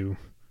interview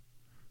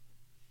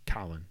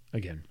Colin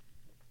again.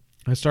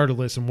 I started a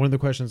list, and one of the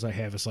questions I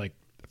have is like,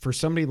 for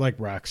somebody like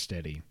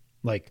Rocksteady,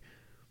 like,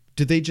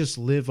 do they just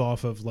live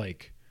off of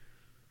like,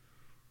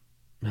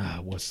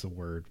 what's the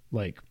word?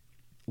 Like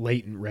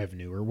latent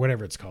revenue or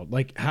whatever it's called.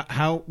 Like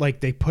how like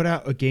they put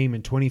out a game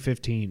in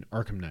 2015,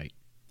 Arkham Knight.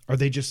 Are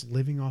they just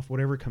living off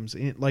whatever comes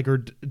in? Like,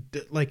 or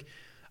like,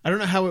 I don't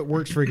know how it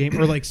works for a game.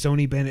 Or like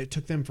Sony Bennett, it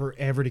took them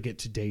forever to get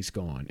to Days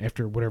Gone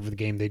after whatever the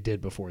game they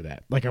did before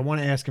that. Like, I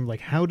want to ask him, like,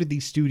 how did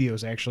these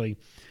studios actually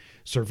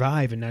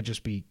survive and not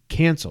just be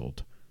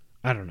canceled?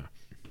 I don't know.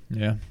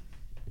 Yeah.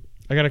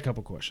 I got a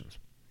couple questions.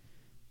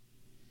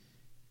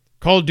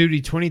 Call of Duty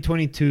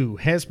 2022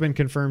 has been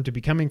confirmed to be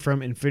coming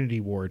from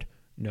Infinity Ward.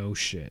 No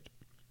shit.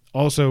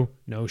 Also,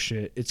 no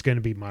shit. It's going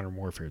to be Modern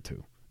Warfare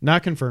 2.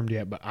 Not confirmed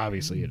yet, but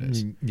obviously it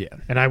is. Yeah.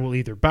 And I will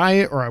either buy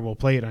it or I will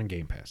play it on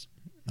Game Pass.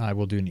 I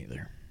will do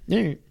neither.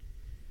 Yeah.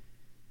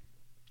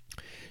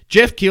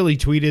 Jeff Keighley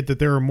tweeted that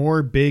there are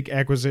more big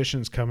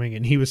acquisitions coming,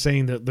 and he was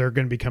saying that they're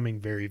going to be coming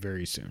very,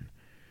 very soon.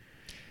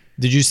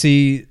 Did you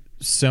see...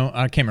 So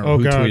I can't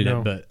remember who tweeted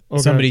it,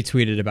 but somebody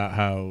tweeted about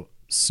how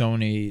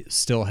Sony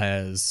still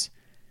has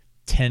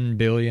 $10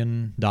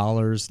 billion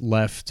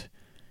left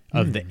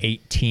of the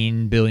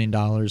 $18 billion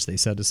they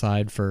set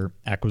aside for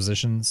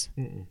acquisitions.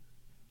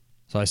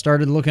 So I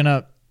started looking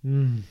up. I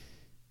don't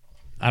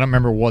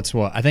remember what's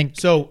what. I think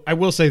so. I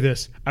will say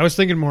this. I was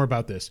thinking more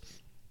about this.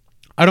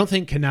 I don't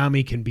think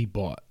Konami can be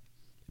bought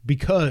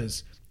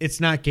because it's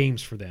not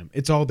games for them.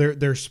 It's all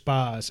their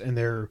spas and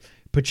their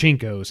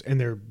pachinkos and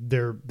their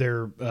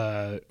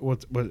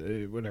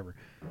whatever.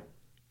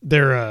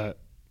 Their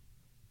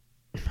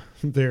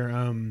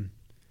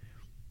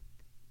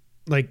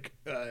like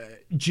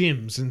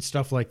gyms and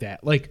stuff like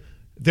that. Like,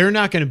 they're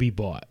not going to be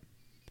bought.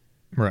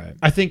 Right.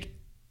 I think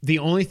the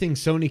only thing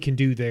Sony can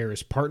do there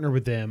is partner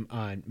with them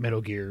on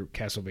Metal Gear,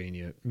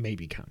 Castlevania,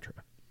 maybe Contra.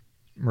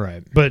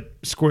 Right. But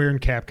Square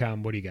and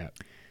Capcom, what do you got?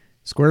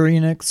 Square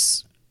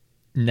Enix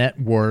net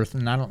worth,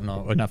 and I don't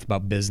know enough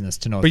about business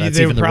to know if but that's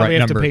they even would the probably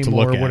right have number to pay to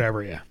more look or at.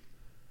 whatever, yeah.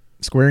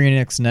 Square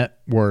Enix net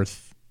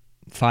worth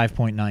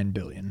 $5.9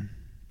 billion.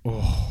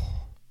 Oh.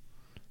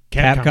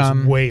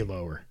 Capcom's way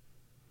lower.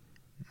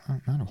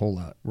 Not a whole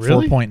lot.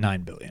 Really?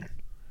 $4.9 billion.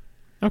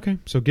 Okay,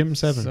 so give them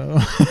 7. So,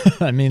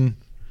 I mean,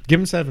 Give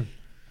them 7.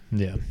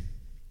 Yeah.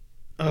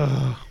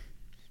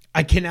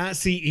 I cannot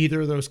see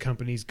either of those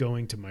companies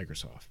going to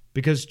Microsoft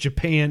because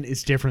Japan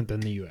is different than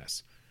the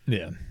U.S.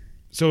 Yeah.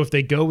 So if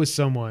they go with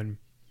someone,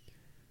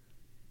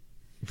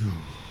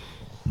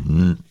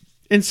 and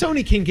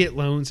Sony can get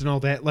loans and all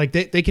that, like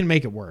they can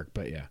make it work.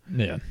 But yeah.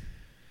 Yeah.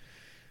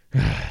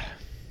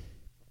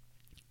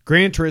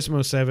 Gran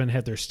Turismo 7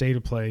 had their state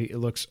of play. It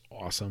looks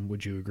awesome.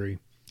 Would you agree?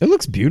 It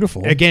looks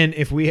beautiful. Again,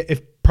 if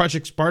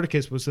Project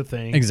Spartacus was the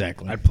thing,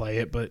 Exactly. I'd play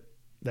it, but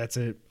that's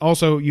it.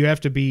 Also, you have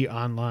to be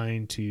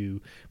online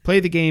to play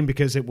the game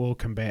because it will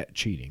combat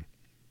cheating.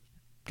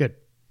 Good.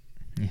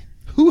 Yeah.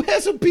 Who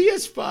has a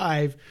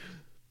PS5?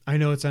 I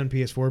know it's on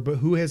PS4, but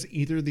who has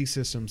either of these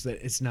systems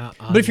that it's not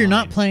online? But if you're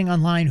not playing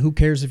online, who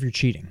cares if you're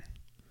cheating?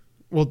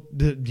 Well,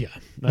 yeah.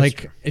 That's Like,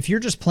 true. if you're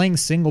just playing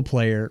single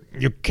player,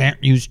 you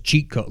can't use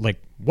cheat code.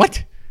 Like,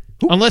 what?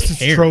 Who Unless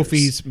cares? it's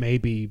trophies,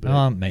 maybe.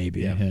 But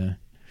Maybe. Yeah.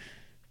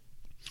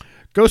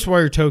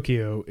 Ghostwire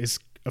Tokyo is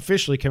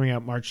officially coming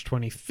out March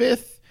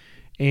 25th,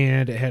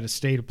 and it had a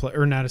state of play,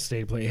 or not a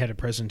state of play, it had a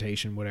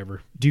presentation,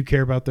 whatever. Do you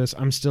care about this?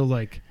 I'm still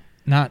like...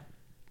 Not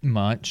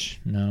much,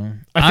 no.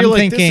 I feel I'm like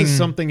thinking, this is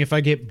something if I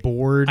get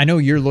bored... I know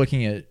you're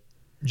looking at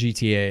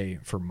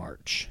GTA for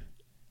March.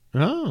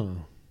 Oh.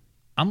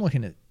 I'm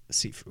looking at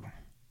Sifu,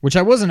 which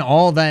I wasn't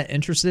all that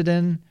interested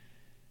in.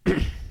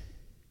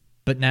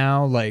 But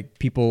now, like,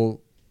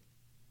 people...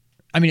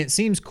 I mean, it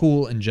seems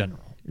cool in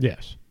general.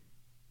 Yes.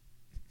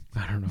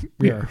 I don't know.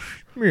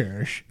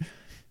 Yes.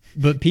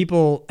 But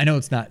people, I know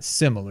it's not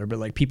similar, but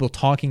like people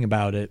talking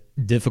about it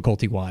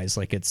difficulty wise,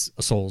 like it's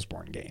a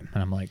Soulsborne game.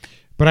 And I'm like,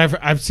 But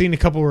I've seen a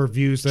couple of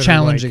reviews that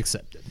challenge are like,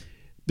 accepted.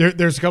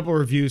 There's a couple of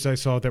reviews I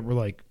saw that were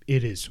like,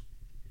 it is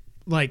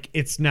like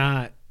it's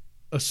not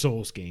a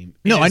Souls game.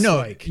 No, It I is know.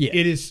 Like, Yeah.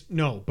 It is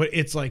but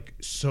it's like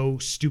so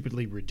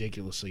stupidly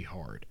ridiculously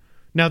hard.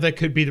 Now that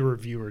could be the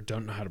reviewer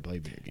don't know how to play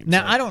video games.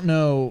 Now, I don't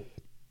know.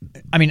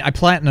 I mean, I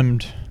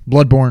platinumed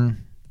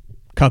Bloodborne,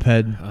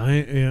 Cuphead,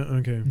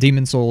 okay.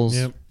 Demon Souls,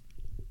 Yep.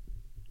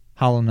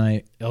 Hollow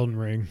Knight, Elden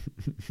Ring.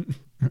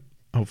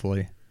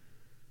 hopefully.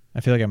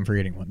 I feel like I'm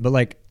forgetting one. But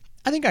like,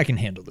 I think I can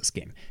handle this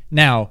game.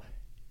 Now,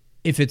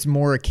 if it's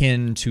more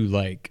akin to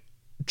like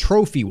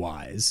trophy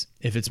wise,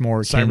 if it's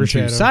more akin to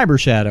Cyber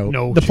Shadow,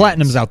 No the chance.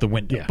 platinum's out the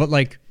window. Yeah. But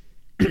like,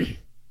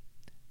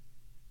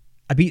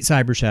 I beat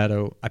Cyber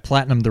Shadow. I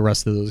platinumed the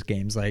rest of those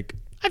games. Like,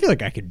 I feel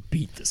like I could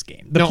beat this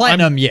game. The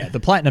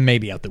platinum may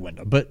be out the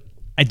window, but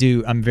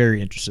I'm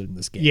very interested in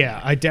this game. Yeah,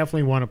 I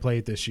definitely want to play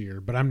it this year,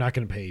 but I'm not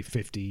going to pay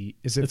 50.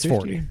 Is it It's 50?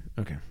 40.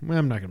 Okay. Well,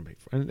 I'm not going to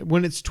pay.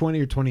 When it's 20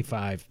 or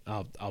 25,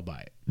 I'll buy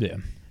it. Yeah.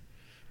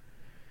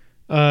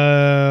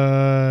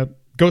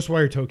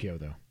 Ghostwire Tokyo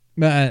though.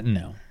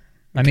 No.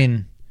 I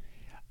mean,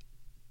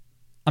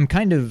 I'm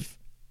kind of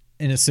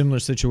in a similar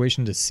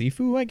situation to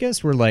Sifu, I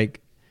guess, where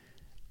like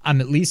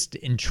I'm at least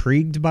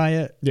intrigued by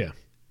it. Yeah.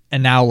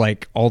 And now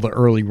like all the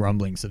early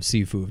rumblings of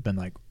Sifu have been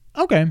like,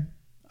 okay,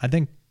 I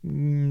think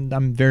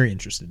I'm very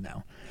interested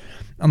now.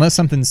 Unless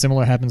something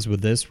similar happens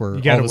with this where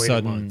You got all to of a wait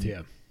sudden, a month,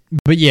 yeah.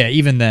 But yeah,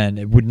 even then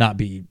it would not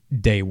be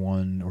day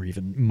one or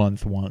even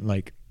month one.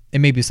 Like it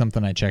may be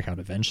something I check out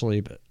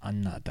eventually, but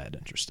I'm not that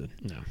interested.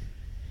 No.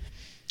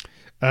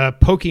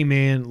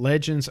 Pokemon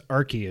Legends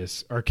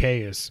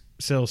Arceus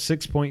sells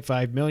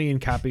 6.5 million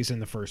copies in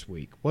the first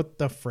week. What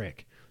the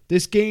frick?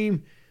 This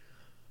game,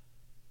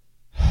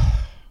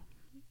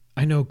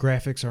 I know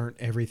graphics aren't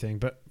everything,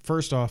 but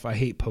first off, I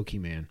hate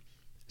Pokemon.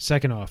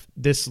 Second off,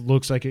 this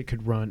looks like it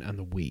could run on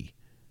the Wii.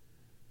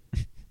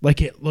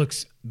 Like it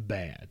looks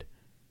bad.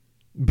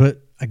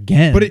 But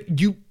again,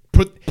 You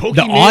put Pokemon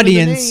the in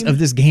audience the name, of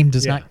this game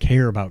does Yeah. not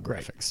care about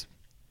graphics.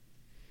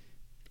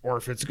 or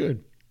if it's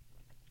good.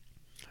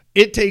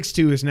 It Takes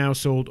Two has now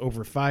sold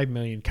over 5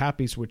 million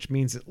copies, which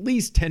means at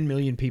least 10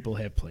 million people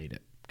have played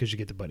it because you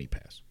get the Buddy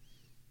Pass.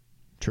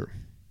 True.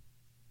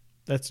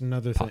 That's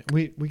another thing.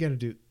 We got to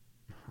do.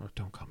 Oh,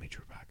 don't call me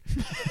Drew Pack.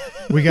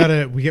 we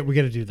gotta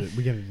do the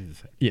thing.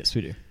 Yes,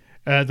 we do.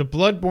 The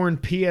Bloodborne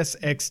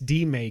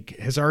PSXD make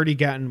has already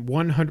gotten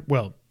 100.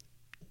 Well,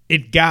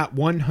 it got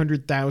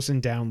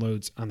 100,000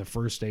 downloads on the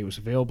first day it was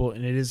available,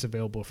 and it is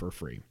available for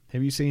free.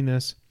 Have you seen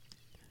this?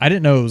 I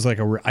didn't know it was like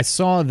I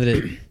saw that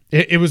it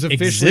It was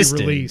officially existed.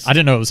 released. I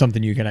didn't know it was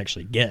something you could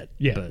actually get.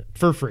 Yeah, but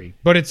for free.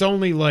 But it's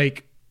only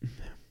like,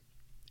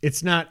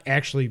 it's not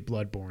actually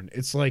Bloodborne.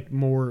 It's like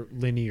more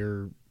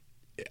linear.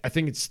 I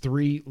think it's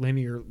 3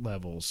 linear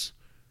levels,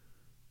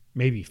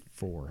 maybe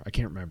 4. I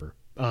can't remember.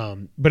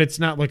 But it's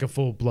not like a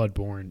full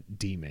Bloodborne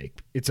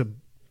demake. It's a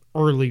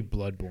early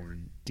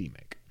Bloodborne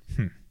demake.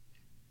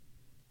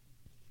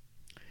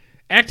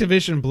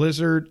 Activision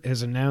Blizzard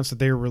has announced that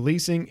they are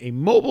releasing a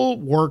mobile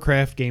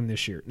Warcraft game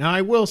this year. Now,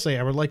 I will say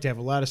I would like to have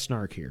a lot of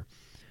snark here.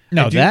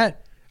 no,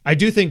 I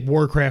do think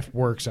Warcraft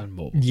works on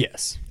mobile.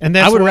 yes, And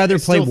that's I would what rather I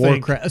play still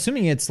think. Warcraft,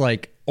 assuming it's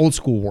like old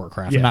school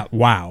Warcraft, Yeah. not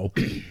WoW.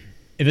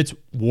 If it's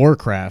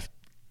Warcraft,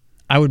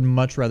 I would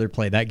much rather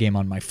play that game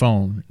on my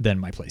phone than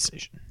my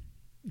PlayStation.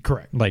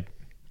 Correct. Like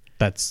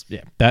that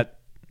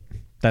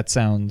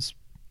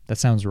That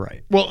sounds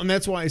right. Well, and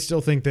that's why I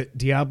still think that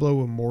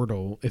Diablo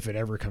Immortal, if it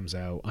ever comes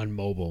out on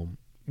mobile,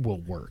 will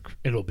work.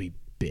 It'll be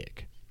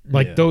big.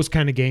 Like those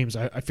kind of games,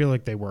 I feel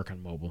like they work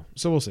on mobile.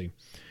 So we'll see.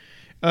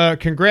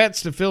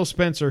 Congrats to Phil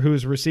Spencer, who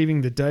is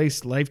receiving the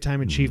DICE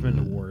Lifetime Achievement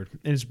Award,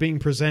 and is being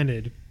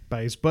presented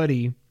by his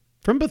buddy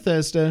from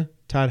Bethesda,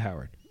 Todd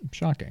Howard.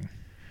 Shocking.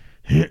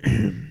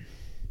 Did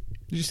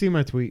you see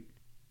my tweet?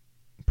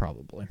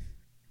 Probably.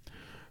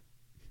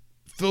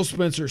 Phil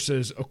Spencer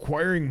says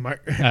acquiring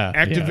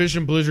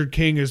Activision Blizzard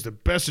King is the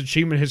best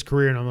achievement in his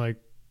career, and I'm like,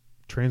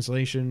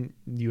 translation,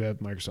 you have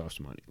Microsoft's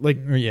money. Like,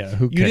 yeah,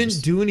 who cares? You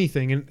didn't do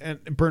anything.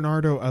 And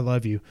Bernardo, I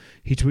love you.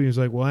 He tweeted, he was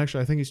like, well,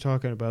 actually, I think he's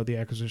talking about the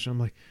acquisition. I'm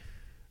like,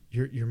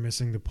 you're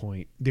missing the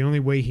point. The only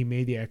way he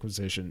made the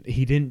acquisition,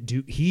 he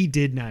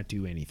did not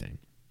do anything.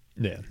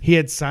 Yeah. He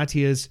had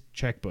Satya's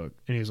checkbook,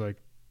 and he was like,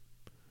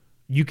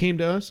 you came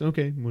to us?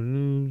 Okay.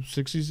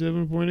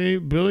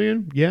 67.8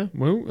 billion? Yeah.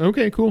 Well,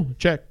 okay, cool.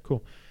 Check.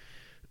 Cool.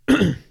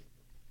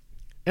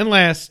 And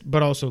last,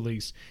 but also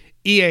least,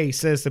 EA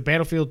says the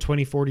Battlefield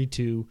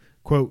 2042,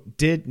 quote,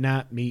 did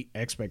not meet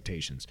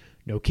expectations.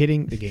 No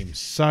kidding. The game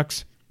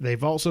sucks.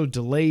 They've also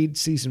delayed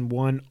Season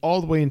 1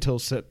 all the way until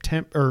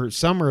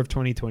summer of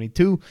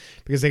 2022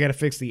 because they got to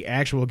fix the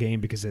actual game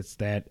because it's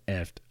that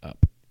effed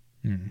up.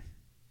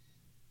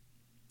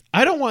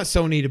 I don't want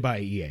Sony to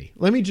buy EA.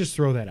 Let me just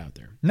throw that out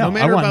there. No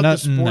matter about the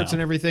sports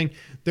and everything,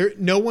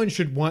 no one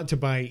should want to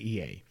buy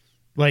EA.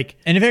 Like,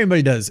 and if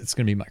anybody does, it's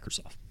going to be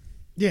Microsoft.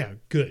 Yeah,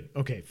 good.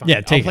 Okay, fine.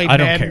 Yeah, take I'll play it. I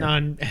don't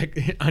Madden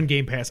care. on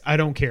Game Pass. I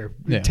don't care.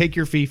 Yeah. Take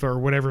your FIFA or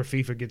whatever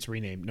FIFA gets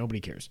renamed. Nobody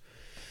cares.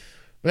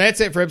 But that's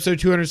it for episode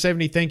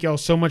 270. Thank you all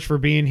so much for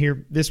being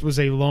here. This was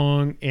a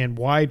long and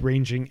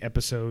wide-ranging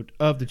episode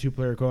of the Two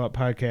Player Co-op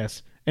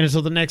Podcast. And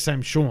until the next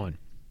time, Sean,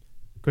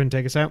 go ahead and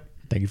take us out.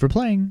 Thank you for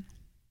playing.